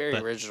stressed out, Very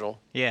but original.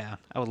 yeah,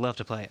 I would love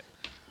to play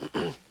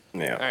it.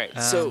 Yeah. All right.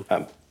 So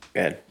Go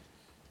ahead.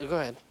 go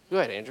ahead. Go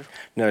ahead, Andrew.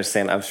 No, I was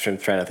saying I was trying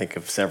to think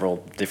of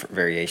several different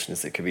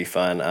variations that could be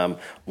fun.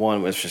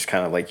 One was just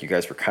kind of like you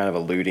guys were kind of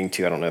alluding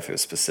to. I don't know if it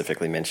was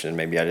specifically mentioned.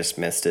 Maybe I just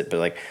missed it. But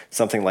like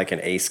something like an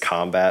Ace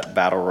Combat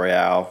Battle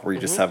Royale where you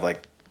just have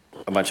like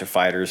a bunch of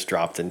fighters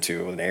dropped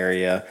into an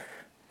area.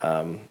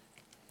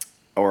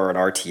 Or an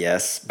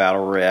RTS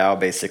Battle Royale,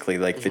 basically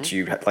like that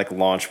you like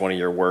launch one of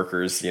your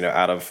workers,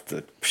 out of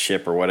the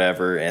ship or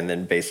whatever. And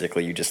then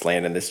basically you just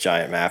land in this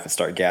giant map and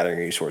start gathering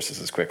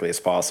resources as quickly as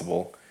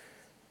possible.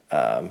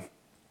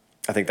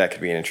 I think that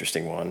could be an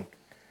interesting one.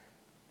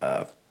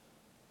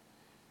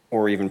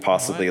 Or even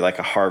possibly like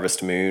a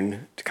Harvest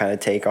Moon to kind of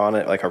take on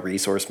it, like a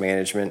resource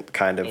management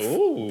kind of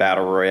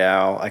battle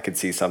royale. I could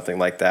see something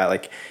like that.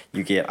 Like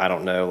you get, I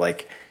don't know,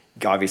 like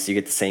obviously you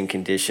get the same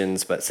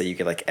conditions, but say you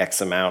get like X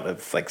amount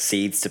of like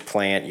seeds to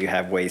plant. You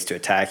have ways to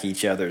attack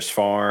each other's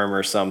farm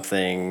or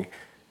something.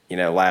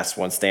 Last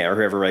one stand, or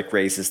whoever like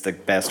raises the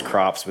best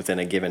crops within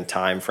a given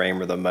time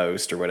frame or the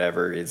most or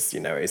whatever is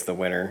the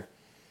winner.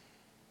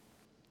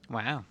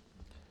 Wow.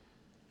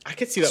 I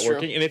could see that It's true.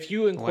 working. And if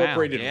you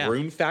incorporated yeah.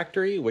 Rune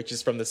Factory, which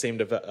is from the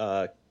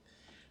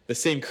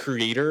same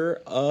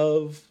creator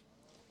of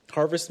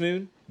Harvest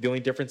Moon, the only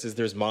difference is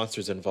there's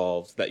monsters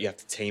involved that you have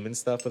to tame and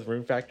stuff with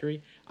Rune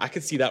Factory. I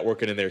could see that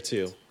working in there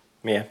too.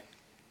 Yeah.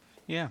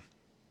 Yeah.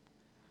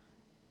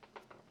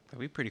 That'd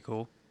be pretty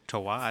cool to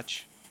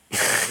watch.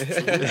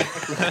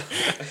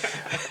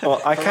 Well,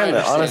 I From my kind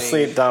of,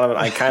 honestly, understanding- Donovan,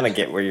 I kind of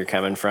get where you're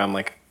coming from.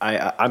 Like,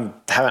 I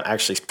haven't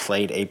actually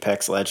played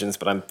Apex Legends,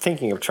 but I'm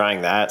thinking of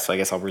trying that. So I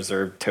guess I'll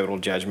reserve total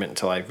judgment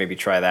until I maybe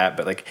try that.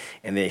 But like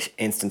in the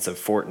instance of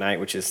Fortnite,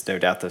 which is no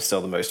doubt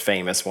still the most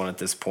famous one at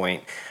this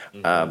point,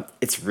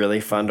 it's really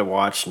fun to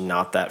watch.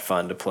 Not that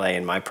fun to play,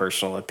 in my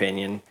personal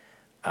opinion.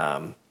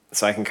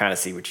 So I can kind of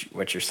see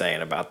what you're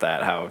saying about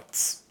that. How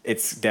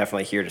it's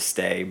definitely here to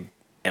stay.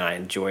 And I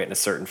enjoy it in a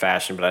certain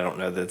fashion, but I don't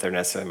know that they're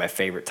necessarily my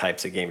favorite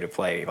types of game to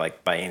play,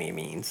 like by any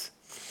means.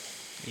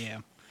 Yeah.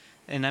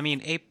 And I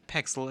mean,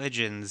 Apex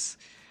Legends,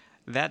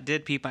 that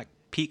did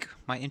pique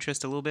my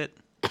interest a little bit.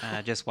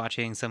 Just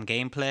watching some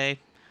gameplay,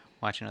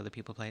 watching other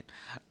people play it.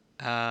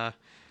 I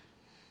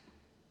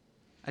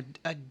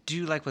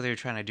do like what they're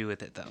trying to do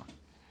with it, though.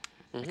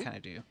 I kind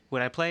of do.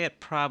 Would I play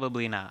it?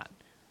 Probably not.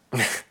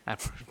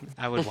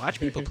 I would watch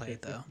people play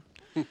it,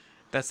 though.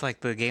 That's like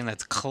the game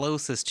that's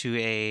closest to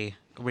a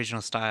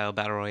original style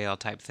battle royale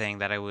type thing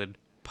that I would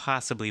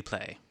possibly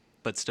play,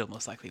 but still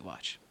most likely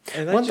watch.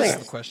 And I One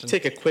just thing-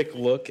 take a quick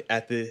look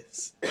at the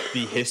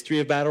history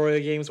of battle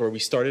royale games, where we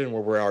started and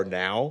where we are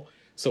now.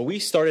 So we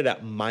started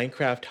at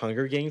Minecraft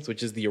Hunger Games,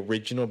 which is the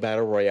original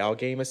battle royale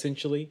game,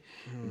 essentially.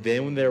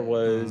 Then there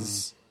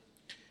was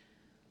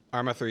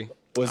Arma 3.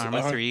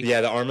 Arma 3.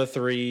 Yeah, the Arma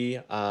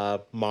 3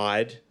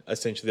 mod,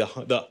 essentially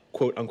the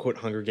quote unquote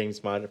Hunger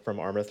Games mod from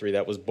Arma 3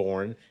 that was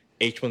born.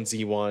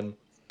 H1Z1,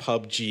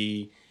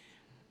 PUBG,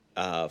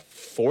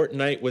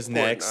 Fortnite was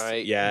next.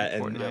 Fortnite. Yeah,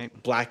 and Fortnite.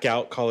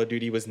 Blackout Call of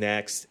Duty was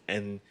next,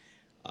 and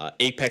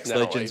Apex Now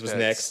Legends was Apex.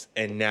 next,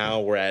 and now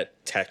we're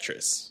at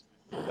Tetris.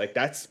 Like,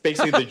 that's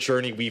basically the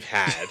journey we've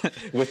had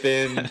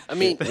within. I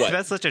mean, what?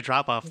 That's such a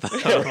drop off, though.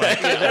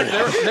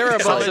 There are a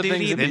Call bunch of of things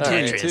Duty, in then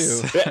between,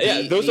 Tetris. too.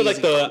 Yeah, those are like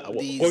the.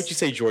 these- What would you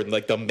say, Jordan?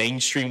 Like the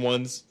mainstream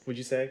ones? Would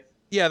you say?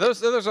 Yeah,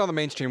 those are all the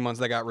mainstream ones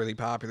that got really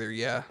popular.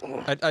 Yeah,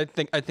 I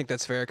think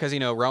that's fair because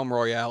Realm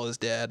Royale is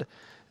dead,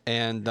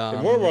 and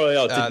Realm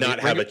Royale did the not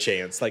have Ring a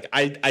chance. Like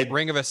I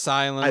Ring of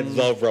Asylum. I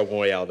love Realm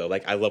Royale though.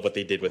 Like I love what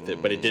they did with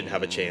it, but it didn't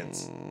have a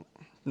chance.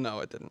 No,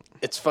 it didn't.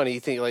 it's funny. You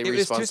think like It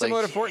was too Respawn's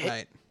similar like, to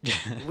Fortnite.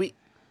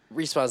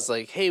 Respawn's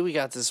like, hey, we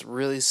got this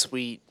really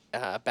sweet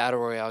battle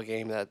royale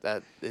game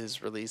that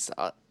is released.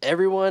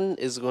 Everyone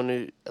is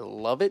going to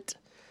love it.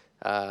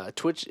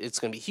 Twitch, it's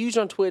going to be huge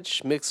on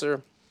Twitch,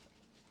 Mixer.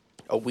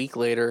 A week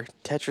later,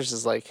 Tetris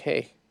is like,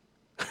 hey,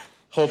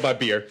 Hold my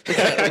beer.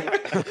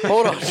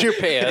 hold on to your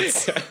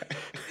pants.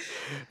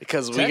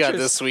 Because we got Tetris-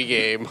 this sweet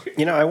game.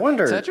 I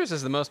wonder Tetris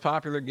is the most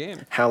popular game.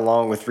 how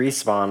long with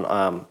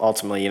Respawn,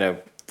 ultimately,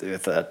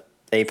 with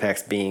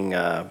Apex being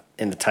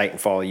in the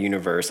Titanfall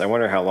universe, I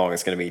wonder how long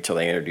it's going to be till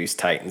they introduce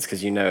Titans,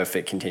 because if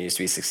it continues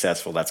to be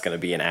successful, that's going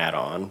to be an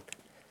add-on.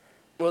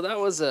 Well, that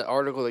was an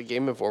article that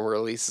Game Informer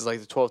releases,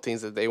 like the 12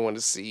 teams that they want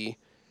to see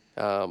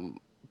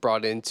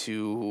brought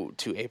into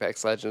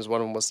Apex Legends.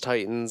 One of them was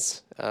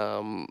Titans,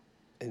 and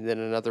then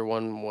another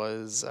one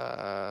was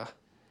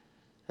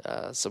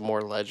some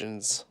more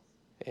Legends.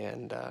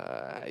 And,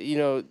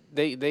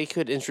 they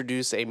could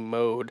introduce a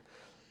mode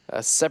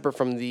separate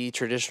from the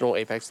traditional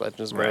Apex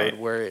Legends mode Right.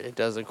 where it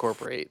does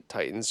incorporate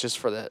Titans just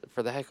for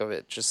the heck of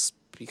it, just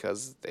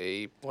because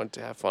they want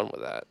to have fun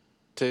with that,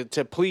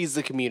 to please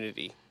the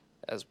community,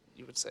 as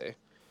you would say.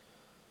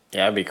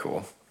 Yeah, that'd be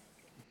cool.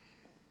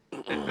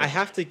 I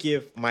have to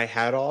give my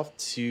hat off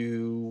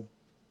to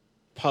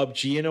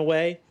PUBG in a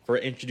way for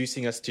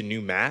introducing us to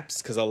new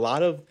maps, because a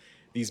lot of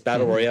these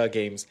battle royale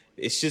games,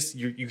 it's just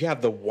you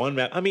have the one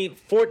map. I mean,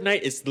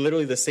 Fortnite is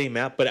literally the same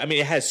map, but I mean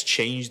it has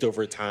changed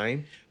over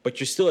time, but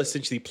you're still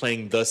essentially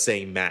playing the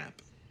same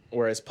map.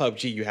 Whereas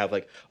PUBG, you have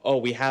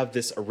we have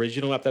this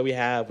original map that we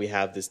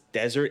have this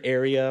desert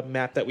area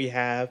map that we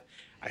have.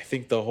 I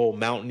think the whole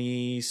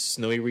mountainy,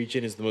 snowy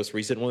region is the most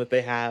recent one that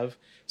they have.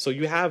 So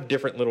you have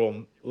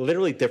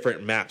literally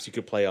different maps you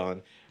could play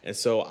on. And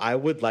so I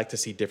would like to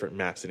see different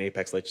maps in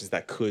Apex Legends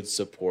that could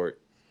support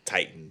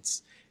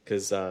Titans.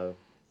 Because,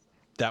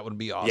 That would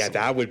be awesome. yeah,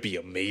 that would be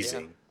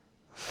amazing.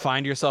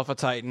 Find yourself a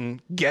Titan.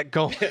 Get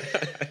going.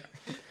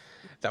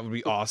 That would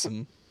be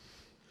awesome.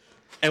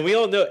 And we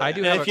all know, I do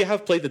and have if a- you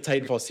have played the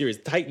Titanfall series,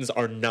 Titans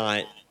are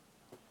not,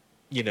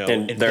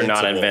 And they're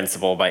not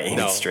invincible by any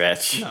No.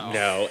 stretch.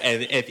 No,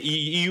 and if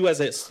you as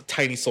a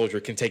tiny soldier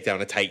can take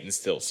down a Titan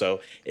still, so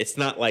it's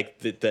not like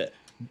the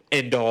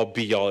end all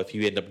be all if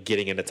you end up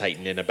getting in a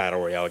Titan in a battle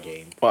royale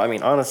game. Well, I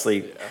mean,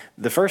 honestly,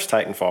 the first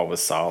Titanfall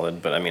was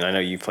solid, but I mean, I know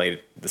you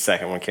played the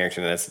second one,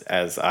 Carrington,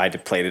 as I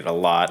played it a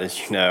lot, as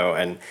you know,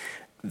 and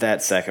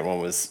that second one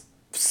was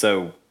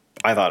so.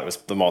 I thought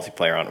the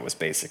multiplayer on it was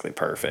basically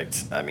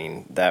perfect. I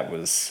mean,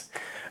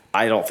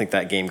 I don't think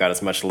that game got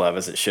as much love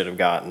as it should have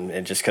gotten,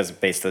 and just because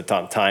based on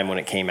the time when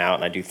it came out,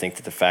 and I do think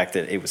that the fact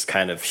that it was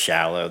kind of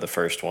shallow, the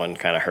first one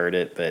kind of hurt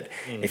it. But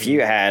if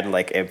you had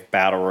a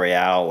battle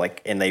royale, once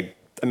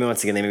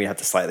again, they maybe have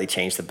to slightly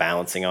change the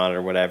balancing on it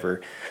or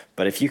whatever.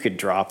 But if you could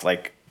drop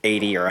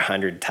 80 or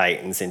 100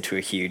 Titans into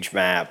a huge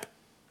map,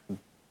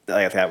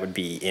 that would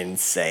be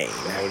insane.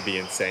 That would be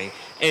insane.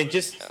 And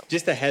just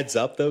a heads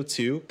up though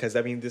too, because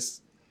I mean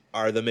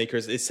are the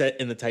makers. It's set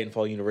in the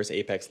Titanfall universe.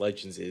 Apex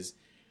Legends is.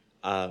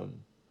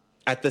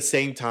 At the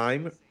same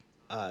time,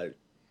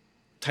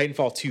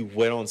 Titanfall 2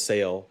 went on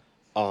sale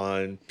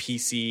on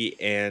PC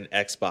and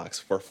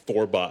Xbox for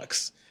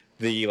 $4,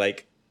 the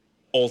like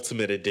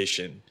ultimate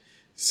edition.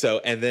 So,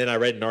 and then I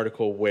read an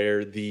article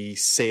where the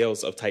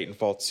sales of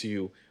Titanfall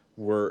 2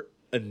 were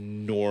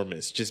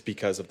enormous just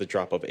because of the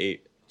drop of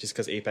just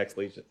because Apex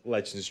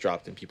Legends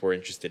dropped and people were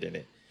interested in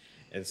it.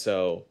 And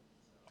so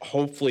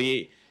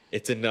hopefully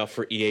it's enough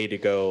for EA to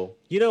go,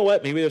 you know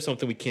what, maybe there's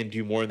something we can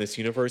do more in this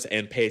universe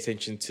and pay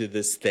attention to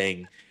this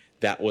thing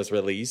that was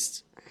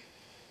released,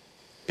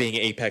 being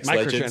Apex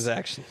Legends.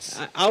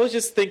 Microtransactions. I was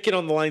just thinking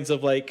on the lines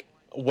of like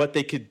what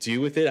they could do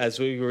with it, as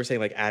we were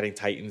saying, like adding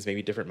Titans,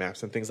 maybe different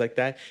maps and things like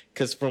that.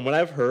 Because from what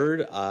I've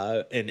heard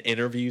in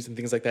interviews and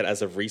things like that,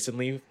 as of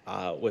recently,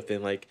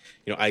 within like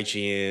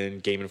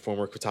IGN, Game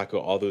Informer, Kotaku,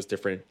 all those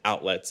different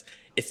outlets,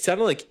 it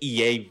sounded like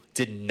EA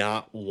did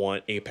not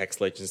want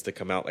Apex Legends to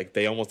come out. Like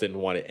they almost didn't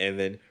want it, and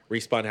then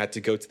Respawn had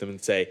to go to them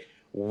and say,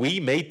 "We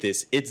made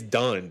this. It's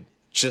done.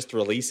 Just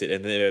release it."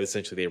 And then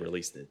essentially they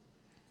released it.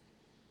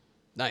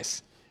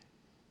 Nice.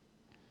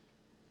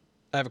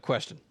 I have a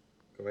question.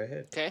 Go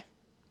ahead.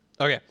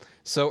 Okay.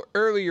 So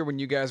earlier when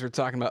you guys were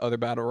talking about other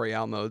Battle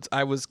Royale modes,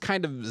 I was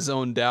kind of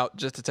zoned out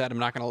just a tad, I'm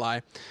not going to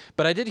lie.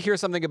 But I did hear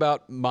something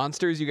about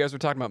monsters. You guys were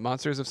talking about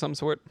monsters of some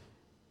sort?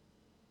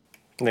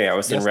 Yeah, it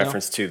was in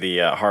reference to the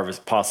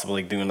Harvest,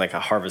 possibly doing like a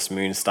Harvest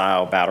Moon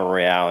style Battle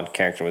Royale, and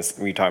character was,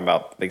 we talking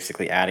about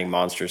basically adding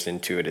monsters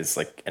into it as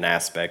like an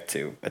aspect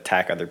to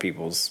attack other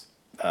people's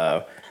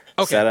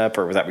setup,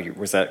 or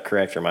was that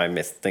correct, or am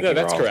I thinking wrong?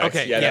 No, that's correct.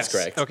 Okay, yeah, yes.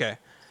 that's correct. Okay.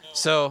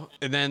 So,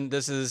 and then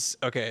this is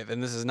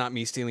not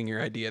me stealing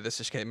your idea. This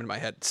just came in my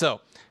head.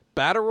 So,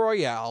 Battle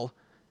Royale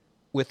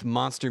with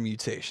monster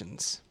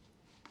mutations.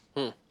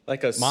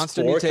 Like a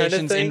monster Spore mutations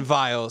kind of thing? in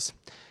vials.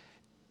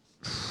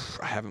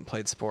 I haven't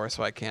played Spore,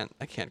 so I can't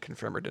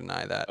confirm or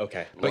deny that.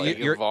 Okay. But Like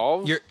you're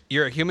evolved?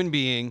 you're a human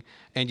being,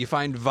 and you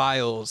find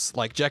vials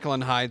like Jekyll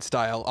and Hyde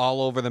style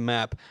all over the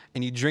map,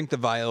 and you drink the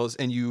vials,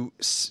 and you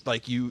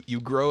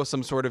grow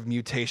some sort of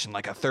mutation,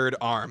 like a third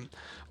arm,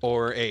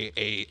 or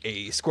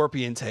a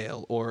scorpion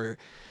tail, or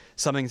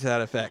something to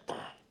that effect.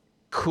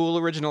 Cool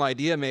original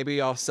idea.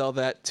 Maybe I'll sell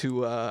that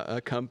to a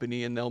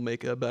company, and they'll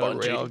make a Battle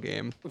Bungie. Royale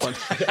game.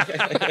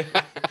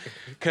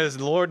 Because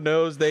Lord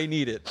knows they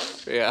need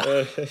it.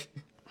 Yeah.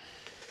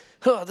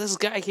 Oh, this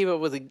guy came up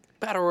with a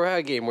Battle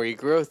Royale game where you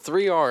grow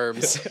 3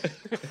 arms.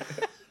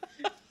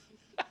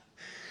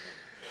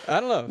 I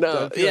don't know. No,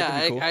 That'd feel yeah,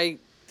 pretty cool. I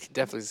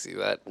definitely see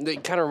that.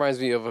 It kind of reminds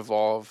me of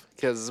Evolve,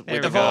 because There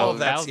with we go. Evolve,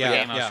 That was that's- the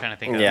yeah, game I was yeah. trying to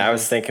think of. Yeah, I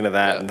was thinking of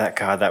that, and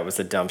that was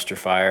a dumpster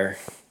fire.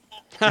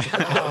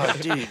 oh,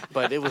 dude,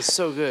 but it was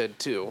so good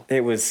too.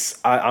 It was,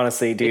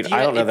 honestly, dude, If you-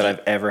 I don't know if that you-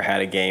 I've ever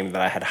had a game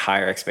that I had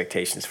higher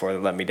expectations for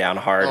that let me down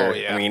harder. Oh,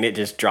 yeah. I mean, it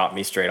just dropped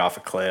me straight off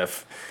a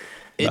cliff.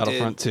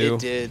 Battlefront 2. It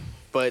did,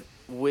 but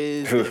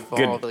with Ooh,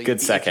 Evolve, good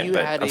if second, you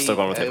but had I'm still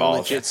going with a Evolve.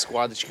 legit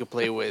squad that you could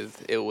play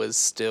with, it was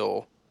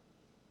still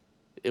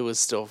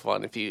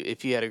fun if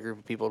you had a group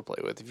of people to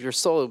play with. If you're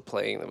solo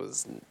playing, I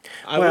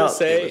will it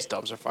say, was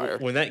dumpster fire.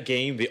 when that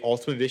game, the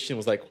Ultimate Edition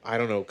was like, I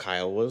don't know,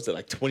 Kyle, what was it,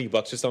 like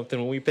 $20 or something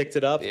when we picked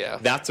it up? Yeah.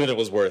 That's when it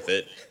was worth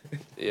it.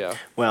 Yeah.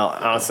 Well,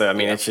 honestly, I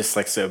mean, it's just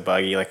like so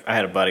buggy. Like, I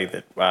had a buddy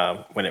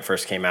that when it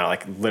first came out,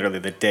 like literally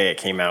the day it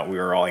came out, we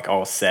were all like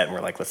all set, and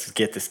we're like, let's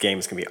get this game.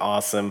 It's gonna be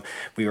awesome.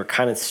 We were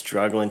kind of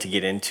struggling to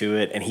get into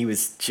it, and he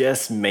was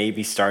just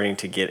maybe starting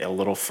to get a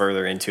little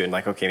further into it. And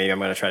like, okay, maybe I'm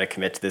gonna try to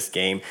commit to this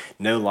game.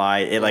 No lie,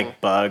 it like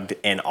bugged,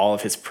 and all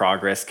of his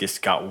progress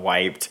just got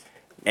wiped.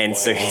 And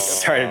so he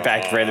started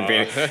back from the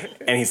beginning,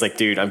 and he's like,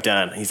 dude, I'm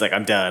done. He's like,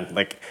 I'm done.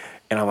 Like.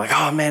 And I'm like,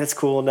 oh man, it's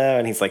cool now.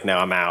 And he's like, no,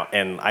 I'm out.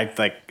 And I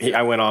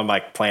went on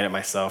like playing it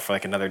myself for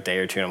like another day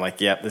or two. And I'm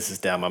like, yep, this is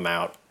dumb. I'm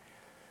out.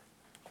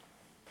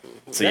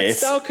 So That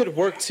style could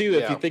work too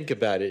if Yeah. you think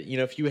about it.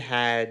 If you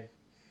had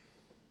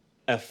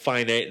a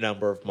finite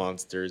number of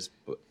monsters,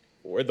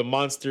 or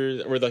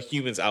the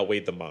humans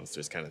outweighed the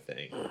monsters, kind of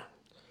thing.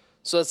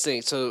 So let's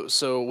see.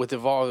 So with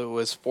Evolve, it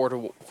was 4 to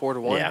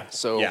 1. Yeah.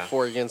 So Yeah.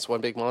 4 against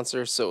one big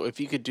monster. So if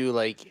you could do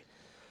like,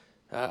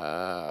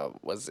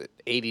 was it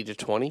 80 to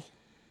 20?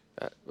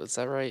 Was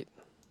that right?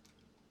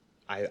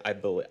 I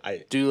believe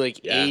Do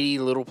like Yeah. 80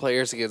 little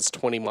players against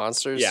 20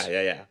 monsters?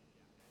 Yeah.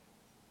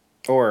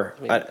 Or,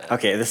 mean,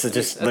 okay, this is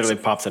just that's-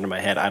 literally pops into my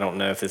head. I don't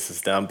know if this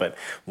is dumb, but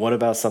what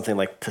about something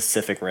like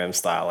Pacific Rim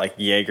style, like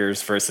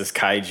Jaegers versus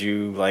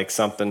Kaiju, like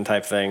something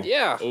type thing?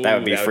 Yeah. That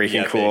would be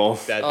freaking cool.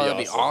 That'd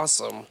be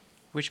awesome.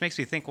 Which makes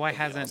me think, why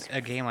hasn't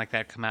a game like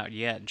that come out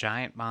yet?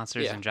 Giant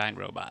monsters Yeah. and giant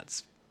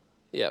robots.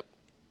 Yep.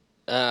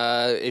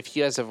 If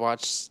you guys have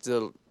watched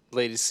the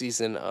latest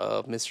season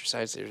of Mr.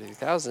 Science Theater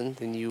 3000,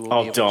 then you will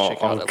be able to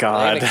check out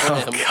God. Atlantic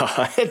Oh, Rim.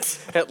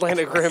 God.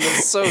 Atlantic Rim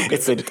is so good.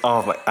 It's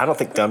I don't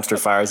think dumpster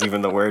fire is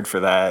even the word for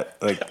that.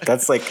 Like,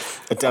 that's like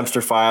a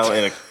dumpster file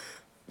in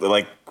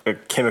a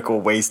chemical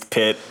waste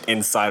pit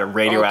inside a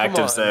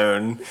radioactive on.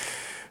 zone.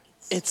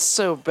 It's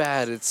so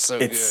bad. It's so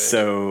good. It's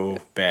so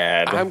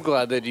bad. I'm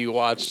glad that you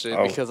watched it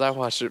Oh. because I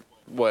watched it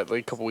like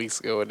a couple weeks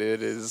ago, and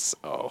it is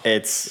I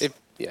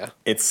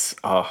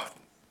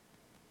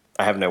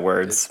have no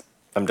words.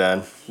 I'm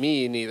done.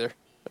 Me neither.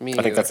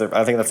 I think that's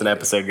an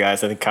episode,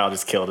 guys. I think Kyle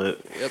just killed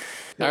it. Yep.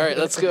 All right,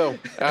 let's go.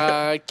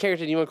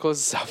 Carrington, you want to close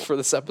this out for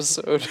this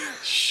episode?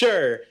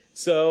 Sure.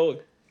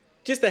 So,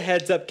 just a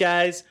heads up,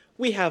 guys.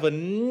 We have a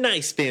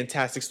nice,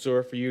 fantastic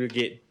store for you to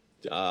get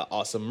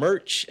awesome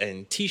merch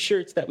and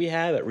T-shirts that we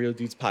have at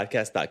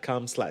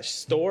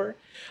realdudespodcast.com/store.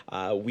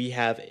 We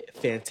have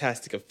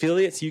fantastic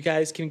affiliates you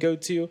guys can go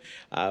to.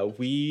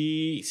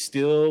 We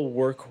still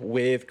work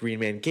with Green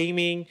Man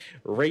Gaming,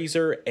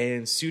 Razer,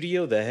 and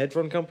Studio, the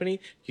headphone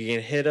company. You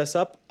can hit us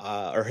up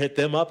or hit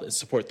them up and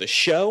support the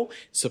show,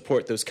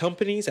 support those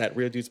companies at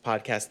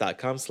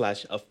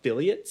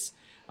realdudespodcast.com/affiliates.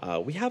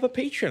 We have a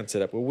Patreon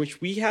set up, which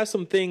we have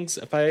some things.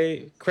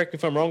 Correct me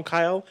if I'm wrong,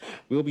 Kyle,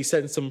 we'll be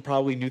setting some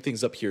probably new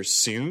things up here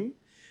soon.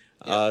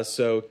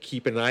 So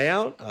keep an eye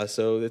out.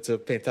 So it's a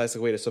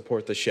fantastic way to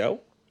support the show.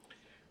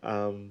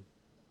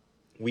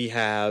 We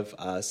have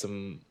a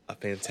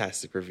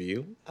fantastic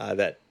review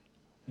that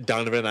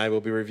Donovan and I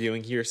will be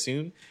reviewing here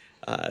soon.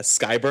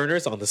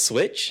 Skyburners on the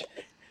Switch,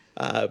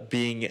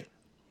 being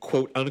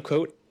quote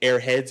unquote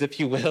airheads, if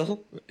you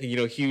will,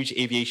 huge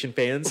aviation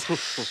fans.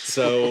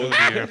 So we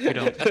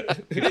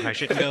probably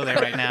shouldn't go there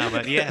right now,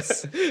 but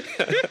yes,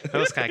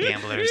 those sky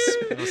gamblers.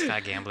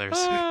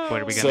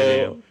 What are we gonna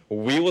do?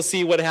 We will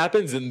see what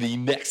happens in the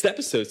next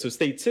episode. So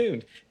stay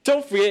tuned.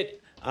 Don't forget,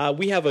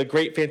 we have a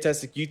great,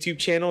 fantastic YouTube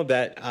channel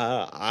that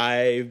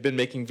I've been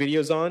making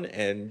videos on,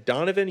 and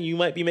Donovan, you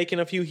might be making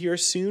a few here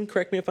soon.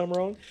 Correct me if I'm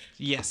wrong.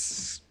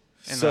 Yes.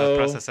 In the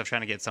process of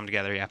trying to get some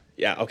together, yeah.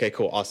 Yeah, okay,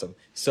 cool, awesome.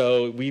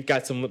 So we've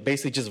got some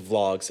basically just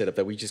vlogs set up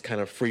that we just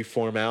kind of free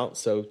form out.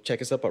 So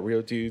check us up at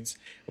Real Dudes.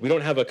 We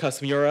don't have a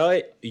custom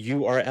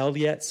URL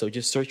yet, so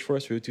just search for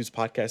us, Real Dudes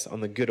Podcast,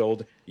 on the good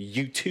old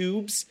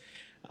YouTubes.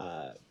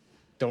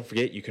 Don't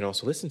forget, you can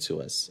also listen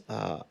to us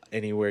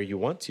anywhere you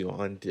want to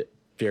on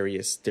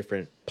various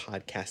different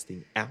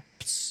podcasting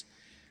apps.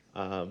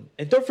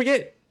 And don't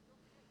forget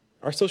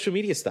our social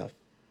media stuff.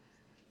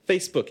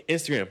 Facebook,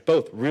 Instagram,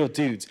 both Real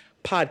Dudes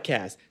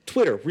Podcast,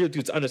 Twitter,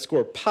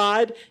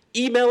 RealDudes_pod.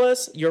 Email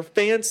us your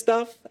fan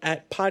stuff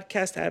at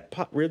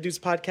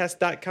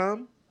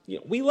podcast@realdudespodcast.com.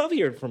 We love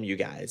hearing from you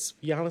guys.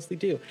 We honestly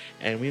do.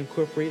 And we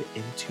incorporate it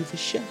into the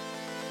show. Other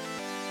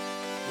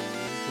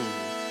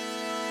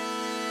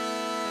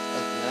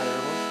than that,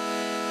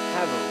 everyone,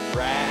 have a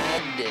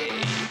rad day.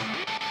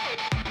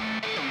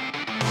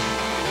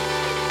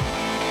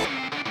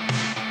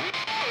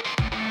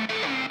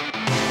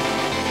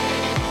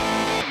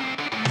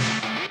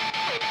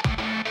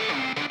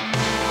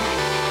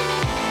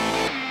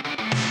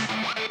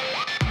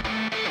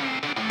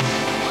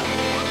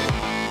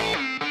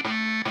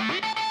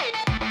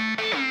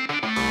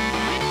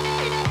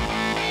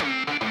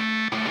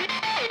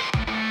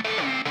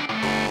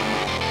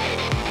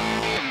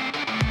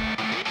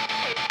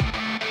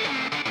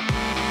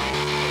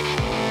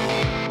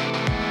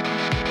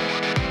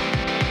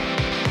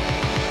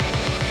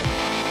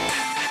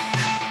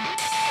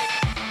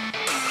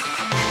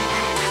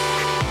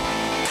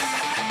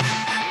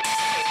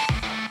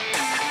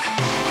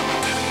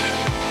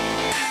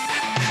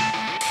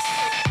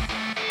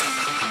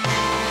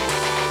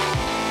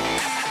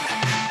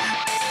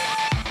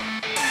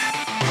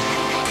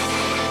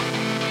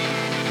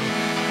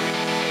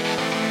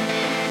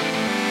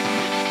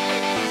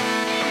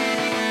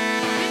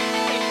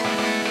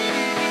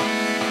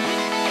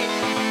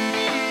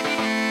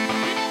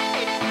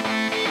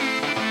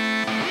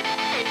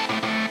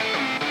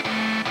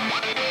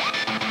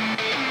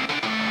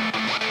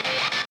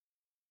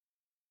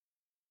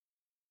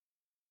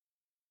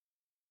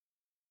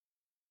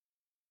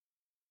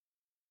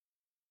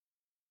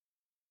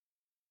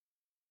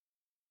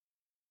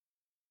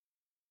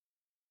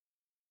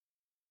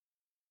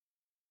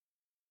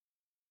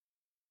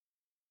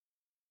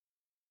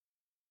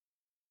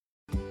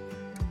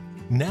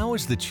 Now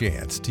is the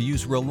chance to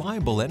use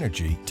reliable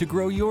energy to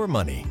grow your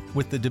money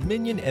with the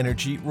Dominion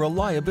Energy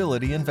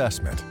Reliability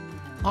Investment.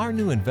 Our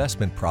new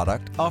investment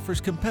product offers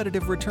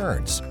competitive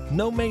returns,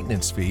 no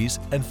maintenance fees,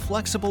 and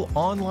flexible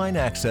online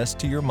access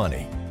to your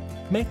money.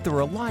 Make the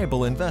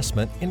reliable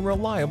investment in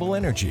reliable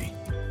energy.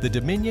 The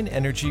Dominion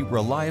Energy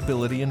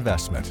Reliability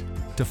Investment.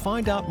 To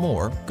find out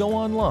more, go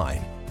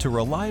online to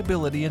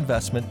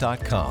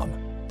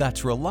reliabilityinvestment.com.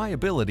 That's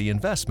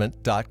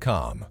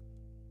reliabilityinvestment.com.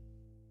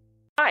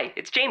 Hi,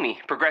 it's Jamie,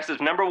 Progressive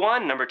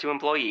 #1, #2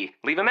 employee.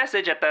 Leave a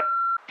message at the...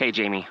 Hey,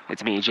 Jamie,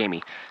 it's me,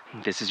 Jamie.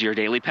 This is your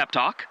daily pep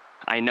talk.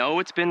 I know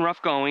it's been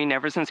rough going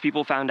ever since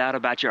people found out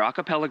about your a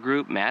cappella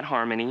group, Mad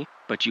Harmony,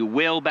 but you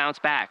will bounce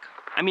back.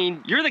 I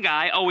mean, you're the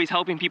guy always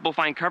helping people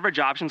find coverage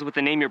options with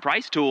the Name Your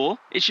Price tool.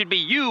 It should be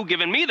you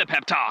giving me the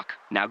pep talk.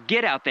 Now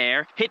get out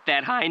there, hit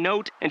that high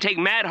note, and take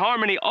Mad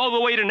Harmony all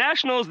the way to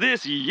nationals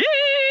this year!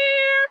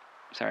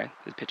 Sorry,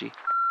 it's pitchy.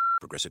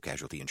 Progressive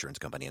Casualty Insurance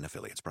Company and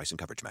Affiliates. Price and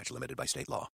coverage match limited by state law.